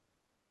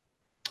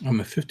a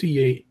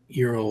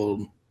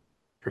 58-year-old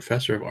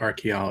professor of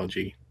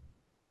archaeology.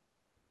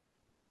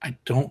 I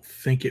don't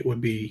think it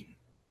would be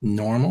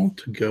normal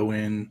to go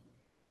in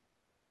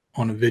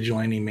on a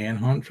vigilante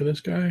manhunt for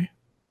this guy.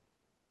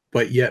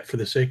 But yet, for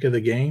the sake of the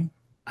game,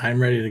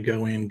 I'm ready to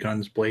go in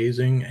guns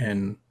blazing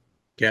and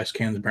gas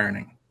cans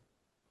burning.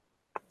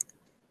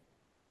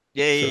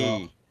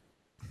 Yay!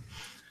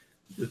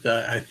 So,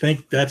 I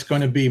think that's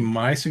going to be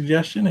my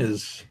suggestion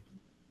is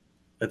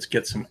let's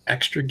get some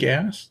extra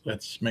gas.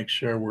 Let's make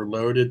sure we're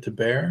loaded to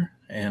bear.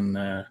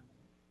 And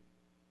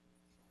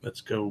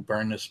let's go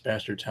burn this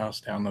bastard's house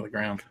down to the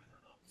ground.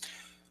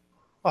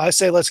 Well, I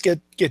say let's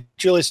get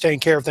Julius taken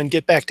care of, then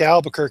get back to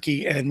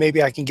Albuquerque, and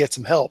maybe I can get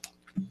some help.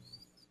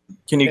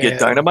 Can you get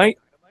dynamite?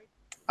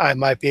 I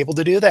might be able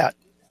to do that.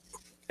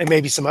 And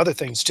maybe some other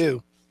things,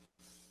 too.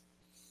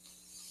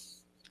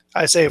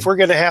 I say if we're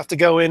going to have to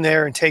go in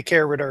there and take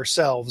care of it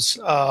ourselves,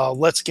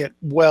 let's get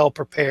well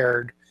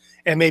prepared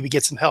and maybe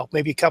get some help.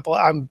 Maybe a couple.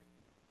 I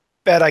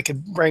bet I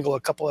could wrangle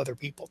a couple other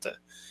people to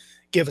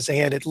give us a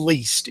hand at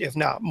least, if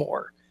not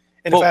more.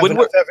 And if I have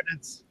enough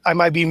evidence, I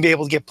might even be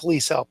able to get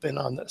police help in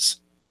on this.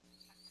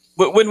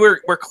 When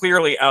we're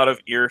clearly out of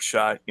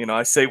earshot,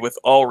 I say with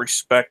all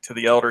respect to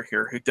the elder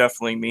here, who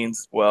definitely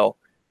means well,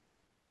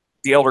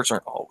 the elders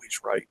aren't always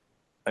right.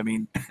 I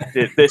mean,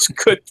 this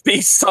could be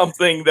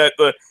something that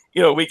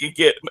we could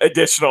get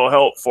additional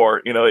help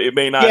for. It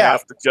may not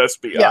have to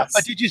just be us.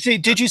 But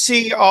did you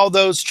see all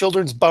those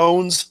children's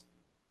bones?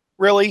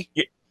 Really?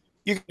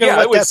 You gonna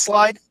let that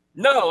slide?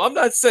 No, I'm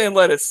not saying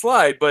let it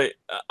slide, but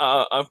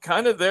I'm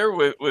kind of there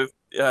with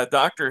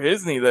Dr.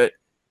 Hisney that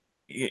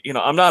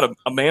I'm not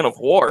a man of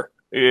war.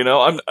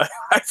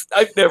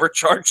 I've never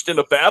charged in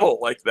a battle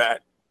like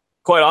that.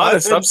 Quite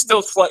honest, I'm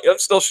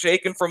still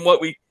shaking from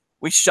what we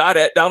shot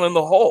at down in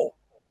the hole.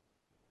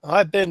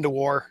 I've been to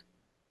war,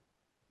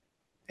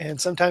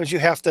 and sometimes you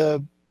have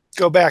to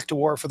go back to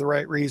war for the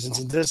right reasons,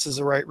 and this is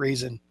the right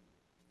reason.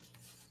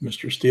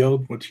 Mr. Steele,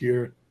 what's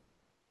your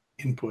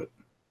input?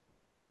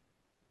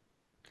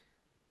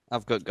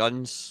 I've got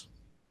guns.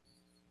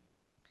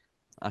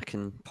 I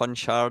can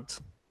punch hard.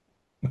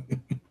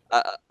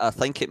 I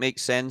think it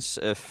makes sense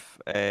if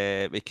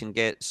we can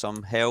get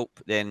some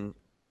help, then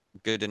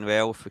good and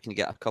well. If we can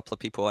get a couple of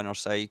people on our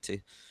side to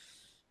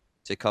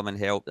come and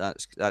help,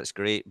 that's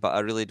great. But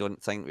I really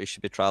don't think we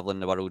should be traveling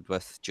the world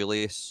with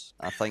Julius.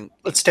 I think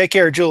let's take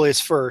care of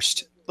Julius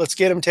first. Let's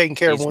get him taken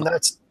care of. When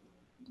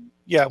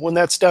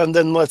that's done,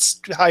 then let's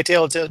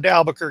hightail it to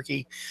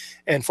Albuquerque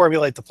and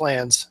formulate the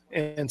plans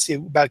and see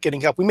about getting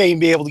help. We may even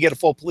be able to get a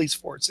full police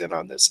force in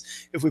on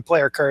this if we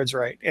play our cards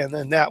right, and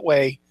then that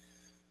way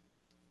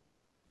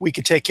we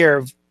could take care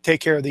of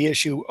the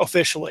issue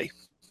officially.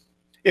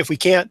 If we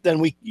can't, then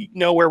we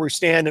know where we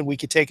stand and we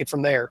could take it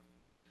from there.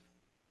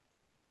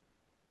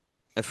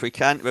 If we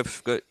can't,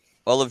 we've got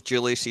all of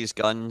Julius's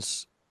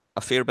guns,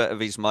 a fair bit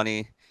of his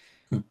money,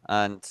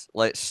 and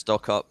let's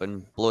stock up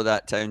and blow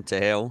that town to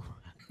hell.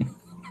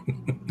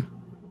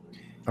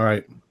 All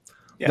right.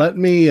 Yeah. Let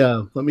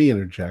me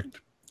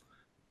interject.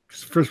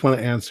 First, want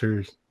to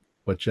answer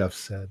what Jeff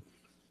said.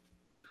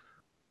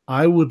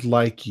 I would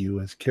like you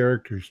as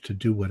characters to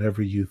do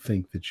whatever you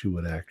think that you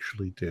would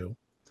actually do.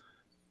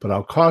 But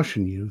I'll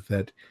caution you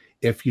that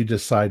if you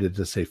decided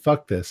to say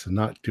fuck this and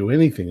not do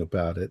anything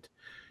about it,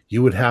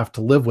 you would have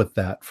to live with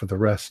that for the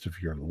rest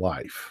of your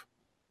life.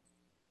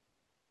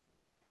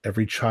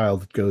 every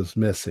child that goes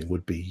missing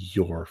would be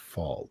your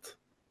fault.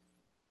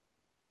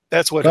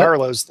 That's what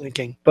Harlow's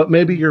thinking. But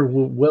maybe you're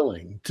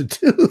willing to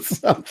do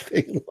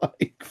something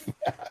like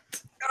that.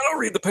 I don't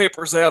read the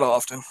papers that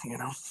often, you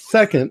know.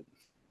 Second,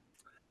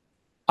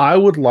 I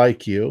would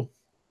like you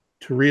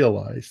to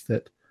realize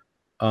that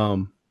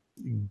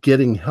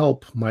getting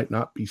help might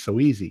not be so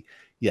easy.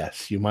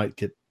 Yes, you might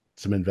get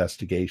some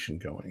investigation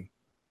going,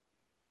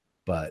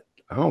 but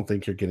I don't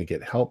think you're going to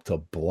get help to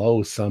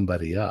blow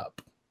somebody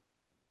up.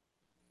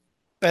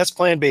 That's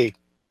plan B.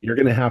 You're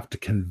going to have to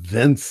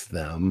convince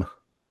them.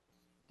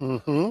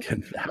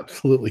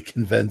 Absolutely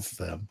convince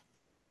them.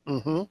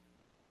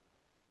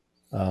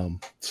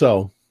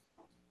 So,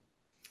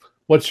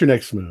 what's your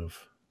next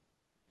move?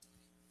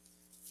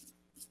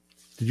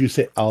 Did you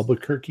say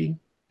Albuquerque?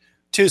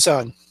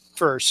 Tucson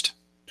first.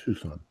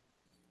 Tucson.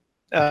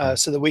 Okay.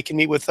 So that we can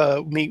meet with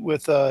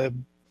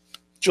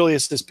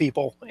Julius's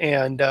people,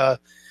 and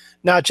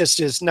not just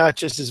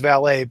his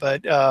valet,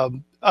 but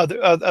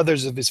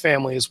others of his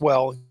family as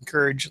well.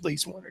 Encourage at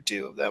least one or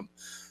two of them,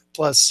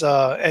 plus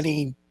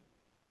any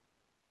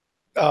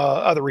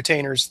other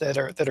retainers that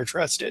are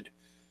trusted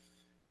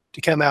to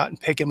come out and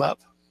pick him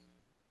up.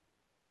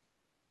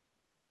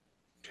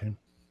 Okay.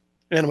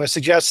 And I'm going to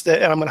suggest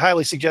that, and I'm going to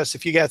highly suggest,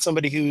 if you got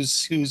somebody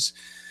who's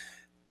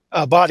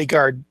a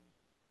bodyguard,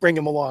 bring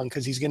him along,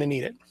 because he's going to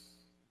need it.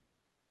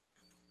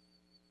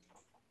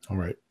 All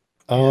right.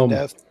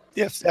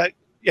 If that,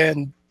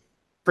 and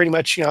pretty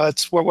much,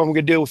 that's what we're going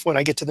to do when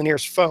I get to the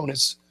nearest phone,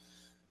 is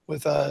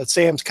with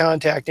Sam's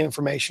contact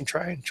information,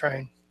 try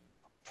and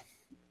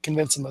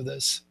convince him of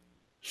this.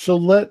 So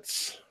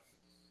let's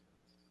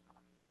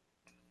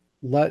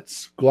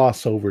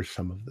gloss over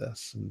some of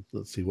this and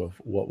let's see what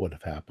would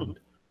have happened.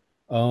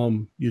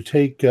 You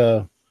take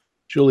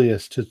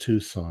Julius to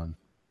Tucson.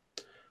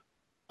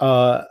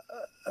 The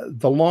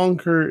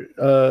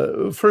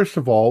longer, first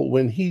of all,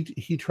 when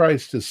he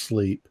tries to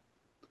sleep,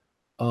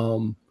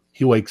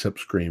 he wakes up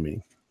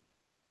screaming.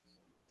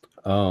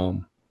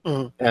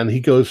 And he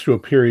goes through a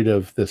period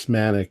of this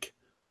manic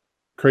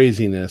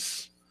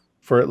craziness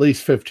for at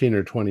least 15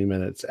 or 20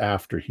 minutes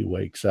after he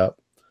wakes up.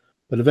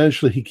 But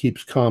eventually he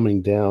keeps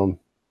calming down.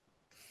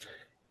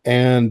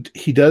 And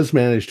he does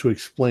manage to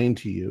explain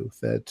to you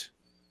that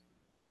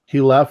he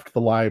left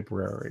the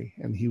library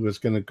and he was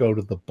going to go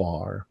to the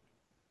bar.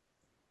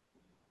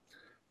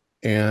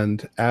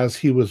 And as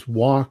he was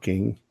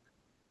walking,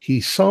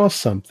 he saw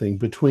something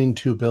between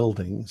two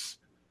buildings,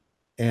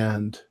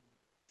 and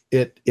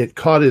it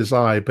caught his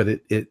eye, but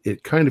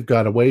it kind of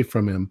got away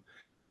from him.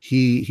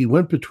 He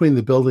went between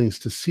the buildings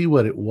to see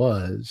what it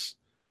was,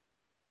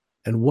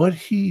 and what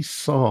he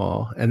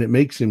saw, and it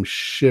makes him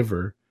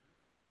shiver,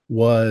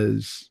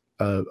 was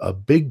a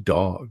big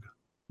dog,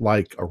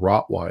 like a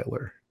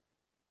Rottweiler.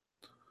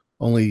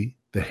 Only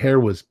the hair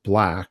was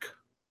black,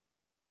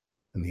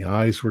 and the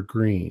eyes were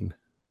green.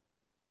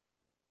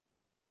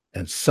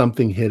 And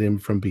something hit him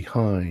from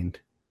behind.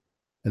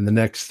 And the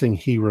next thing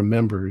he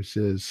remembers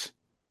is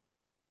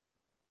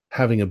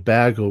having a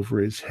bag over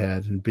his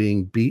head and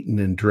being beaten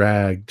and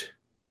dragged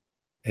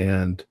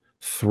and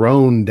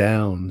thrown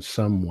down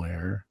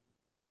somewhere.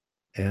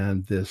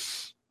 And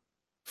this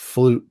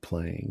flute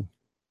playing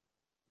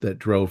that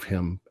drove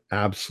him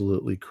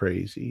absolutely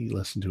crazy. He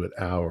listened to it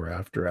hour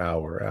after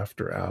hour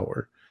after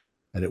hour,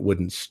 and it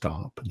wouldn't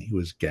stop. And he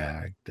was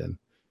gagged, and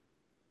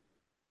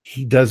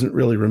he doesn't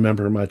really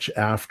remember much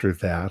after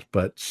that,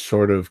 but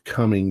sort of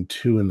coming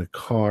to in the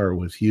car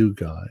with you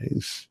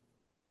guys.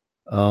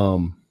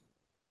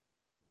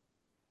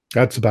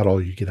 That's about all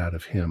you get out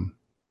of him.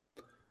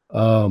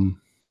 You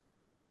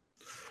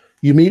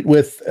meet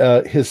with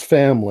his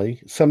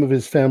family. Some of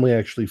his family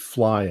actually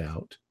fly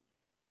out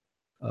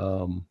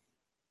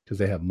because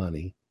they have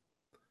money.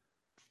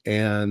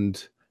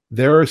 And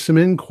there are some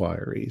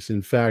inquiries.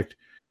 In fact,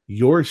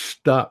 you're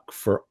stuck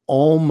for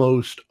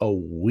almost a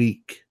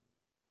week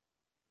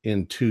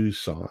in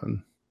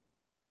Tucson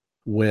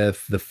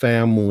with the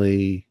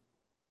family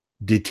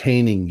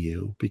detaining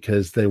you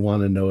because they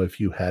want to know if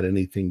you had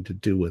anything to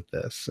do with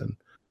this. And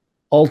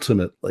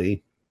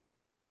ultimately,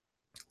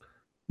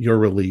 you're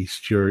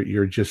released.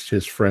 You're just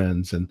his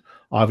friends, and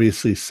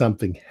obviously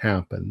something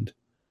happened.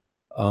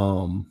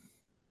 Do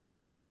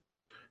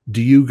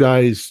you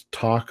guys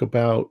talk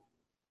about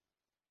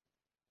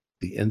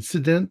the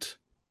incident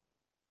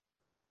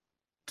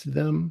to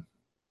them?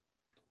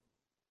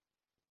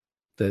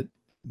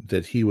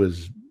 That he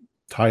was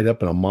tied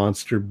up and a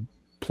monster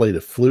played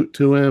a flute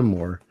to him,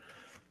 or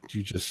do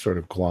you just sort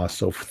of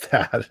gloss over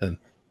that? And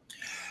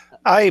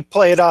I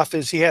play it off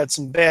as he had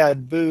some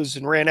bad booze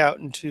and ran out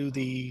into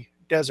the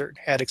desert,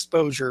 had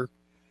exposure,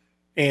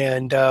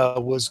 and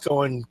was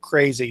going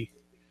crazy.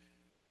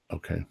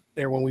 Okay.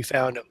 There when we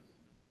found him.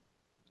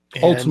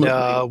 And,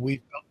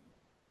 ultimately,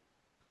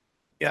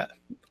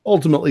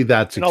 ultimately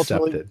that's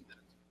accepted.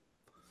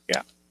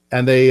 Yeah.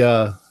 And they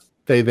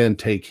then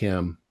take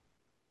him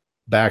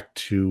back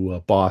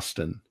to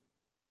Boston,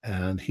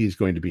 and he's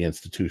going to be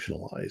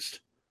institutionalized.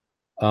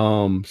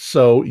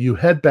 So you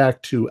head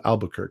back to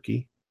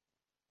Albuquerque,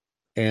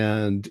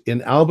 And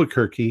in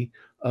Albuquerque,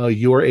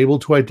 you are able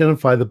to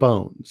identify the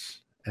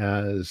bones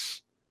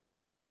as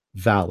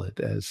valid,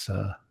 as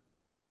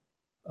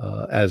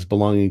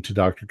belonging to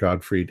Dr.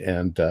 Godfried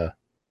and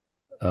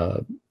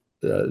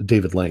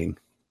David Lane.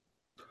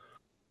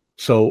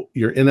 So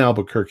you're in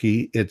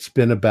Albuquerque. It's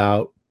been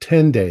about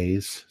 10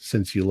 days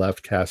since you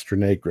left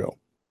Castronegro.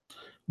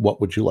 What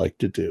would you like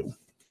to do?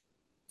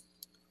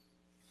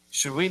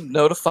 Should we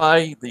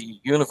notify the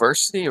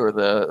university or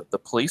the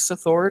police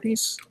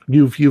authorities?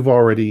 You've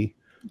already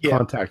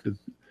contacted.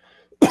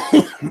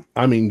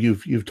 I mean,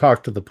 you've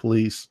talked to the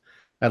police,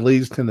 at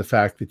least in the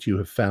fact that you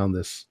have found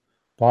this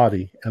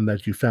body and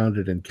that you found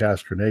it in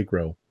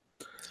Castronegro.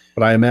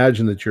 But I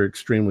imagine that you're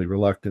extremely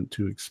reluctant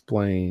to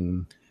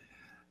explain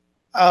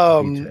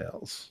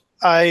details.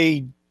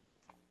 I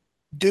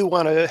do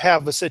want to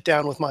have a sit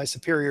down with my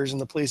superiors in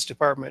the police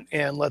department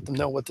and let them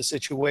know what the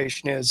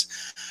situation is.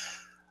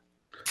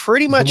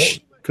 Pretty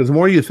much, because the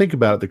more you think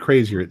about it, the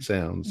crazier it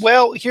sounds.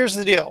 Well, here's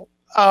the deal.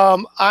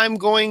 I'm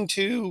going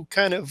to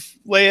kind of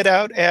lay it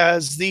out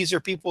as these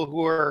are people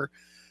who are,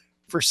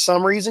 for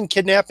some reason,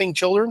 kidnapping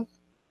children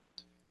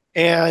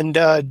and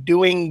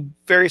doing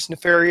various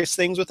nefarious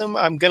things with them.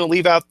 I'm going to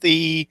leave out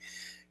the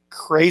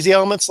crazy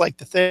elements like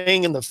the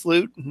thing and the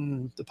flute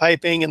and the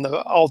piping and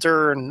the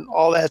altar and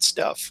all that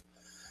stuff.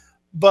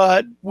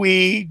 But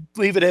we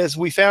leave it as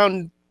we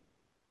found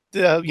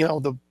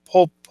the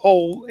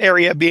whole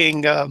area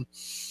being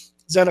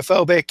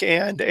xenophobic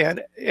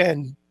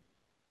and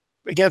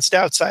against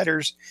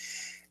outsiders,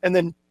 and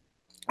then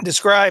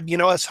describe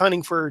us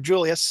hunting for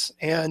Julius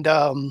and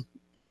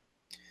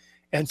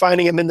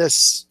finding him in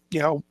this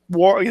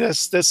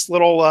this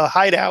little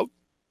hideout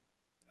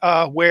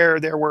where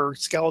there were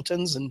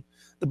skeletons and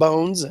the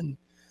bones and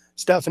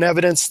stuff and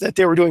evidence that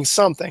they were doing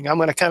something. I'm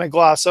going to kind of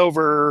gloss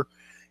over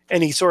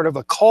any sort of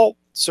occult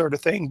sort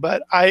of thing,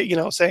 but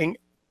saying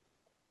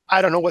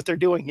I don't know what they're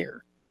doing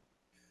here,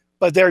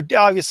 but they're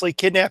obviously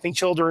kidnapping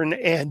children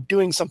and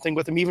doing something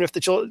with them. Even if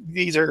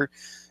these are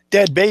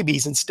dead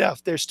babies and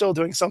stuff, they're still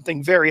doing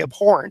something very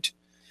abhorrent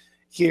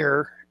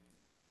here.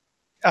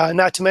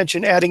 Not to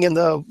mention adding in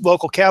the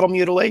local cattle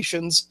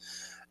mutilations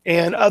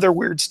and other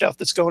weird stuff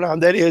that's going on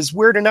that is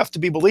weird enough to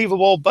be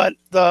believable, but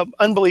the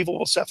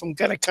unbelievable stuff I'm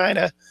going to kind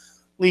of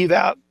leave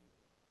out.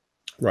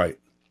 Right.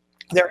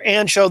 There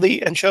and show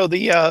the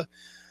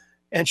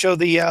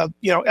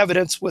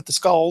evidence with the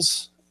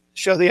skulls,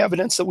 show the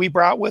evidence that we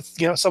brought with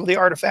some of the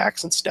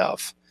artifacts and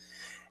stuff,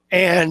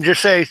 and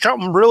just say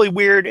something really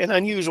weird and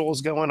unusual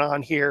is going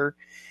on here,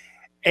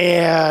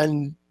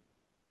 and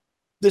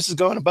this is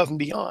going above and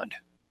beyond.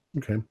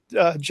 Okay.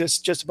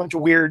 Just a bunch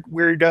of weird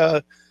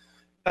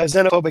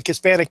xenophobic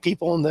Hispanic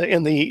people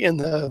in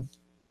the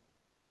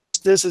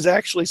this is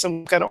actually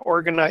some kind of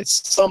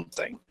organized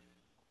something,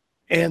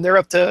 and they're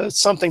up to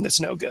something that's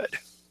no good.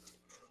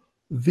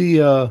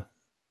 The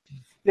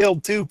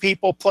killed 2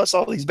 people plus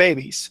all these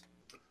babies.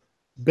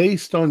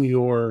 Based on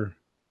your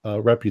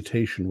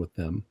reputation with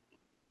them,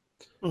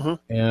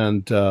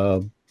 and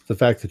the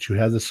fact that you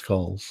had the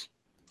skulls,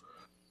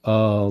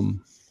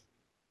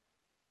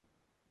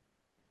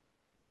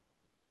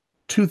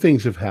 two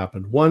things have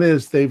happened. One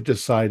is they've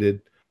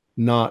decided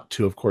not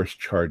to, of course,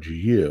 charge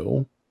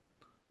you.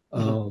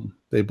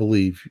 They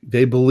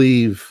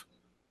believe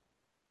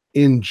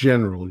in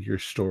general your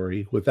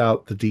story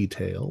without the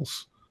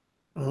details.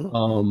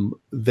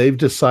 They've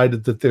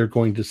decided that they're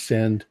going to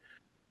send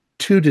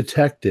 2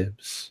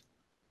 detectives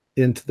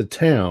into the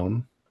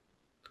town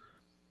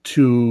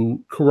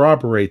to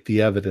corroborate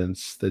the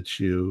evidence that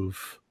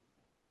you've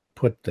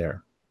put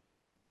there.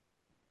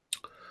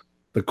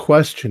 The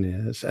question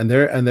is, and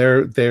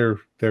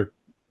they're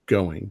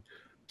going.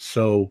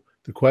 So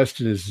the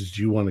question is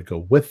do you want to go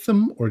with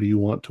them or do you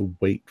want to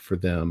wait for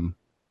them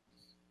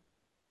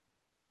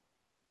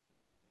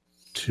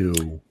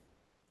to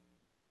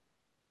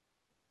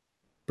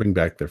bring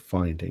back their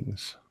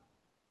findings?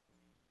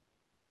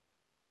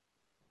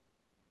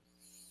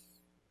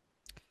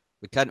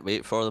 We can't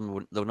wait for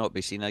them. They'll not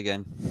be seen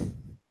again.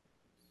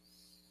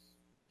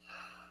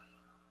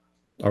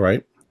 All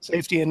right.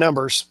 Safety in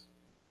numbers.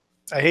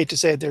 I hate to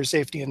say it, there's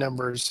safety in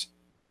numbers.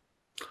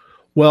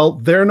 Well,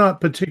 they're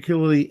not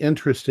particularly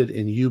interested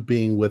in you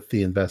being with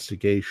the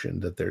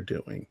investigation that they're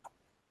doing.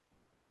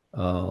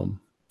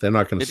 They're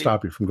not going to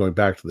stop you from going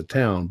back to the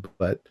town,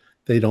 but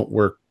they don't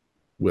work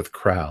with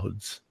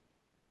crowds.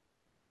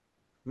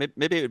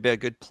 Maybe it would be a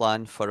good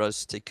plan for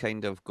us to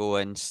kind of go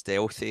in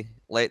stealthy,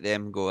 let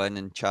them go in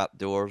and chap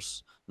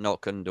doors,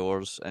 knock on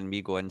doors, and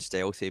we go in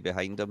stealthy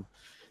behind them.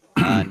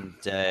 And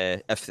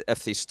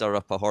if they stir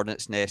up a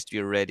hornet's nest,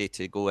 you're ready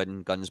to go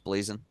in guns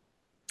blazing.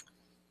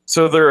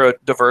 So they're a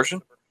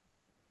diversion?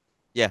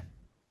 Yeah.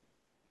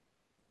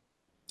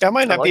 That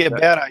might not be a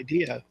bad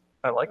idea.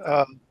 I like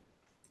that.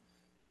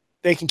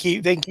 They can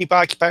keep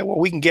occupied while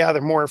we can gather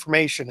more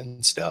information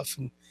and stuff.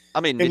 And I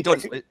mean, we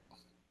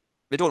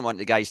don't want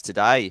the guys to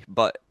die,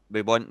 but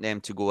we want them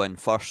to go in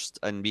first,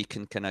 and we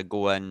can kind of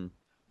go in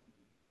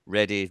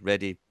ready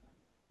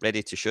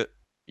to shoot.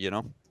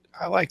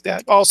 I like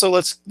that. Also,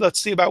 let's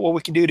see about what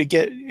we can do to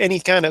get any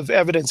kind of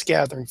evidence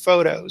gathering,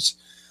 photos,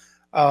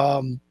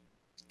 or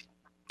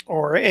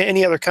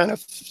any other kind of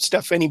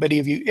stuff anyone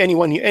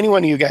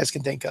of you guys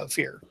can think of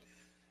here.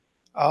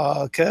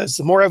 Because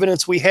the more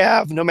evidence we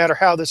have, no matter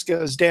how this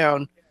goes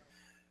down,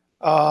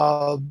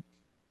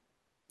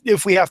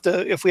 if we have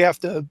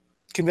to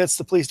convince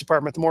the police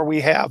department, the more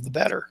we have, the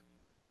better.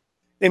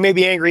 They may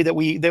be angry that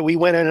we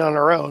went in on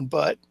our own,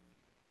 but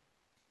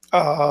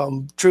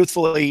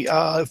truthfully,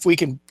 if we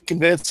can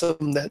convince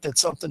them that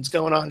something's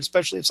going on,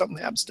 especially if something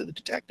happens to the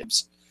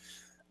detectives,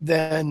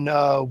 then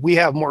we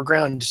have more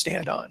ground to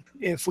stand on.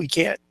 If we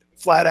can't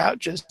flat out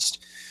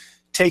just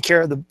take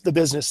care of the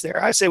business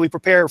there, I say we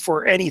prepare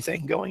for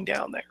anything going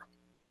down there.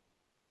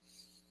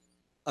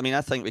 I mean,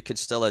 I think we could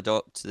still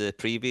adopt the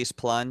previous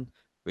plan.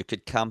 We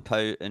could camp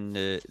out in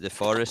the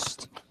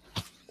forest,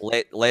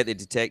 let the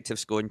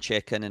detectives go and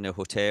check in the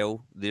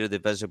hotel. They're the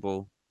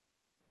visible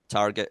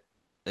target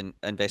in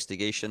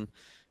investigation,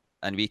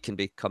 and we can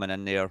be coming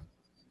in there,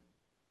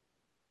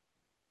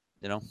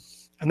 you know.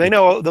 And they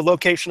know the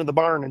location of the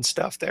barn and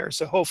stuff there,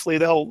 so hopefully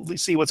they'll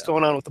see what's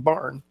going on with the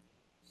barn.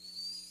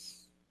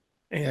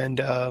 And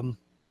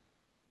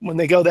when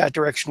they go that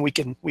direction, we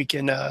can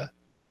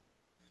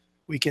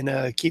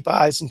keep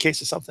eyes in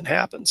case something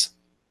happens.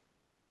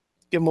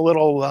 Give them a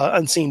little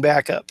unseen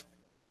backup.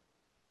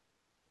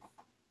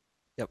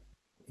 Yep.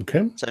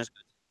 Okay. Sounds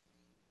good.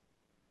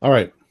 All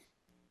right.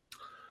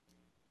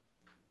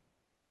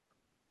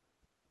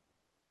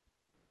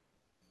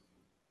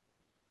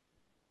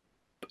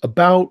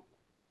 About,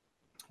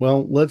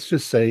 well, let's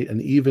just say an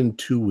even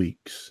 2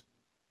 weeks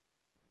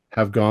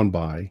have gone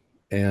by,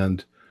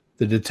 and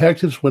the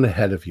detectives went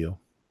ahead of you.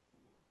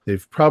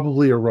 They've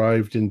probably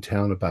arrived in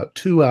town about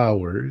 2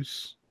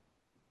 hours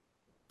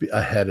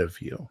ahead of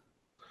you.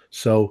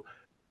 So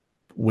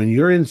when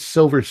you're in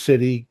Silver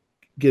City,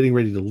 getting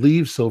ready to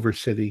leave Silver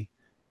City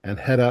and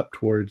head up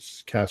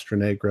towards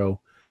Castronegro,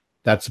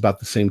 that's about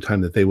the same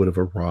time that they would have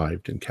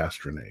arrived in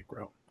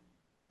Castronegro.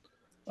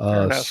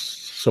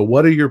 So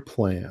what are your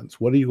plans?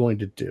 What are you going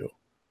to do?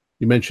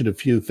 You mentioned a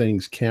few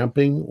things,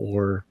 camping,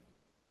 or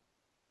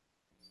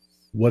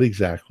what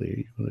exactly are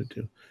you going to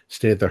do?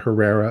 Stay at the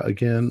Herrera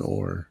again,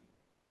 or?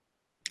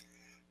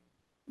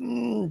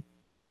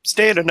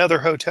 Stay at another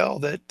hotel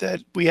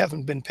that we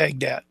haven't been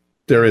pegged at.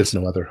 There is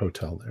no other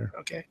hotel there.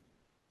 Okay.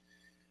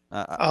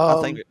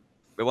 I think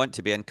we want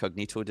to be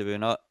incognito, do we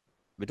not?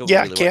 We don't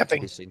really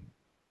camping. want to be seen.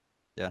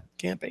 Yeah.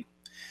 Camping.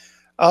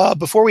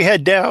 Before we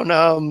head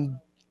down,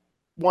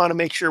 want to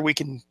make sure we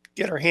can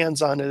get our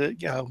hands on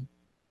it,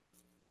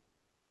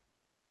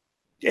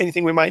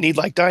 anything we might need,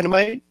 like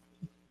dynamite.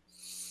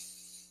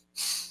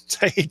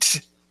 I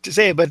hate to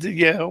say it, but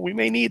we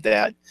may need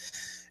that,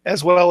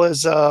 as well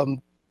as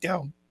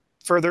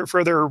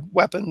further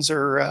weapons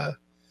or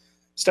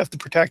stuff to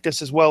protect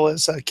us, as well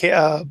as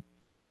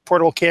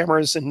portable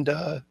cameras and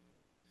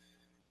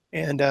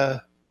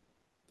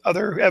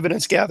other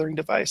evidence gathering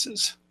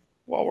devices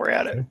while we're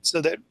at it, so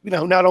that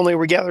not only are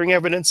we gathering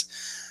evidence,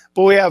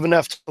 but we have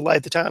enough to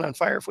light the town on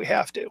fire if we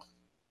have to.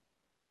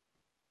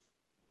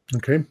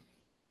 Okay.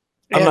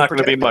 I'm not going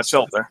to be much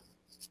help there.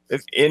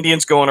 If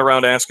Indians going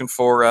around asking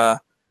for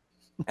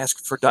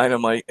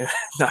dynamite,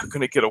 not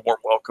going to get a warm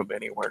welcome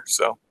anywhere.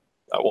 So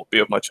I won't be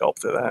of much help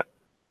to that.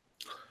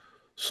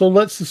 So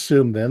let's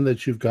assume then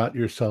that you've got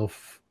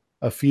yourself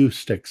a few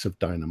sticks of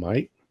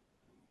dynamite,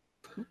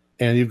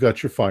 and you've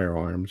got your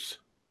firearms,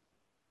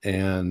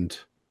 and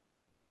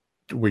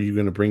were you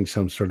going to bring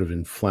some sort of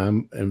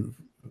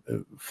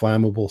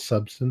flammable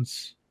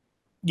substance?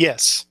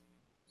 Yes.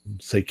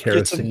 Say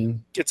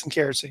kerosene? Get some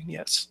kerosene,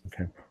 yes.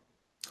 Okay.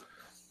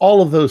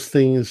 All of those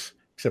things,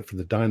 except for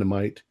the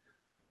dynamite,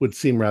 would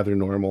seem rather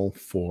normal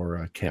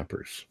for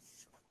campers.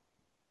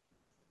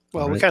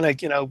 Well, right. We kind of,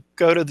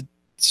 go to the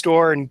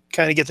store and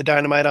kind of get the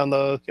dynamite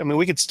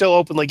we could still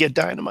openly get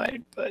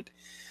dynamite, but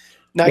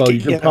you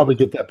can probably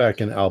get that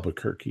back in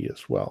Albuquerque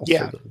as well.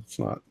 Yeah. So that it's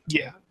not.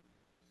 Yeah.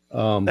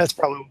 That's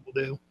probably what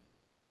we'll do.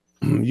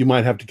 You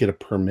might have to get a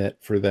permit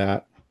for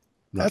that.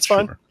 That's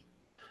fine.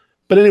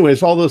 But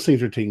anyways, all those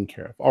things are taken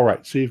care of. All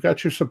right. So you've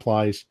got your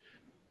supplies.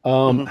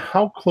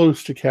 How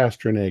close to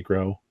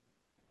Castronegro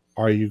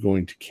are you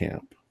going to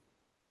camp?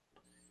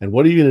 And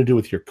what are you going to do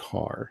with your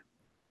car?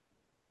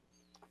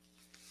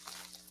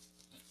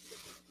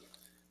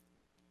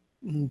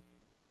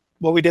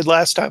 What we did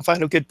last time,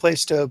 find a good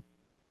place to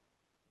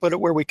put it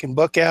where we can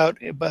book out,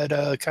 but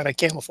kind of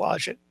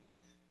camouflage it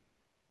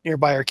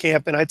nearby our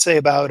camp. And I'd say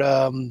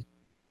about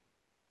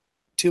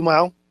 2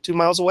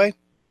 miles away.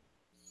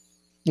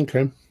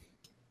 Okay.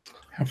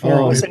 How far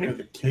away are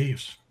the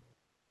caves?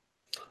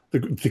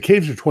 The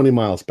caves are 20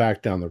 miles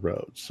back down the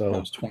road.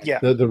 So yeah,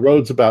 the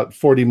road's about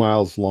 40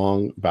 miles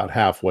long. About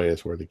halfway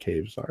is where the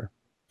caves are.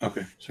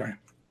 Okay, sorry.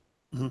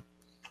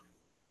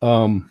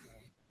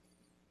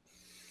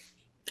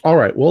 All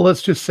right. Well,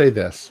 let's just say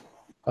this.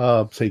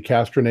 Say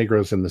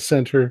Castronegro's in the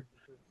center.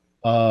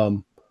 Are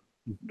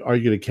you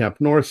going to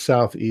camp north,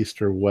 south,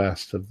 east, or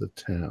west of the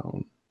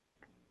town?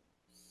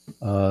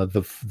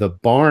 The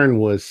barn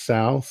was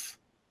south.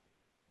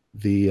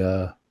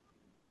 The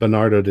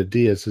Bernardo de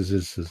Diaz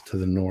is to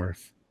the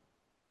north.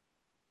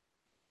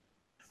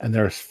 And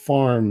there's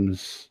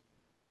farms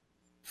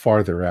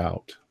farther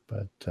out,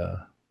 but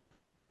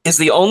is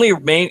the only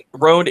main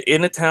road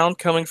in the town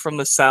coming from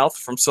the south,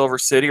 from Silver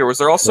City, or was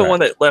there also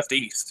one that left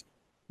east?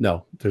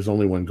 No, there's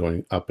only one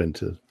going up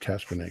into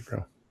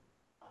Castronegro.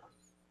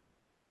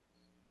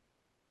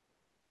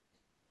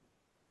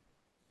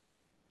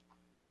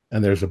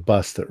 And there's a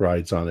bus that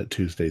rides on it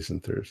Tuesdays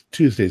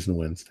and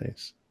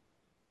Wednesdays.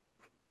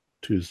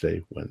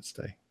 Tuesday,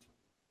 Wednesday.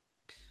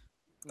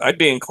 I'd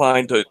be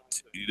inclined to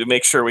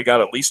make sure we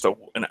got at least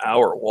an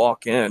hour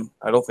walk in.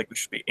 I don't think we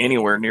should be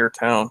anywhere near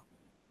town.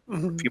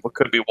 Mm-hmm. People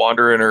could be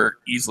wandering or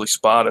easily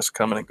spot us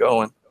coming and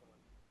going.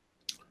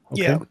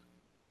 Okay. Yeah.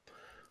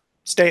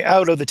 Stay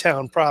out of the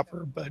town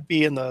proper, but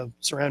be in the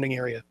surrounding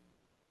area.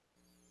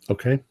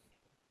 Okay.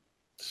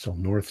 So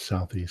north,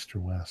 south, east, or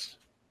west?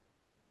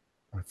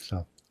 North,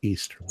 south,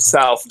 east, or west?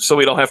 South, so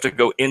we don't have to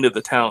go into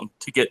the town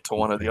to get to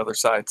one of the other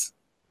sides.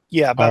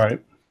 Yeah, about all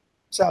right.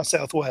 South,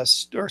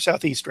 southwest, or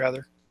southeast,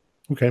 rather.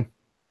 Okay.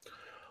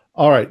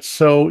 All right.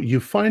 So you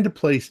find a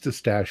place to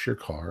stash your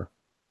car,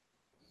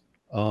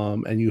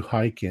 and you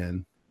hike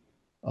in.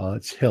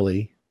 It's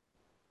hilly,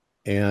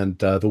 and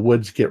the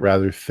woods get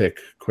rather thick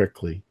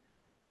quickly.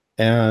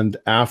 And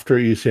after,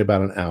 you say,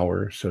 about an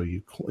hour, so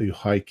you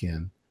hike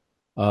in,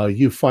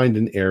 you find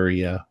an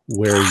area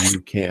where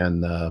you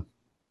can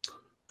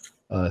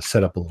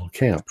set up a little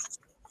camp.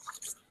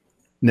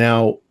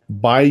 Now,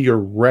 by your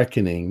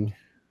reckoning,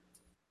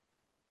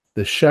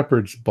 the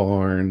shepherd's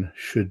barn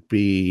should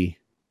be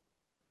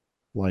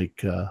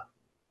like a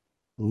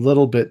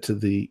little bit to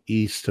the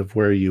east of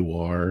where you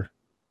are,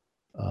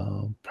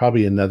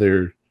 probably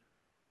another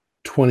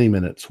 20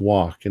 minutes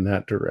walk in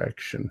that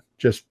direction,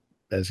 just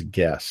as a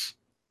guess.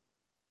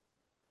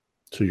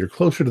 So you're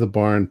closer to the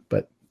barn,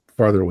 but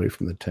farther away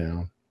from the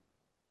town.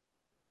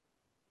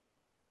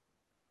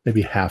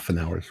 Maybe half an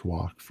hour's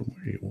walk from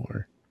where you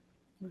are.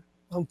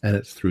 And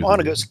it's through the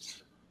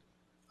woods.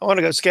 I want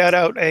to go scout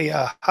out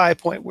a high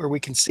point where we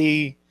can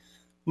see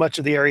much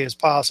of the area as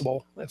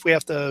possible. If we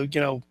have to,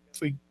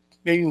 if we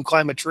maybe even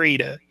climb a tree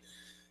to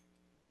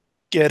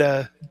get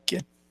a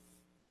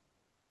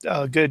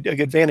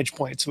good vantage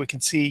point, so we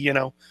can see,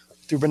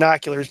 through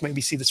binoculars,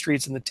 maybe see the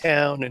streets in the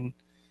town and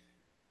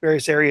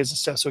various areas and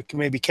stuff, so we can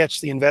maybe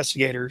catch the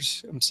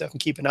investigators and stuff and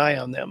keep an eye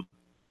on them.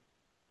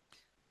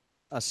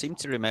 I seem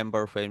to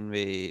remember when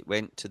we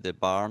went to the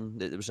barn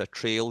that there was a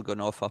trail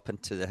going off up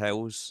into the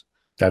hills.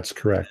 That's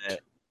correct.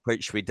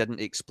 Which we didn't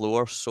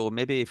explore. So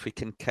maybe if we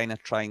can kind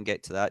of try and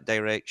get to that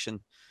direction,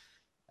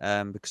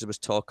 because there was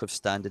talk of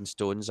standing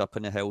stones up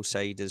on the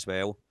hillside as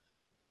well.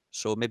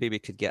 So maybe we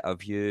could get a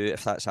view,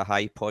 if that's a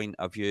high point,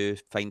 a view,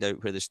 find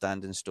out where the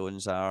standing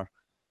stones are.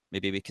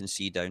 Maybe we can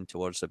see down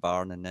towards the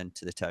barn and then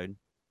to the town.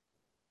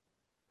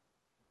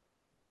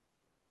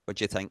 What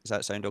do you think? Does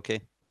that sound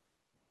okay?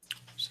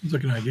 Sounds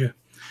like an idea.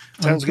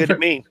 Sounds good to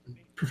me.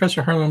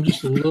 Professor Harlow, I'm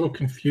just a little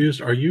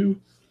confused. Are you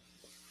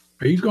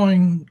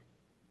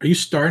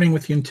starting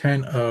with the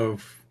intent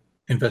of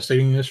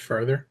investigating this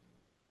further?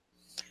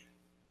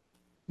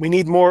 We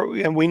need more,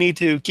 and we need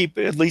to keep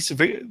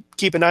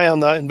an eye on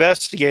the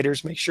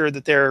investigators, make sure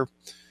that they're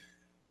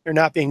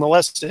not being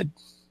molested.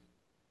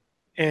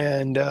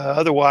 And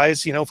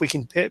otherwise, if we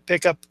can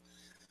pick up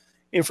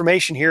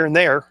information here and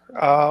there,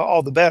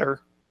 all the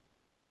better.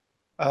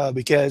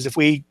 Because if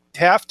we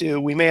have to,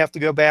 we may have to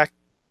go back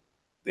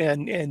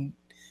and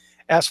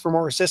ask for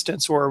more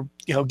assistance, or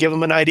give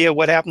them an idea of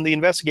what happened to the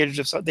investigators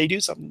if they do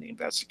something to the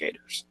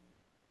investigators.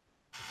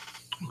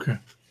 Okay.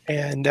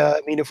 And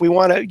if we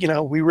want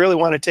to, we really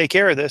want to take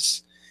care of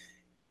this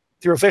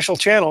through official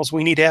channels,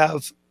 we need to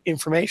have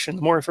information.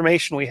 The more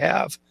information we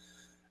have,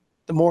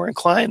 the more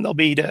inclined they'll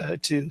be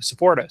to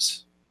support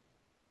us.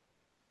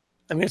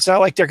 I mean, it's not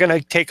like they're going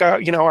to take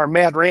our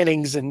mad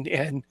rantings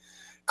and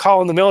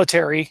call in the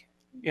military,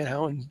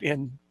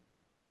 and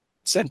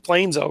send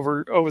planes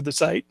over the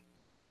site.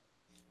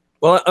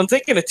 Well, I'm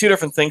thinking of two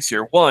different things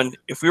here. One,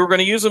 if we were going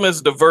to use them as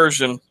a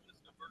diversion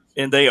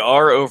and they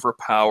are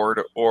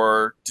overpowered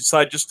or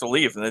decide just to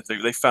leave and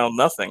they found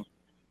nothing,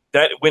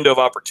 that window of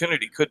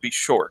opportunity could be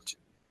short.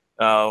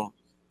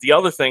 The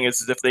other thing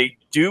is if they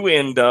do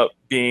end up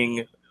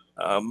being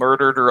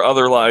murdered or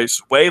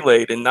otherwise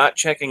waylaid and not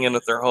checking in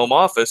at their home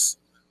office,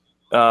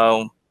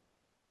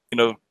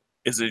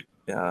 is it,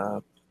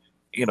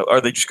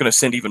 are they just going to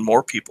send even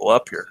more people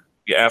up here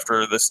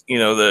after this,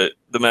 the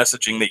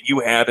messaging that you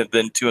had, and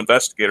then 2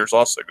 investigators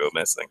also go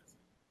missing?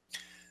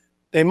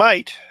 They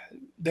might.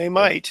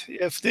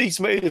 If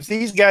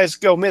these guys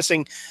go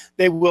missing,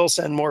 they will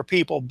send more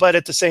people. But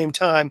at the same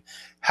time,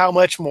 how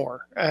much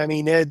more? I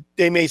mean,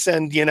 they may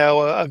send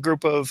a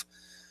group of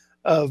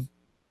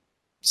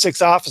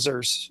 6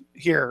 officers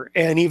here,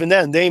 and even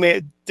then, they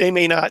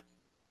may not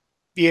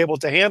be able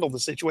to handle the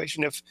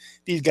situation if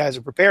these guys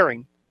are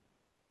preparing.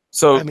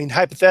 So, I mean,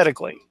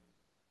 hypothetically,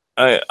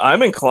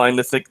 I'm inclined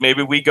to think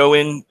maybe we go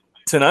in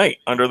tonight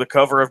under the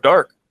cover of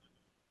dark.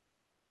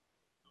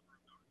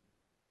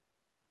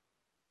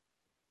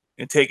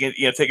 and take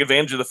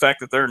advantage of the fact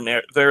that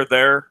they're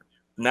there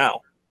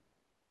now,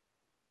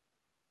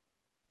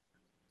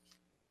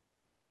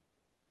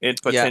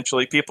 and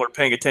potentially people are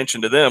paying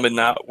attention to them and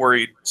not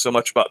worried so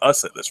much about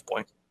us at this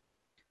point.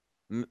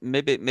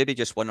 Maybe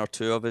just one or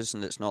two of us,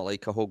 and it's not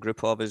like a whole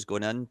group of us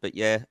going in. But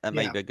yeah, it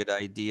might be a good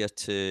idea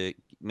to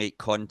make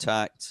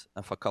contact.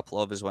 If a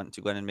couple of us want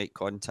to go in and make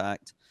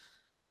contact,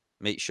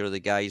 make sure the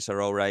guys are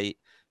all right,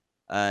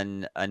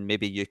 and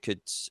maybe you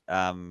could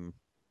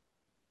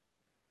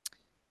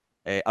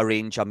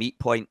arrange a meet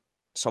point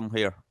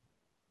somewhere,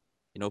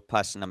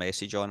 passing a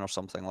message on or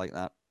something like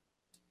that.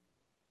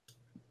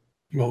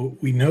 Well,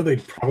 we know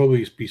they'd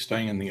probably be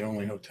staying in the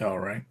only hotel,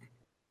 right?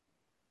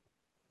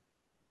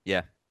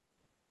 Yeah.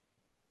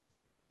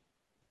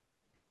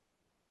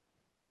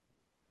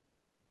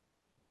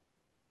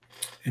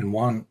 And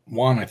Juan,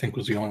 I think,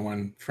 was the only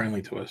one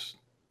friendly to us.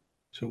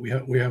 So we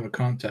have a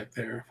contact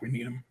there if we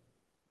need him.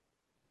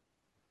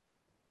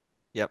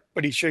 Yep.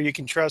 But are you sure you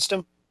can trust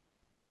him?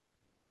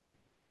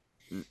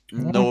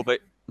 No,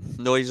 but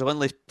no, he's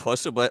only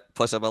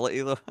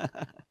possibility though. I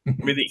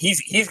mean,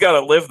 he's got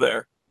to live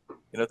there.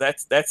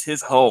 That's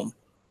his home,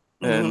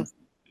 and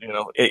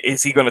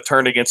is he going to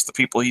turn against the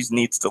people he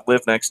needs to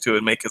live next to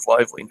and make his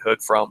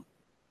livelihood from?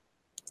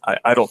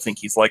 I don't think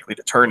he's likely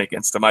to turn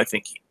against him. I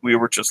think we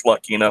were just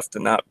lucky enough to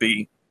not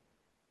be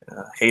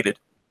hated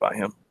by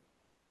him.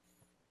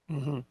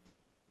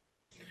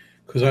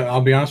 Because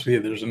I'll be honest with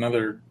you, there's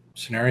another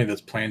scenario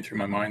that's playing through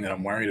my mind that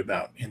I'm worried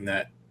about, in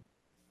that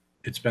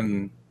it's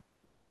been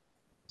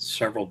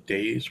several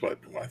days. What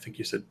I think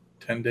you said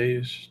 10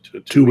 days to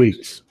 2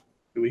 weeks.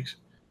 2 weeks.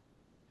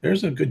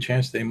 There's a good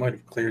chance they might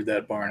have cleared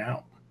that barn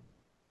out.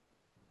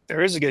 There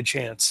is a good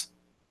chance.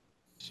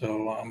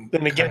 So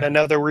then again,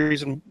 another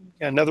reason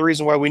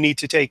why we need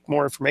to take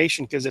more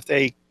information, because if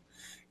they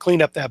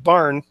clean up that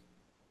barn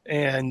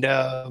and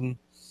to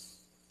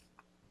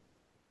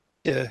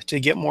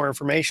get more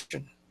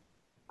information.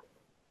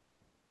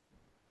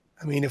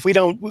 I mean, if we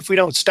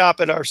don't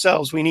stop it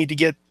ourselves, we need to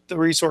get the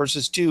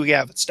resources to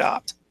have it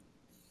stopped.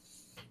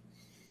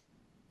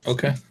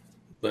 Okay,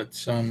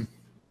 let's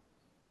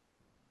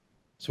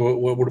So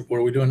what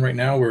are we doing right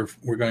now?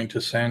 We're going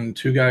to send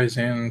 2 guys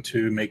in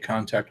to make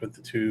contact with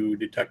the 2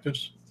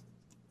 detectives.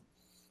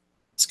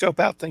 Scope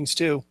out things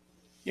too.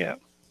 Yeah.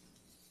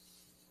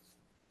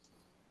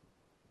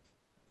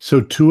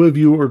 So 2 of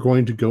you are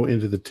going to go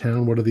into the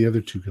town. What are the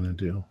other 2 going to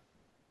do?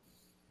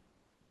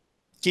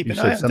 Keep you an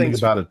said eye on something things.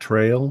 About a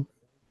trail.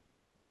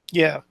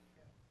 Yeah.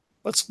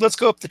 Let's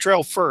go up the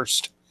trail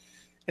first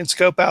and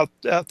scope out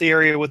the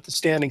area with the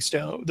standing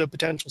stone, the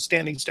potential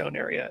standing stone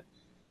area.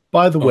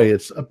 By the way,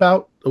 it's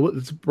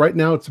right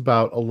now it's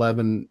about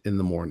 11 in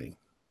the morning.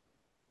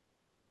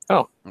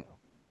 Oh.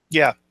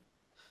 Yeah.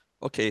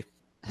 Okay.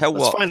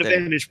 Let's find a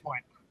vantage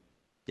point.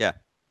 Yeah.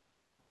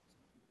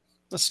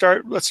 Let's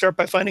start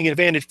by finding a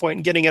vantage point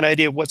and getting an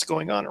idea of what's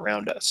going on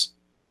around us.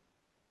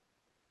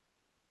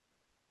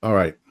 All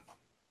right.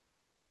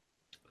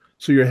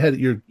 So you're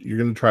going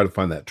to try to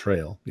find that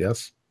trail,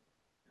 yes?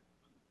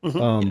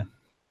 Mm-hmm.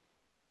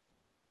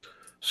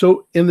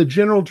 So in the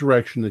general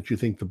direction that you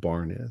think the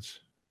barn is,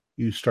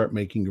 you start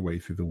making your way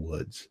through the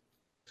woods.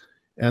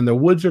 And the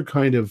woods are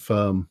kind of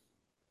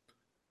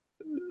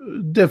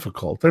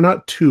difficult. They're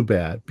not too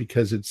bad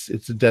because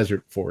it's a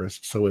desert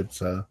forest, so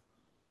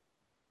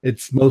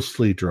it's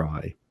mostly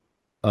dry.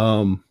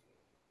 And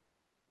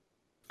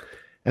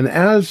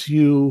as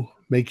you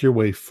make your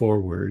way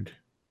forward,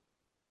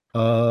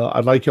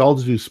 I'd like you all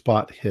to do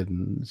spot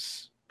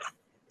hiddens.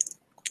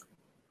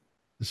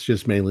 It's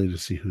just mainly to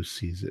see who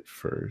sees it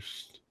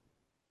first.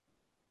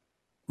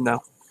 No.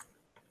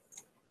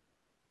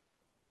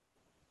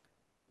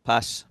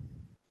 Pass.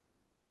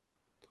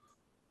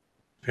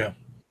 Yeah.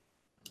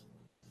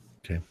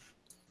 Okay.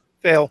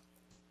 Fail.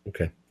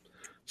 Okay.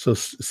 So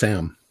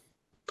Sam's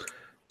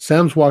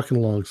walking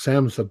along.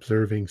 Sam's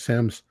observing.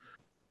 Sam's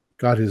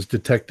got his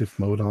detective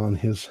mode on.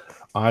 His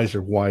eyes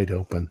are wide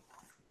open.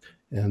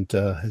 And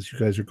as you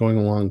guys are going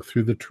along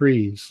through the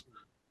trees,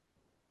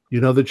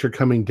 you know that you're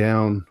coming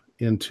down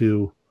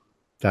into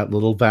that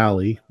little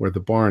valley where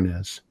the barn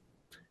is.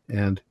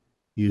 And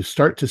you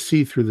start to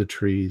see through the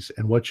trees.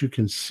 And what you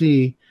can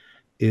see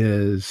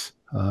is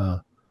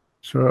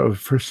sort of,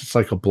 first it's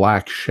like a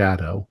black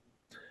shadow.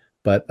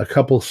 But a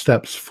couple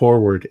steps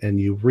forward and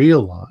you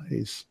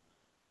realize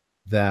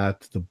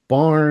that the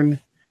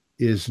barn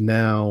is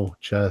now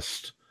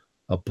just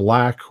a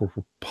black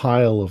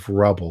pile of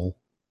rubble.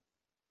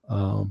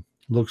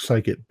 Looks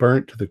like it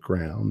burnt to the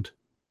ground.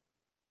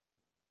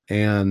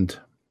 And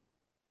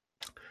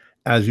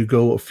as you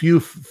go a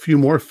few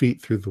more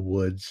feet through the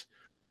woods,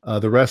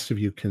 the rest of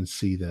you can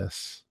see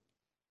this.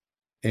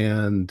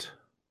 And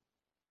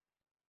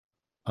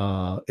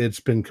it's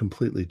been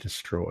completely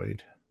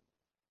destroyed.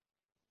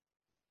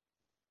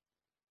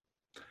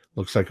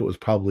 Looks like it was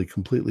probably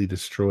completely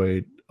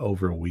destroyed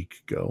over a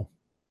week ago.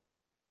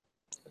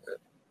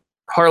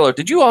 Harlow,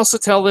 did you also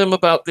tell them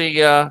about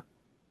the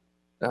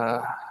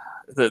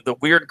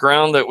weird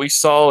ground that we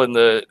saw in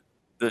the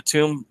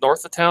tomb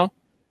north of town?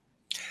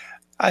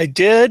 I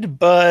did,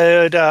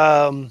 but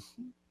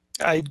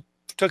I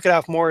took it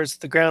off more as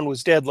the ground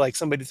was dead, like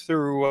somebody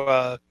threw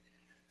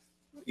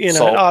in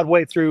Salt. an odd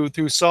way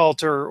through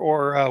salt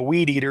or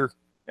weed eater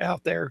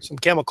out there, some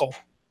chemical.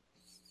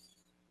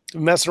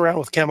 Messing around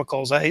with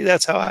chemicals.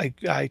 That's how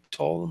I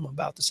told them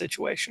about the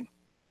situation.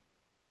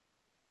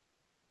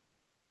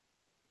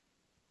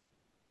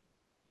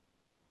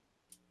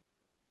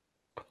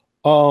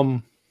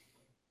 Once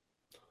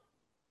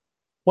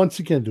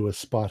again, to a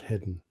spot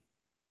hidden.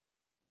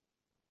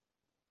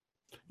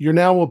 You're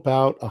now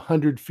about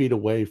 100 feet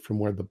away from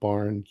where the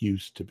barn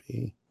used to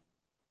be.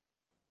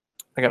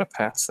 I got to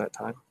pass that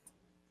time.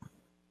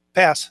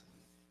 Pass.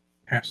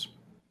 Pass.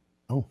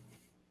 Oh.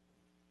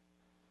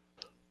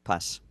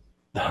 Pass.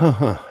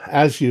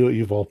 As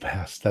you've all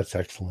passed, that's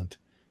excellent.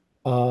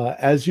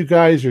 As you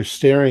guys are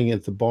staring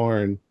at the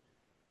barn,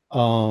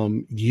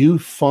 you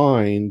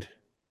find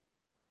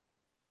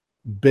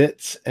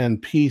bits and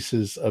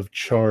pieces of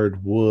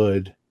charred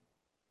wood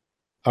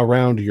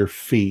around your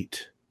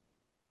feet.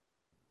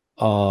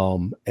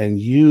 And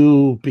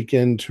you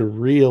begin to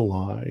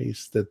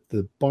realize that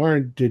the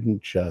barn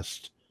didn't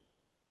just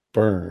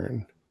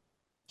burn.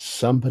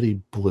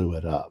 Somebody blew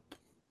it up.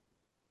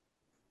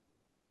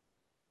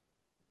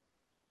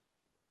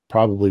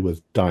 Probably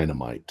with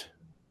dynamite.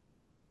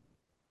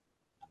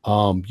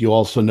 You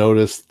also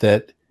notice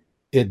that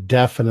it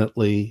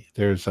definitely,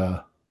 there's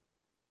a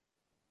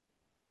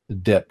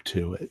dip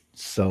to it.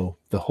 So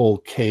the whole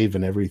cave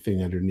and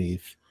everything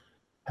underneath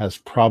has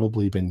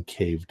probably been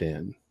caved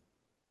in.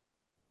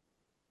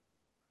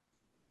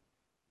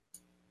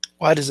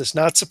 Why does this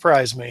not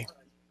surprise me?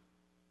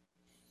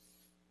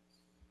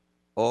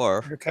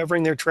 Or They're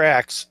covering their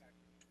tracks.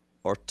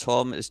 Or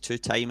Tom is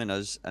two-timing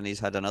us, and he's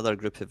had another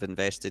group of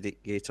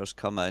investigators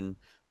come in,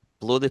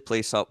 blow the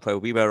place up while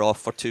we were off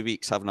for 2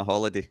 weeks having a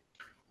holiday.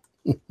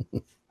 I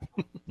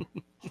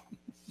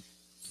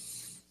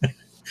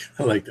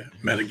like that.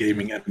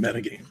 Metagaming at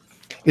metagame.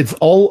 It's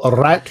all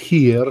right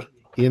here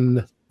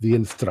in the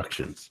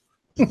instructions.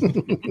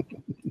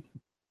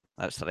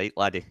 That's right,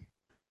 laddie.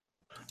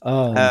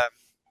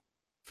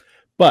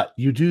 But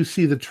you do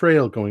see the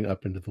trail going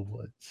up into the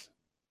woods.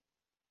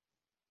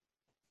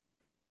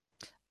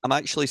 I'm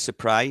actually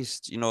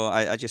surprised, you know,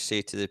 I just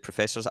say to the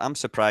professors, I'm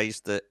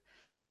surprised that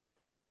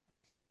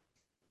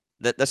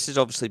this has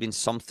obviously been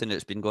something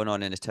that's been going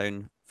on in the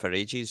town for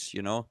ages,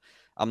 you know.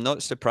 I'm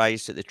not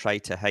surprised that they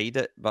tried to hide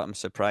it, but I'm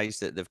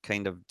surprised that they've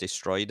kind of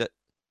destroyed it.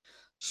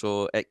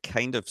 So it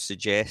kind of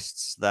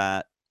suggests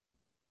that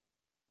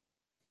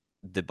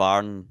the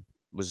barn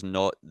was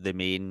not the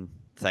main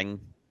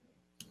thing,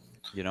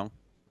 you know.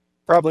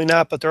 Probably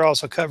not, but they're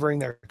also covering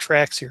their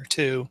tracks here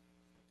too.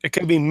 It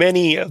could be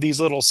many of these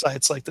little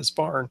sites like this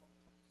barn.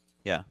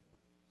 Yeah.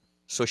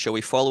 So shall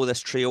we follow this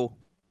trail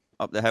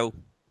up the hill?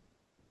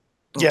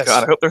 Yes.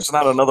 God, I hope there's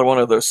not another one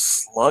of those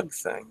slug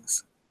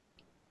things.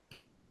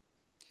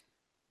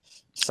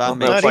 Sam,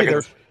 Not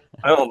either.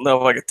 I don't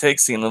know if I could take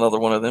seeing another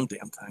one of them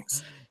damn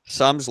things.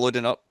 Sam's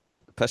loading up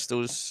the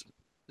pistols,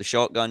 the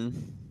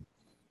shotgun.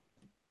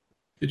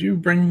 Did you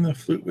bring the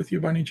flute with you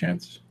by any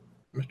chance,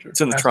 Mr.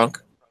 It's in the Aston?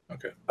 trunk.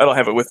 Okay. I don't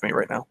have it with me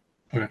right now.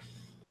 Okay.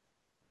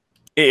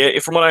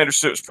 From what I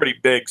understood, it was pretty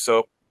big,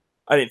 so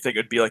I didn't think it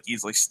would be like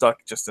easily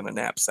stuck just in a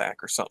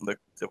knapsack or something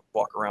to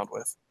walk around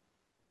with.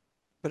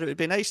 But it would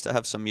be nice to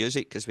have some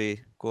music as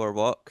we go our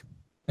walk.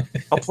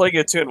 I'll play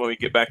you a tune when we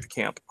get back to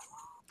camp.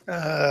 Okay.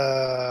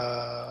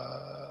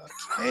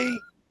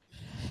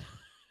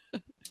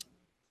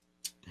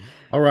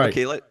 All right.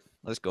 Okay,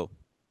 let's go.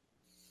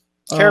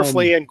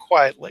 Carefully and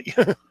quietly.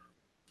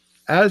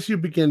 As you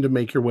begin to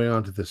make your way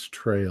onto this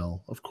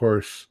trail, of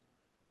course,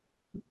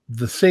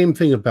 the same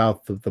thing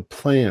about the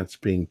plants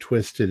being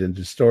twisted and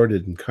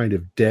distorted and kind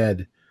of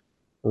dead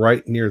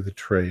right near the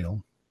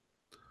trail.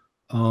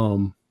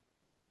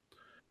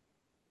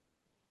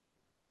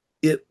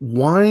 It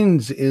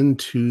winds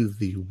into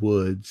the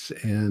woods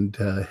and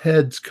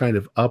heads kind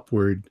of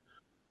upward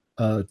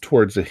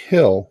towards a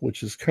hill,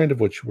 which is kind of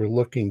what you were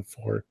looking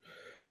for.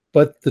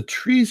 But the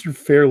trees are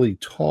fairly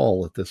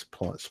tall at this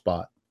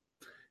spot.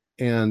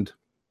 And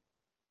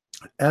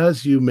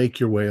as you make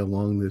your way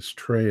along this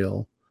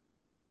trail,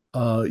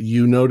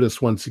 you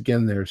notice once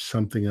again there's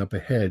something up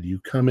ahead. You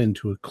come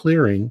into a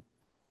clearing.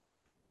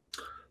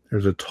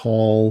 There's a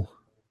tall,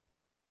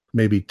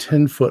 maybe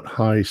 10-foot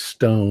high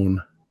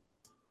stone.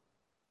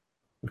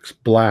 Looks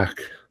black.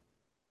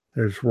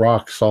 There's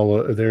rocks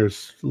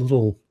there's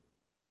little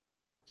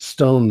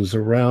stones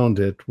around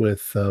it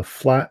with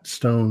flat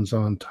stones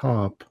on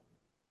top.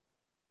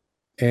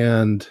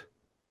 And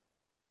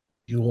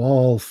you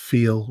all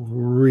feel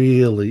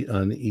really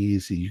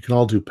uneasy. You can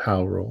all do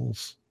power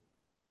rolls.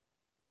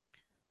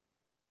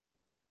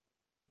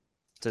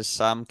 Does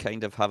Sam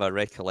kind of have a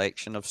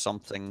recollection of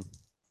something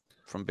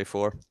from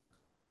before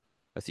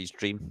with his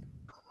dream?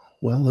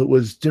 Well, it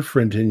was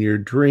different in your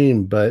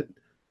dream, but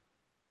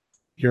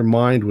your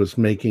mind was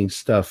making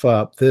stuff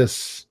up.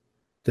 This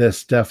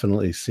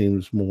definitely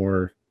seems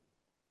more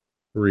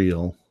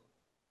real.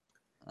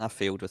 I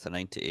failed with a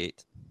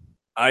 98.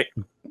 I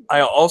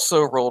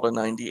also rolled a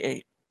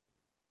 98.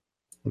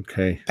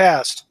 Okay.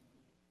 Passed.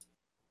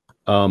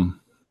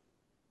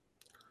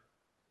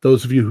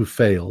 Those of you who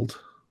failed,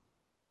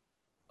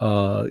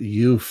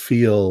 you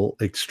feel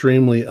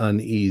extremely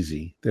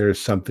uneasy. There is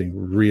something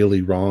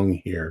really wrong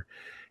here.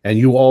 And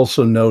you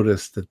also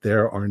notice that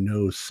there are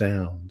no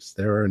sounds.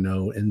 There are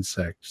no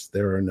insects.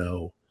 There are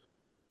no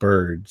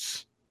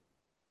birds.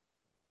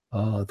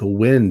 The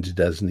wind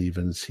doesn't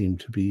even seem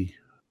to be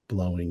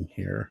blowing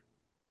here.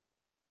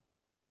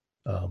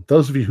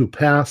 Those of you who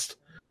passed,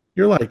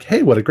 you're like,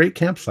 hey, what a great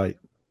campsite.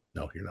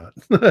 No, you're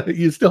not.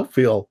 You still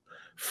feel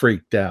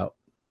freaked out.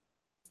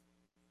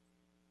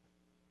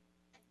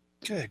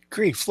 Good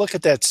grief, look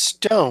at that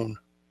stone.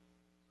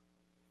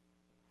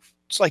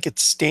 It's like it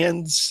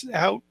stands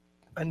out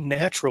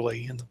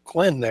unnaturally in the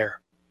glen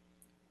there.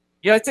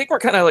 Yeah, I think we're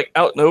kind of like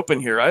out and open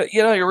here. I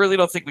really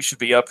don't think we should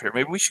be up here.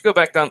 Maybe we should go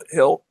back down the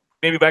hill,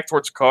 maybe back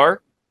towards the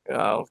car.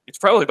 It's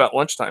probably about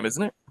lunchtime,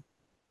 isn't it?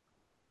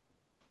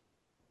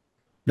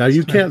 Now,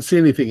 you can't see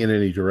anything in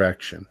any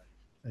direction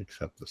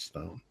except the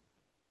stone.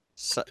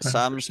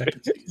 Sam's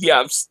Yeah,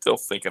 I'm still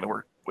thinking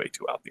we're way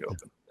too out in the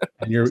open.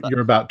 And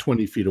you're about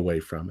 20 feet away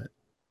from it.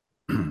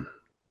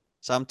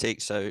 Sam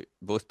takes out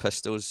both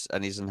pistols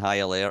and he's in high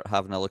alert,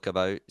 having a look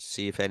about,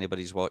 see if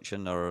anybody's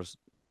watching or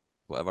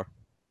whatever.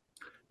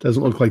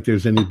 Doesn't look like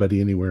there's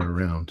anybody anywhere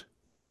around.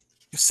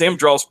 If Sam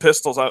draws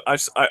pistols,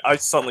 I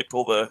suddenly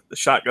pull the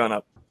shotgun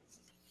up,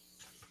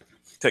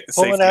 take the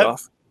safety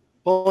off.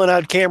 Pulling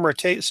out camera,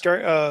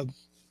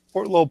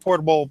 little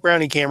portable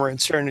brownie camera,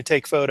 and starting to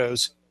take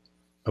photos.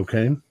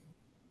 Okay.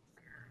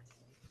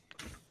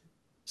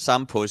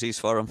 Sam poses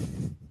for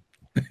him.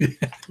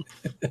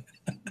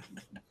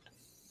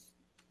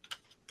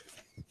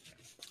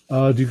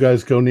 Do you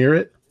guys go near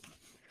it?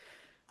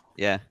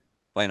 Yeah,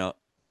 why not?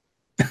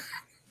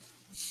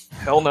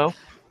 Hell no.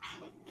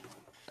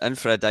 In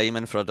for a dime,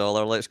 in for a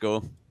dollar, let's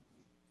go.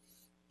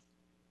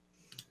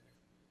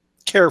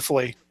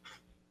 Carefully.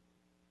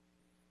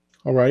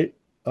 All right.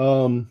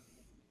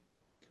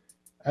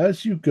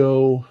 As you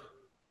go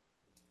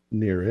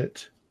near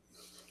it,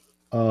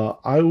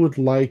 I would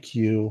like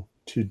you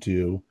to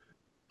do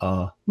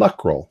a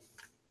luck roll.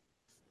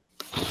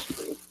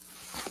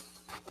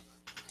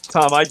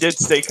 Tom, I did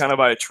stay kind of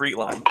by a tree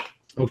line.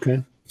 Okay. I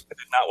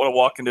did not want to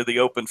walk into the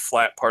open,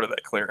 flat part of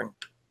that clearing.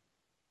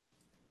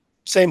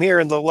 Same here,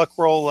 and the luck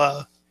roll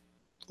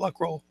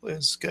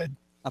is good.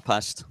 I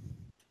passed.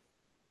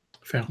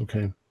 Fail.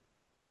 Okay.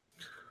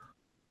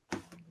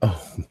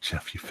 Oh,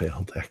 Jeff, you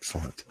failed.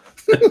 Excellent.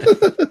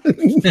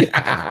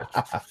 Yeah.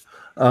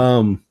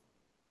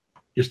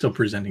 You're still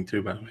presenting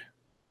too, by the way.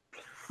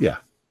 Yeah,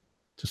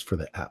 just for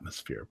the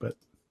atmosphere, but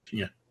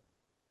yeah.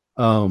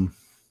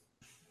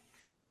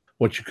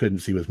 What you couldn't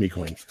see was me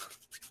going.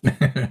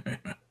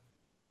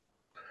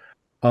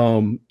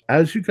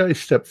 As you guys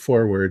step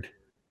forward,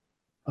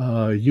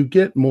 you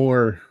get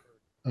more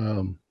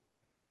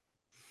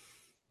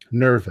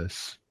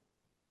nervous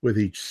with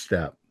each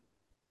step.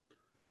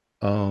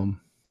 And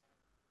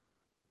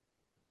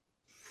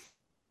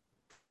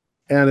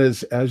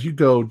as you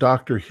go,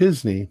 Dr.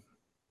 Hisney,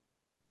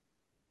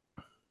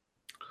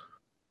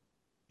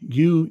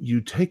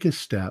 you take a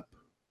step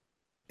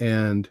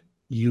and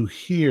you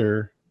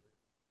hear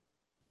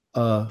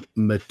a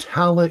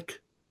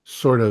metallic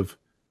sort of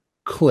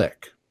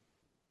click.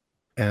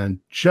 And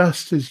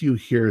just as you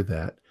hear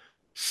that,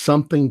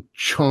 something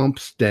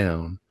chomps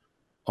down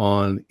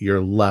on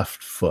your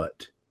left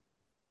foot.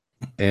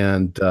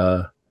 And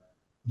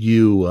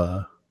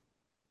you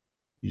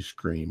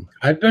scream.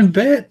 I've been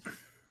bit.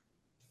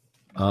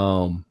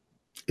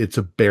 It's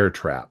a bear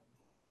trap.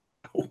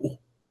 Oh.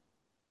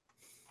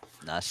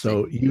 Nasty.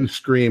 So you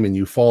scream and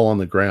you fall on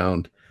the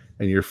ground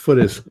and your foot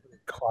is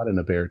caught in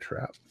a bear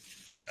trap.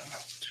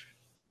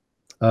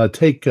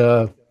 Take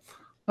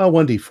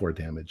 1d4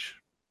 damage.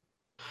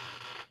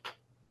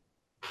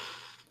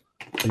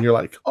 And you're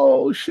like,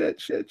 oh,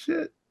 shit.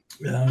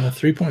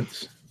 3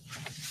 points.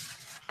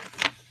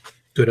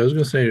 Good. I was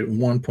going to say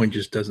 1 point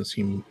just doesn't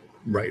seem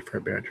right for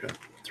a bear trap.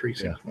 3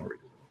 seems more right.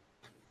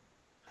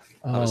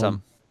 That was a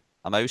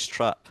mouse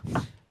trap.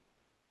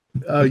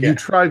 You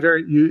try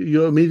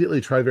you immediately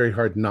try very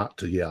hard not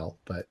to yell,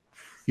 but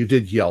you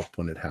did yelp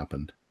when it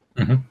happened.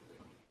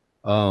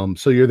 Mm-hmm.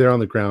 So you're there on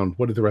the ground.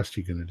 What are the rest of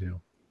you going to do?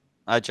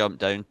 I jump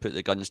down, put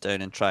the guns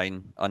down, and try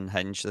and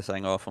unhinge the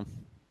thing off him.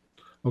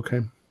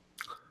 Okay.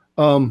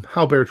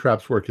 How bear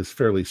traps work is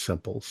fairly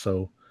simple.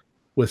 So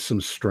with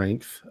some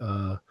strength,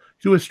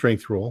 do a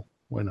strength roll.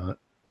 Why not?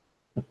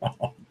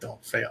 Oh,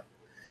 don't fail.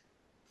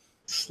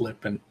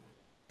 Slip and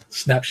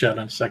snapshot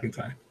on a second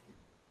time.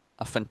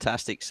 A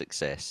fantastic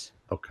success.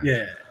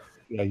 Okay.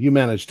 Yeah, you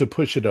managed to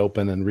push it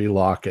open and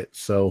relock it.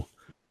 So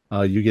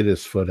you get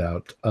his foot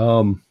out.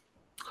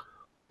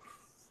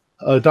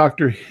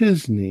 Dr.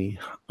 Hisney,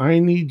 I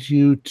need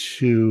you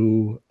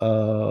to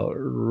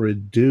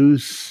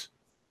reduce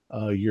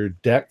your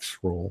dex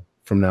roll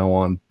from now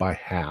on by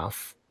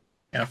half.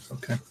 Yeah,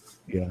 okay.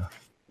 Yeah.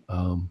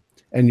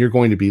 And you're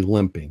going to be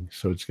limping,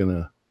 so it's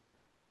gonna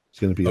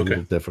be a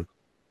little difficult.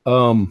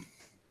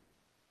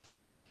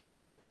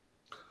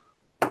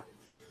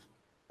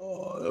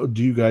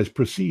 do you guys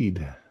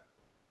proceed?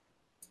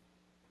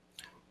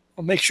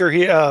 I'll make sure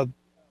he go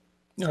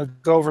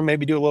over and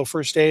maybe do a little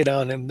first aid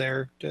on him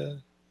there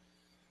in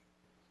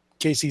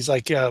case he's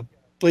like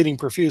bleeding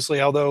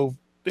profusely. Although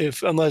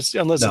unless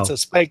No. it's a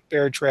spiked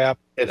bear trap,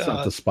 It's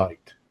not the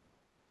spiked.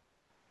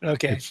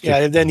 Okay, It's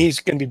yeah, just, then he's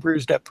going to be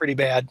bruised up pretty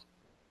bad.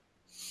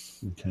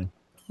 Okay.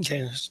 Okay,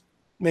 just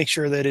make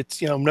sure that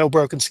it's no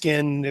broken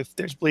skin. If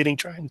there's bleeding,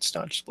 try and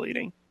staunch the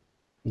bleeding.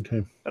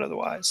 Okay. But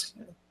otherwise,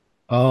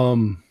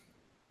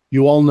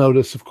 you all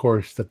notice, of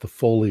course, that the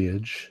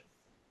foliage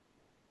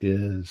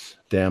is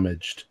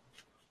damaged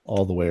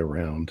all the way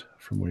around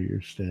from where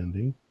you're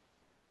standing.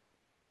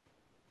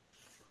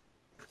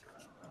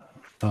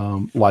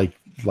 Like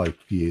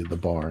the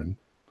barn.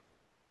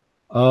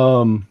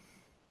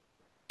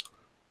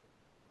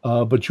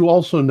 But you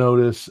also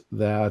notice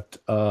that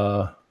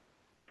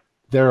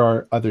there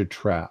are other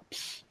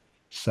traps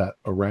set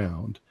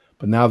around.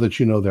 But now that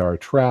you know there are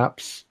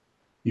traps,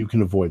 you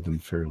can avoid them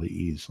fairly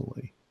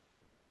easily.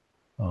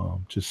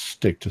 Just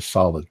stick to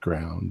solid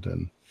ground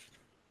and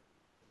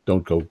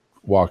don't go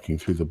walking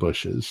through the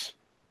bushes.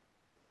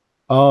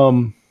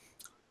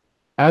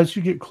 As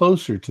you get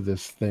closer to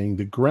this thing,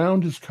 the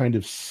ground is kind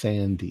of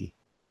sandy.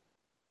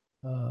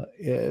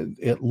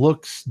 It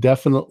looks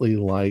definitely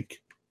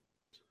like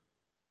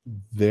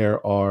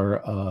there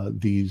are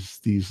these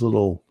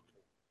little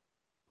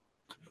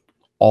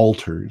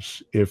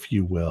altars, if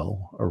you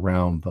will,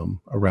 around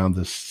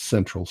this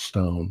central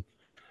stone.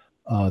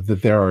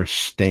 That there are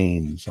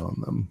stains on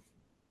them,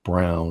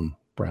 brown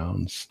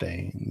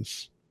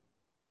stains.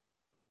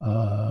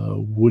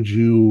 What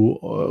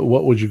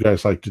would you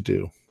guys like to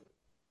do?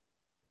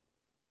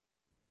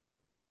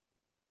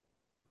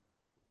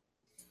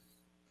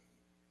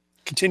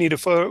 continue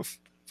to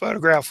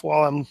photograph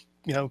while I'm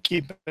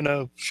keeping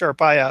a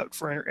sharp eye out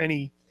for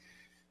anyone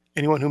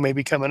who may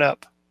be coming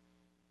up.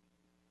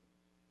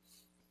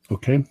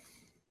 Okay.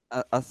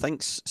 I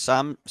think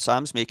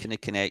Sam's making a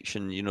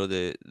connection.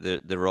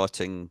 The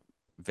rotting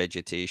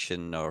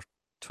vegetation or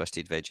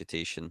twisted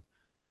vegetation.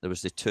 There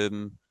was the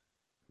tomb.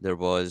 There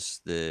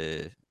was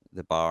the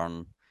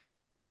barn.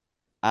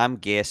 I'm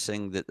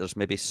guessing that there's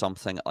maybe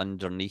something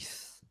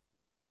underneath.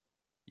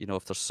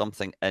 If there's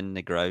something in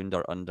the ground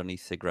or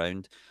underneath the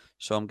ground.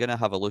 So I'm going to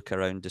have a look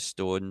around the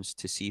stones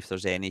to see if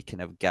there's any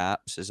kind of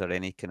gaps. Is there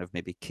any kind of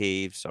maybe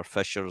caves or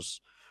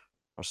fissures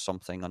or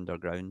something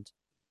underground?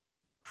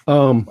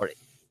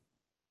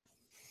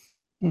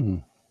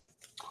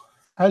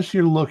 As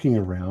you're looking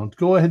around,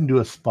 go ahead and do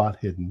a spot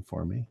hidden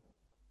for me.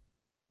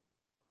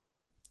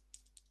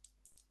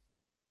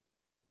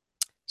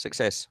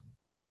 Success.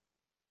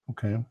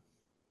 Okay.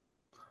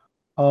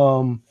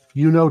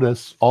 You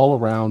notice all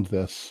around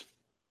this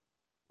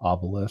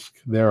obelisk,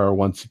 there are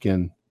once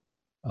again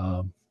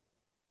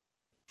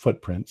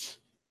footprints,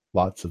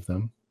 lots of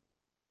them.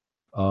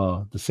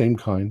 The same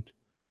kind,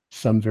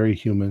 some very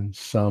human,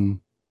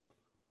 some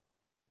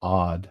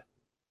odd,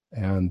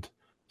 and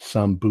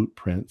some boot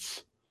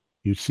prints.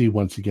 You see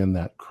once again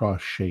that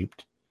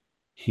cross-shaped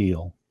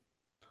heel.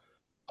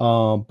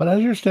 But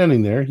as you're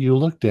standing there, you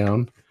look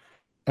down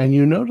and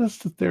you notice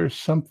that there's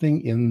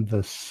something in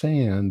the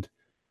sand.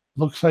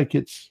 Looks like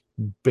it's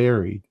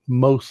buried,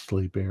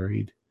 mostly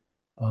buried.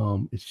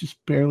 It's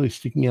just barely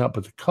sticking out,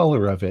 but the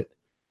color of it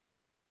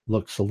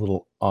looks a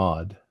little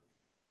odd.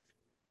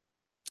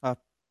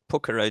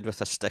 Poke around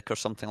with a stick or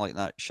something like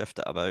that, shift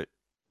it about.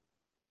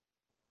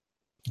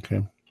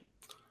 Okay.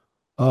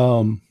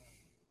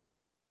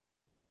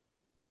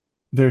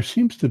 There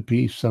seems to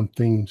be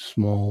something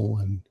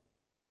small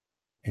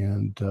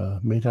and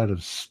made out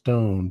of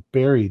stone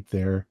buried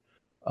there.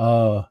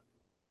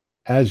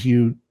 As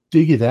you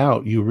dig it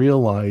out, you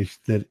realize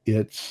that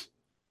it's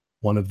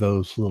one of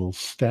those little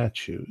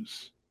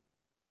statues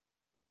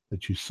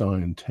that you saw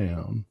in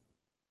town.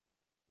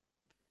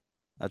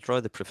 I draw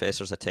the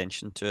professor's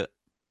attention to it.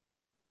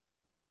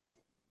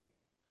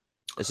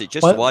 Is it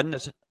just one?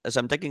 As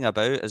I'm digging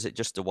about, is it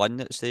just the one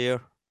that's there?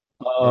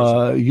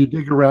 You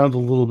dig around a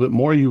little bit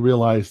more, you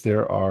realize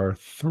there are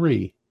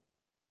 3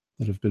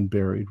 that have been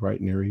buried right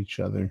near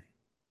each other.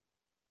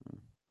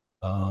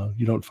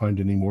 You don't find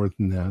any more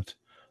than that.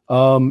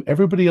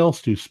 Everybody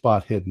else do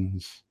spot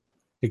hiddens,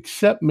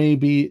 except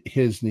maybe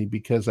Hisney,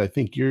 because I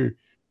think you're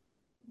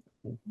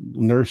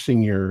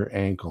nursing your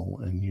ankle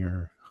and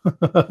you're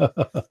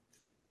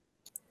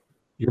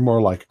you're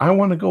more like, I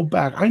want to go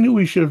back. I knew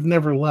we should have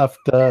never left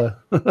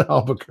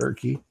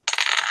Albuquerque.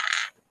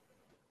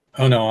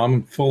 Oh no,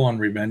 I'm full on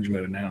revenge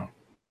mode now.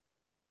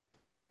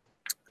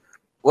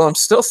 Well, I'm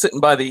still sitting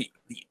by the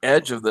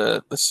edge of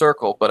the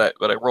circle, but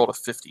I rolled a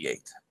 58.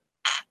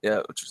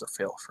 Yeah, which is a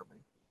fail for me.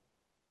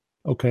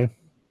 Okay.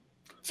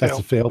 That's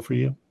a fail for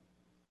you?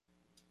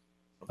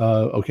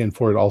 Okay, and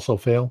for it also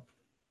fail?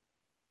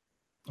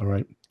 All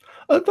right.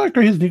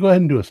 Dr. Hisney, go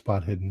ahead and do a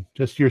spot hidden.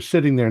 Just you're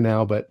sitting there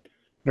now, but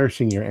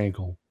nursing your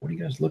ankle. What are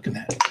you guys looking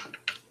at?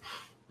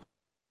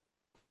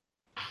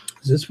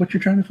 Is this what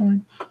you're trying to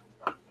find?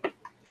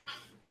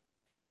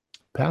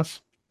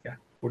 Pass? Yeah,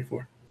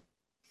 44.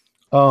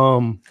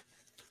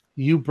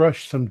 you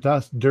brush some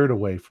dirt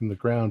away from the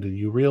ground, and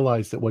you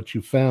realize that what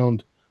you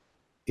found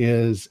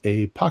is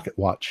a pocket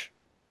watch.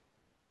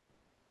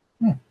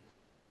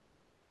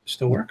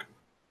 Still work?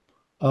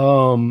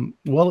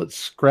 Well, it's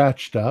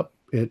scratched up.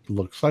 It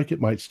looks like it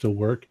might still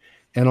work.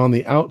 And on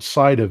the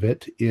outside of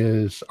it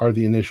are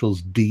the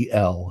initials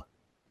DL.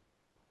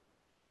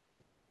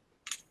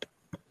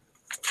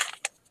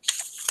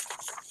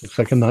 Looks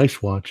like a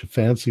nice watch, a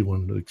fancy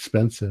one, but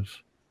expensive.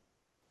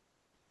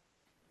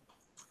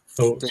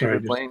 So, sorry,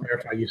 David just to Blaine.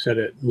 clarify, you said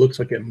it looks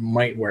like it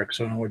might work,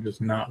 so no, it's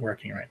just not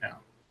working right now.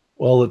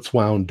 Well, it's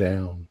wound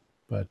down,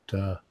 but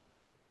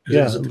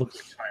Is it it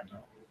looks. time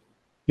though?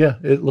 Yeah,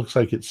 it looks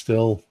like it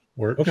still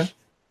works. Okay.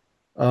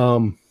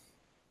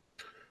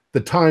 The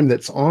time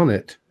that's on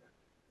it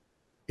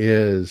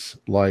is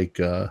like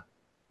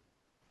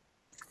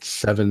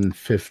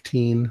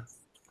 7:15.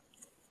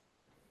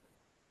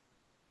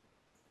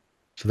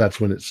 So that's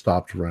when it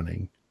stopped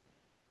running.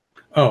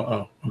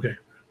 Oh, okay.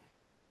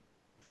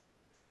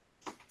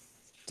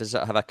 Does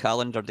it have a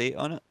calendar date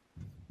on it?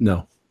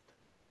 No.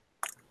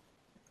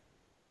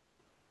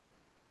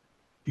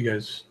 You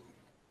guys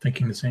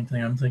thinking the same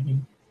thing I'm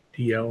thinking?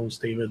 DL's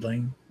David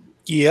Lane.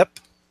 Yep.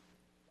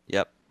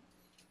 Yep.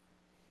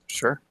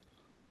 Sure.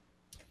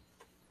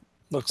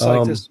 Looks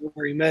like this is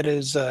where he met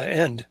his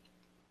end.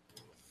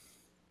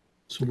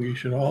 So we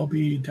should all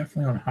be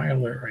definitely on high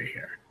alert right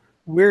here.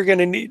 We're going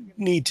to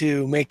need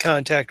to make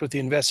contact with the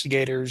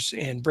investigators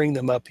and bring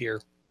them up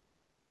here.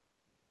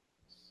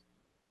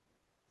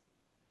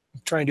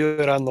 Try and do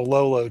it on the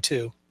low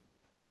too.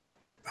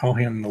 I'll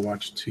hand the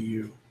watch to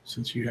you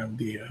since you have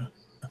the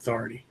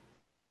authority.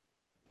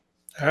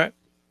 All right.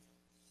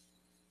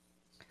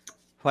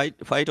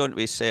 Why don't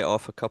we set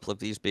off a couple of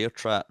these bear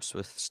traps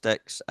with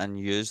sticks and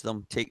use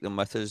them, take them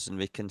with us, and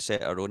we can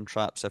set our own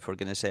traps if we're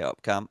going to set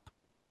up camp?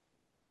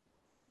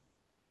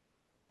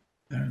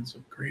 That's a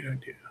great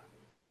idea.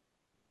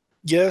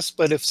 Yes,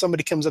 but if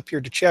somebody comes up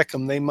here to check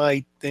them, they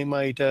might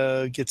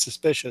get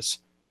suspicious.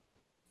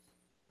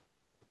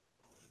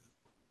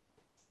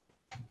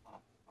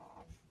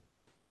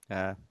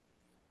 I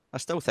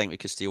still think we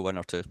could steal one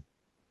or two.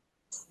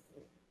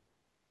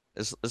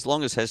 As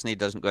long as Hisney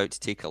doesn't go out to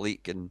take a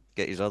leak and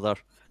get his other.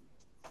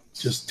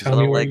 Just tell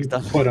me other where legs you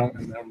done. put them,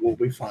 and then we'll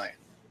be fine.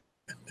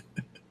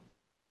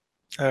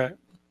 All right.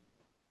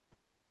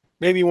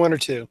 Maybe one or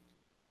two.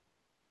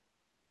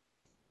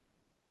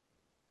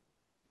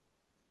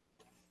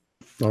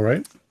 All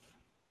right.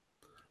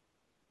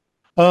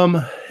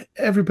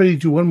 Everybody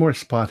do one more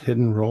spot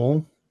hidden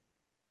roll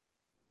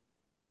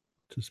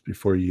just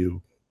before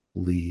you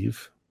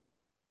leave.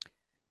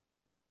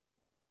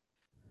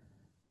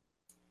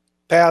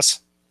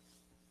 Pass.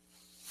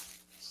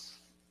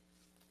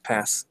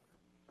 Pass.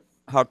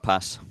 Hard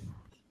pass.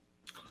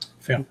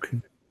 Fail.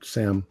 Okay.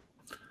 Sam,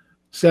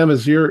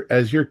 as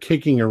you're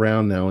kicking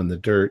around now in the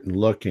dirt and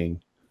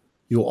looking,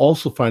 you'll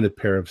also find a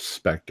pair of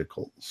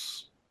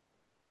spectacles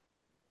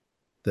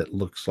that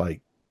looks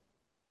like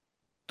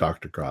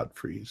Dr.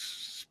 Godfrey's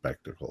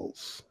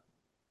spectacles,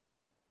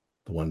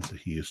 the ones that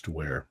he used to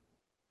wear.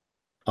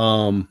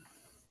 The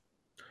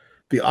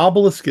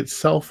obelisk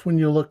itself, when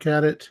you look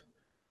at it,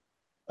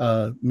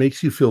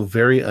 makes you feel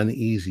very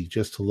uneasy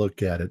just to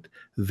look at it.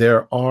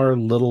 There are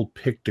little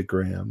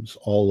pictograms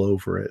all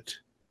over it,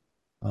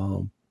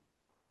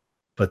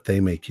 but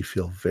they make you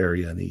feel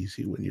very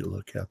uneasy when you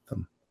look at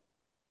them.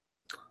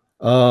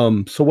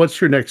 So what's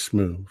your next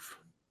move?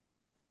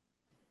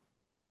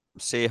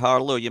 Say,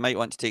 Harlow, you might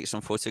want to take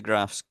some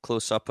photographs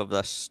close up of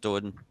this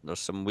stone. There's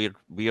some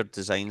weird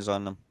designs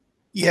on them.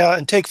 Yeah,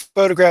 and take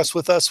photographs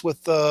with us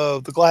with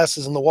the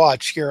glasses and the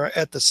watch here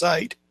at the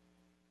site.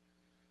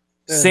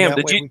 And Sam,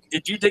 that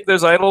did you dig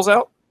those idols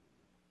out?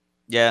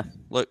 Yeah,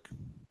 look.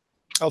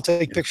 I'll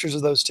take pictures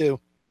of those too.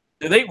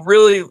 Do they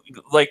really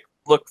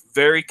look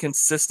very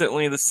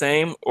consistently the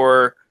same,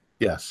 or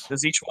Yes.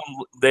 does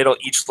they don't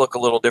each look a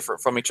little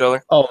different from each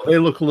other? Oh, they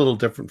look a little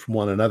different from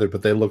one another,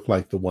 but they look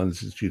like the ones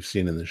that you've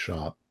seen in the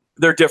shop.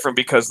 They're different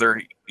because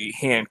they're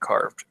hand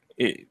carved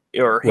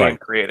or hand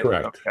created.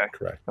 Correct. Okay.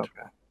 Correct.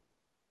 Okay.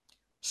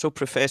 So,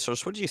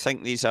 professors, what do you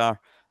think these are?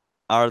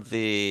 Are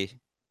they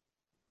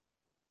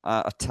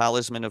a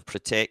talisman of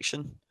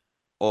protection,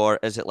 or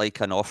is it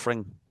like an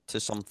offering to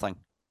something?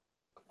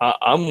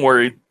 I'm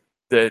worried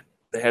that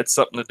they had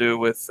something to do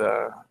with,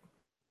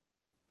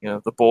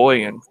 the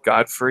boy and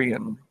Godfrey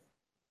and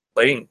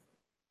Lane,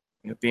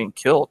 being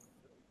killed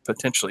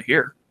potentially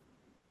here.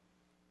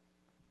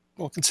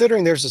 Well,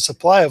 considering there's a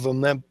supply of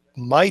them, that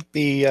might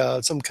be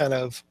some kind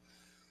of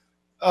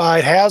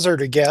I'd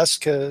hazard a guess,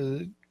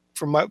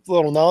 from my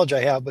little knowledge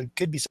I have, but it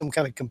could be some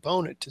kind of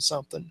component to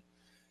something,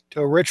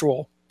 to a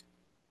ritual.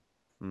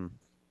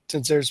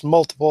 Since there's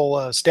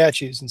multiple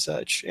statues and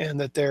such, and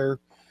that they're,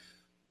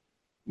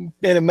 and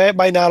it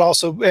might not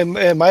also, and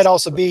it might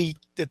also be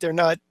that they're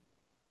not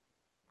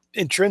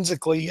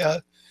intrinsically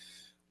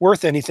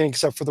worth anything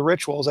except for the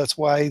rituals. That's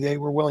why they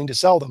were willing to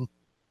sell them.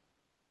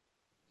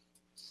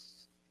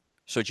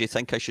 So do you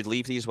think I should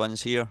leave these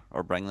ones here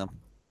or bring them?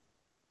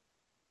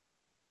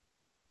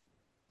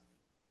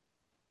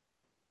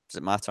 Does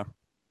it matter?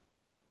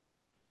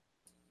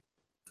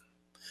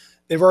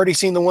 They've already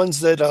seen the ones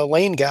that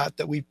Lane got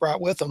that we brought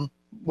with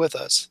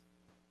us.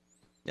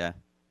 Yeah.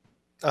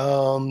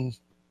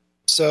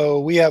 So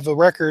we have a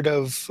record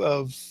of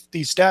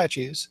these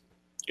statues.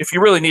 If you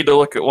really need to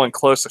look at one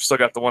close, I've still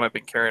got the one I've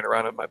been carrying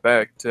around in my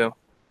bag too.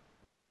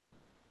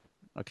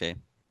 Okay.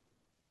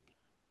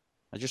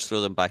 I just throw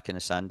them back in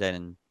the sand then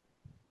and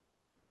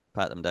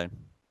pat them down.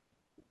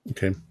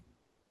 Okay.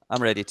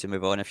 I'm ready to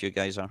move on if you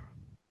guys are.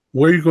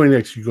 Where are you going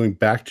next? Are you going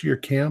back to your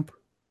camp?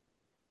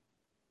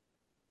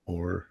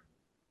 Or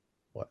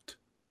what?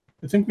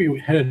 I think we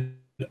headed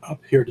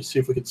up here to see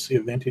if we could see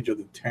a vantage of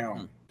the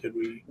town. Did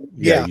we?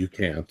 Yeah, you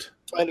can't.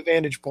 Find a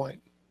vantage point.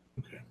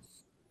 Okay.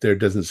 There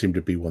doesn't seem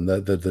to be one.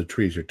 The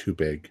trees are too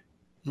big.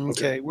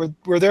 Okay.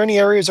 Were there any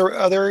areas or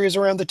other areas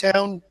around the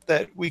town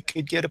that we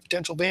could get a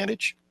potential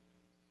vantage?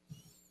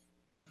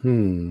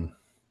 The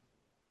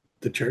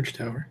church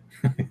tower.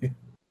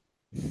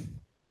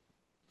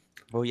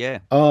 Oh yeah.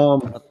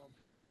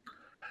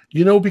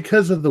 You know,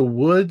 because of the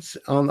woods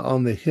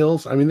on the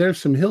hills. I mean, there's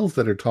some hills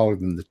that are taller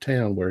than the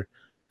town where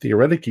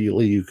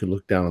theoretically you could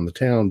look down on the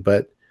town,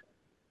 but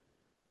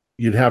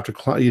you'd have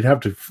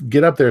to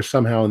get up there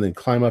somehow and then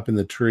climb up in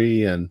the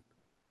tree and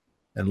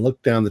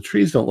look down. The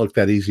trees don't look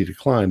that easy to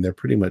climb. They're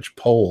pretty much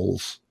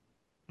poles.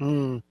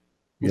 You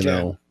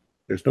know,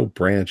 there's no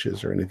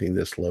branches or anything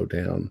this low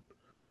down.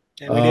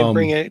 And we didn't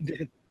bring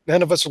it.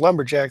 None of us are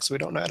lumberjacks, so we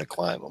don't know how to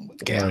climb them with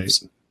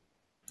gaps.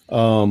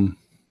 Right.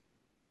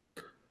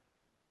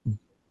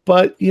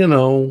 But, you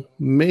know,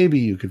 maybe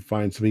you could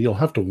find something. You'll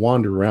have to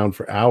wander around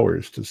for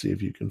hours to see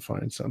if you can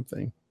find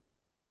something.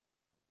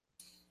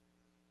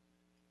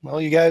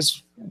 Well, you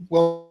guys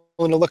willing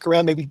to look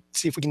around, maybe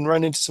see if we can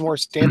run into some more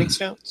standing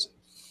stones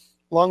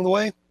along the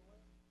way?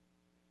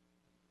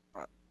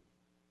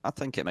 I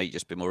think it might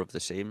just be more of the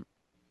same.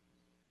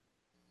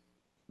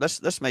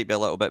 This might be a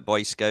little bit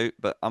Boy Scout,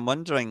 but I'm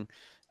wondering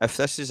if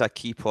this is a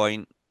key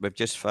point. We've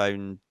just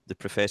found the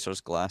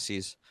professor's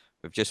glasses.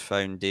 We've just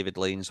found David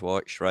Lane's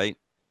watch, right?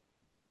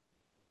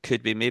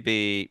 Could we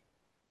maybe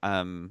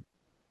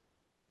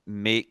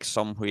make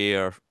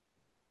somewhere,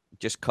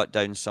 just cut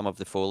down some of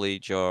the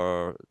foliage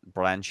or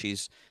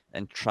branches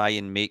and try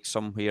and make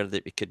somewhere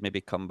that we could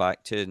maybe come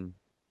back to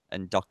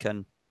and duck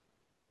in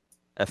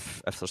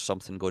if there's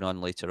something going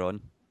on later on?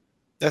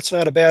 That's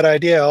not a bad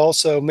idea.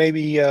 Also,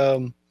 maybe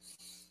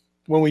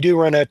when we do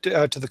run out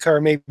to the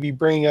car, maybe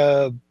bring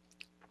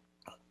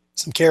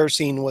some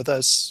kerosene with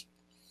us.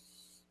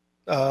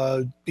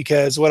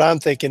 Because what I'm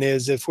thinking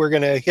is if we're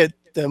going to hit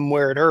them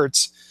where it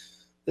hurts,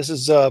 this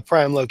is a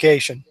prime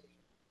location.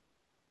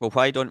 Well,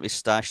 why don't we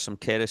stash some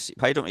kerosene?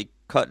 Why don't we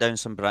cut down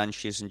some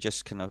branches and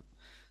just kind of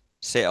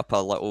set up a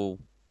little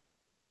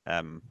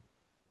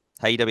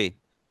hideaway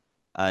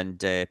and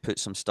put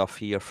some stuff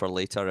here for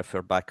later if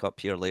we're back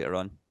up here later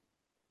on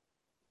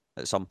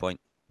at some point?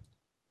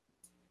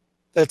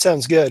 That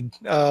sounds good.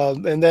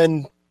 And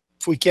then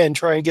if we can,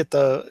 try and get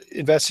the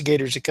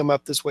investigators to come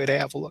up this way to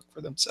have a look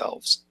for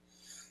themselves.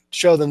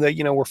 Show them that,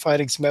 you know, we're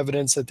finding some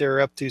evidence that they're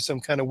up to some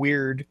kind of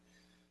weird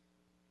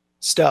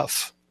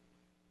stuff.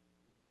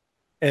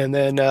 And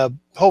then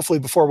hopefully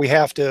before we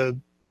have to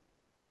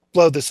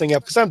blow this thing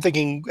up, because I'm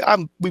thinking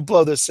we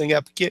blow this thing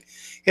up, hit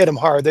them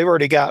hard. They've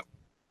already got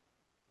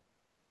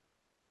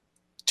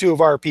 2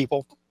 of our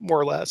people, more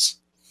or less.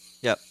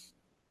 Yep.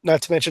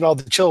 Not to mention all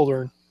the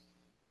children.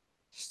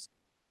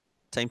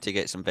 Time to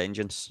get some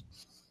vengeance.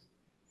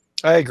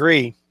 I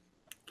agree.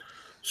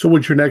 So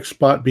would your next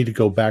spot be to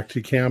go back to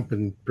camp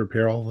and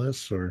prepare all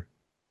this, or?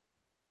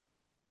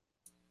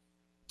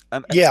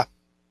 Yeah.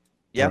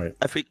 Right.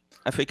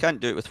 If we can't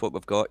do it with what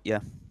we've got,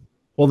 yeah.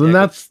 Well, then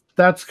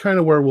that's kind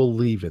of where we'll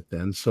leave it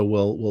then. So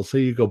we'll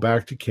say you go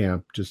back to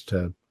camp just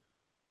to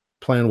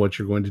plan what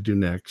you're going to do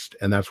next,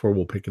 and that's where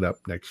we'll pick it up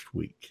next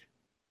week.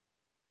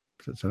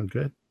 Does that sound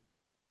good?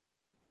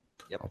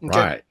 Yep. All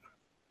right.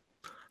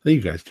 I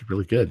think you guys did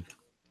really good.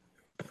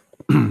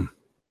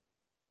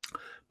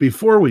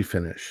 Before we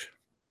finish,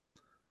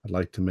 I'd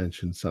like to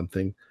mention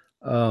something.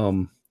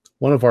 One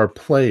of our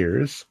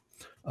players,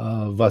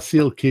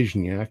 Vasil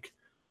Kizhnyak,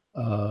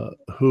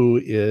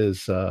 who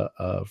is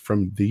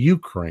from the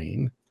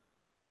Ukraine,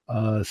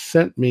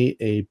 sent me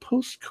a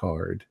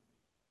postcard.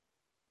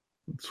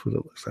 That's what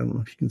it looks like. I don't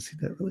know if you can see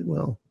that really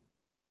well.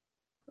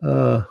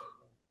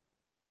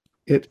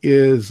 It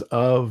is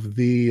of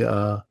the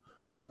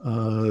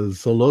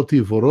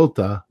Zoloty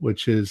Vorota,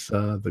 which is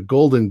the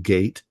Golden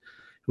Gate.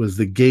 It was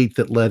the gate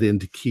that led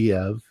into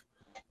Kiev.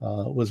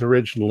 It was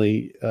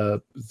originally,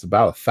 it's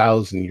about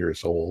 1,000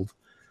 years old.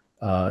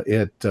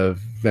 It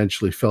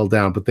eventually fell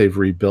down, but they've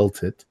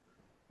rebuilt it.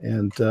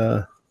 And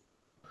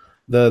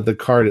the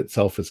card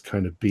itself is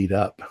kind of beat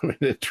up. I mean,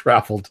 it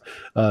traveled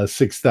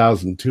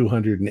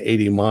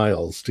 6,280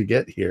 miles to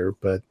get here,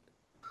 but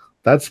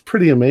that's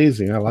pretty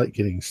amazing. I like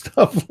getting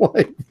stuff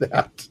like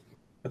that.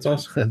 That's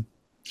awesome.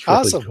 It's really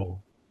Awesome.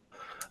 cool.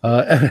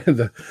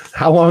 And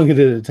how long did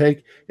it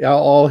take? Yeah,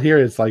 all here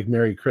it's like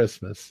Merry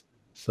Christmas.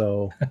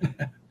 So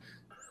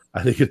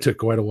I think it took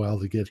quite a while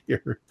to get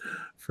here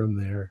from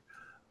there.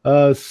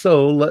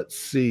 So let's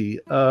see.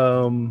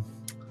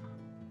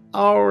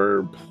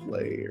 Our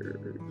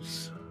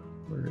players.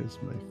 Where is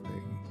my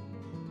thing?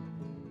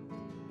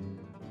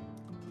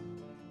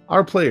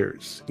 Our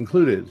players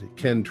included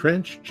Ken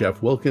Trench,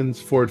 Jeff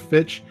Wilkins, Ford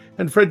Fitch,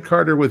 and Fred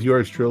Carter, with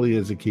yours truly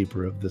as a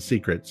keeper of the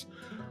secrets.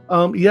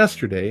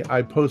 Yesterday,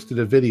 I posted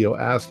a video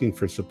asking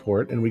for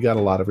support, and we got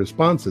a lot of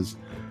responses.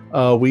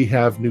 We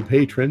have new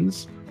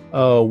patrons.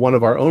 One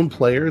of our own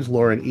players,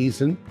 Lauren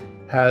Eason,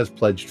 has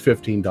pledged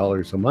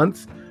 $15 a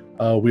month.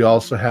 We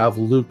also have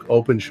Luke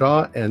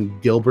Openshaw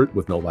and Gilbert,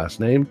 with no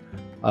last name,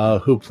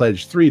 who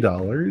pledged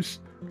 $3.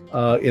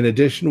 In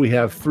addition, we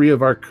have 3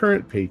 of our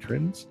current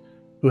patrons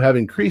who have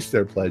increased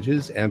their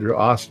pledges. Andrew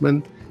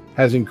Ostman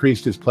has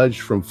increased his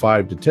pledge from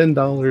 $5 to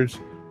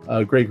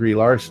 $10. Gregory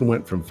Larson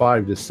went from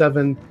 5 to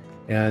 7,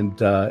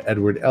 and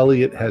Edward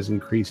Elliott has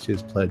increased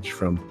his pledge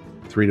from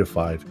 3 to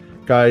 5.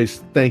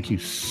 Guys, thank you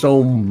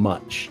so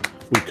much.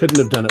 We couldn't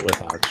have done it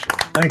without you.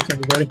 Thanks,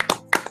 everybody.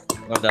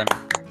 Well done.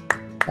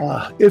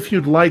 If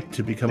you'd like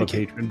to become a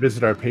patron,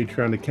 visit our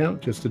Patreon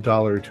account. Just $1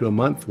 or $2 a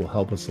month will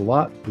help us a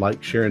lot.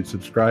 Like, share, and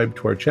subscribe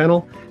to our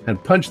channel,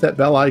 and punch that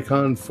bell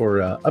icon for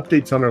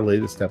updates on our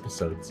latest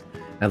episodes.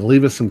 And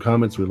leave us some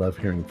comments. We love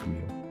hearing from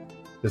you.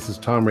 This is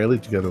Tom Rayleigh,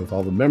 together with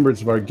all the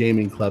members of our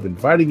gaming club,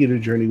 inviting you to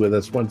journey with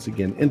us once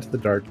again into the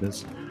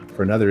darkness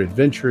for another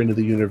adventure into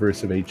the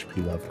universe of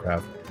H.P.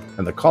 Lovecraft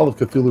and the Call of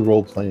Cthulhu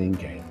role-playing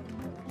game.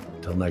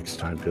 Until next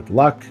time, good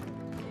luck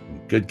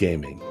and good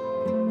gaming.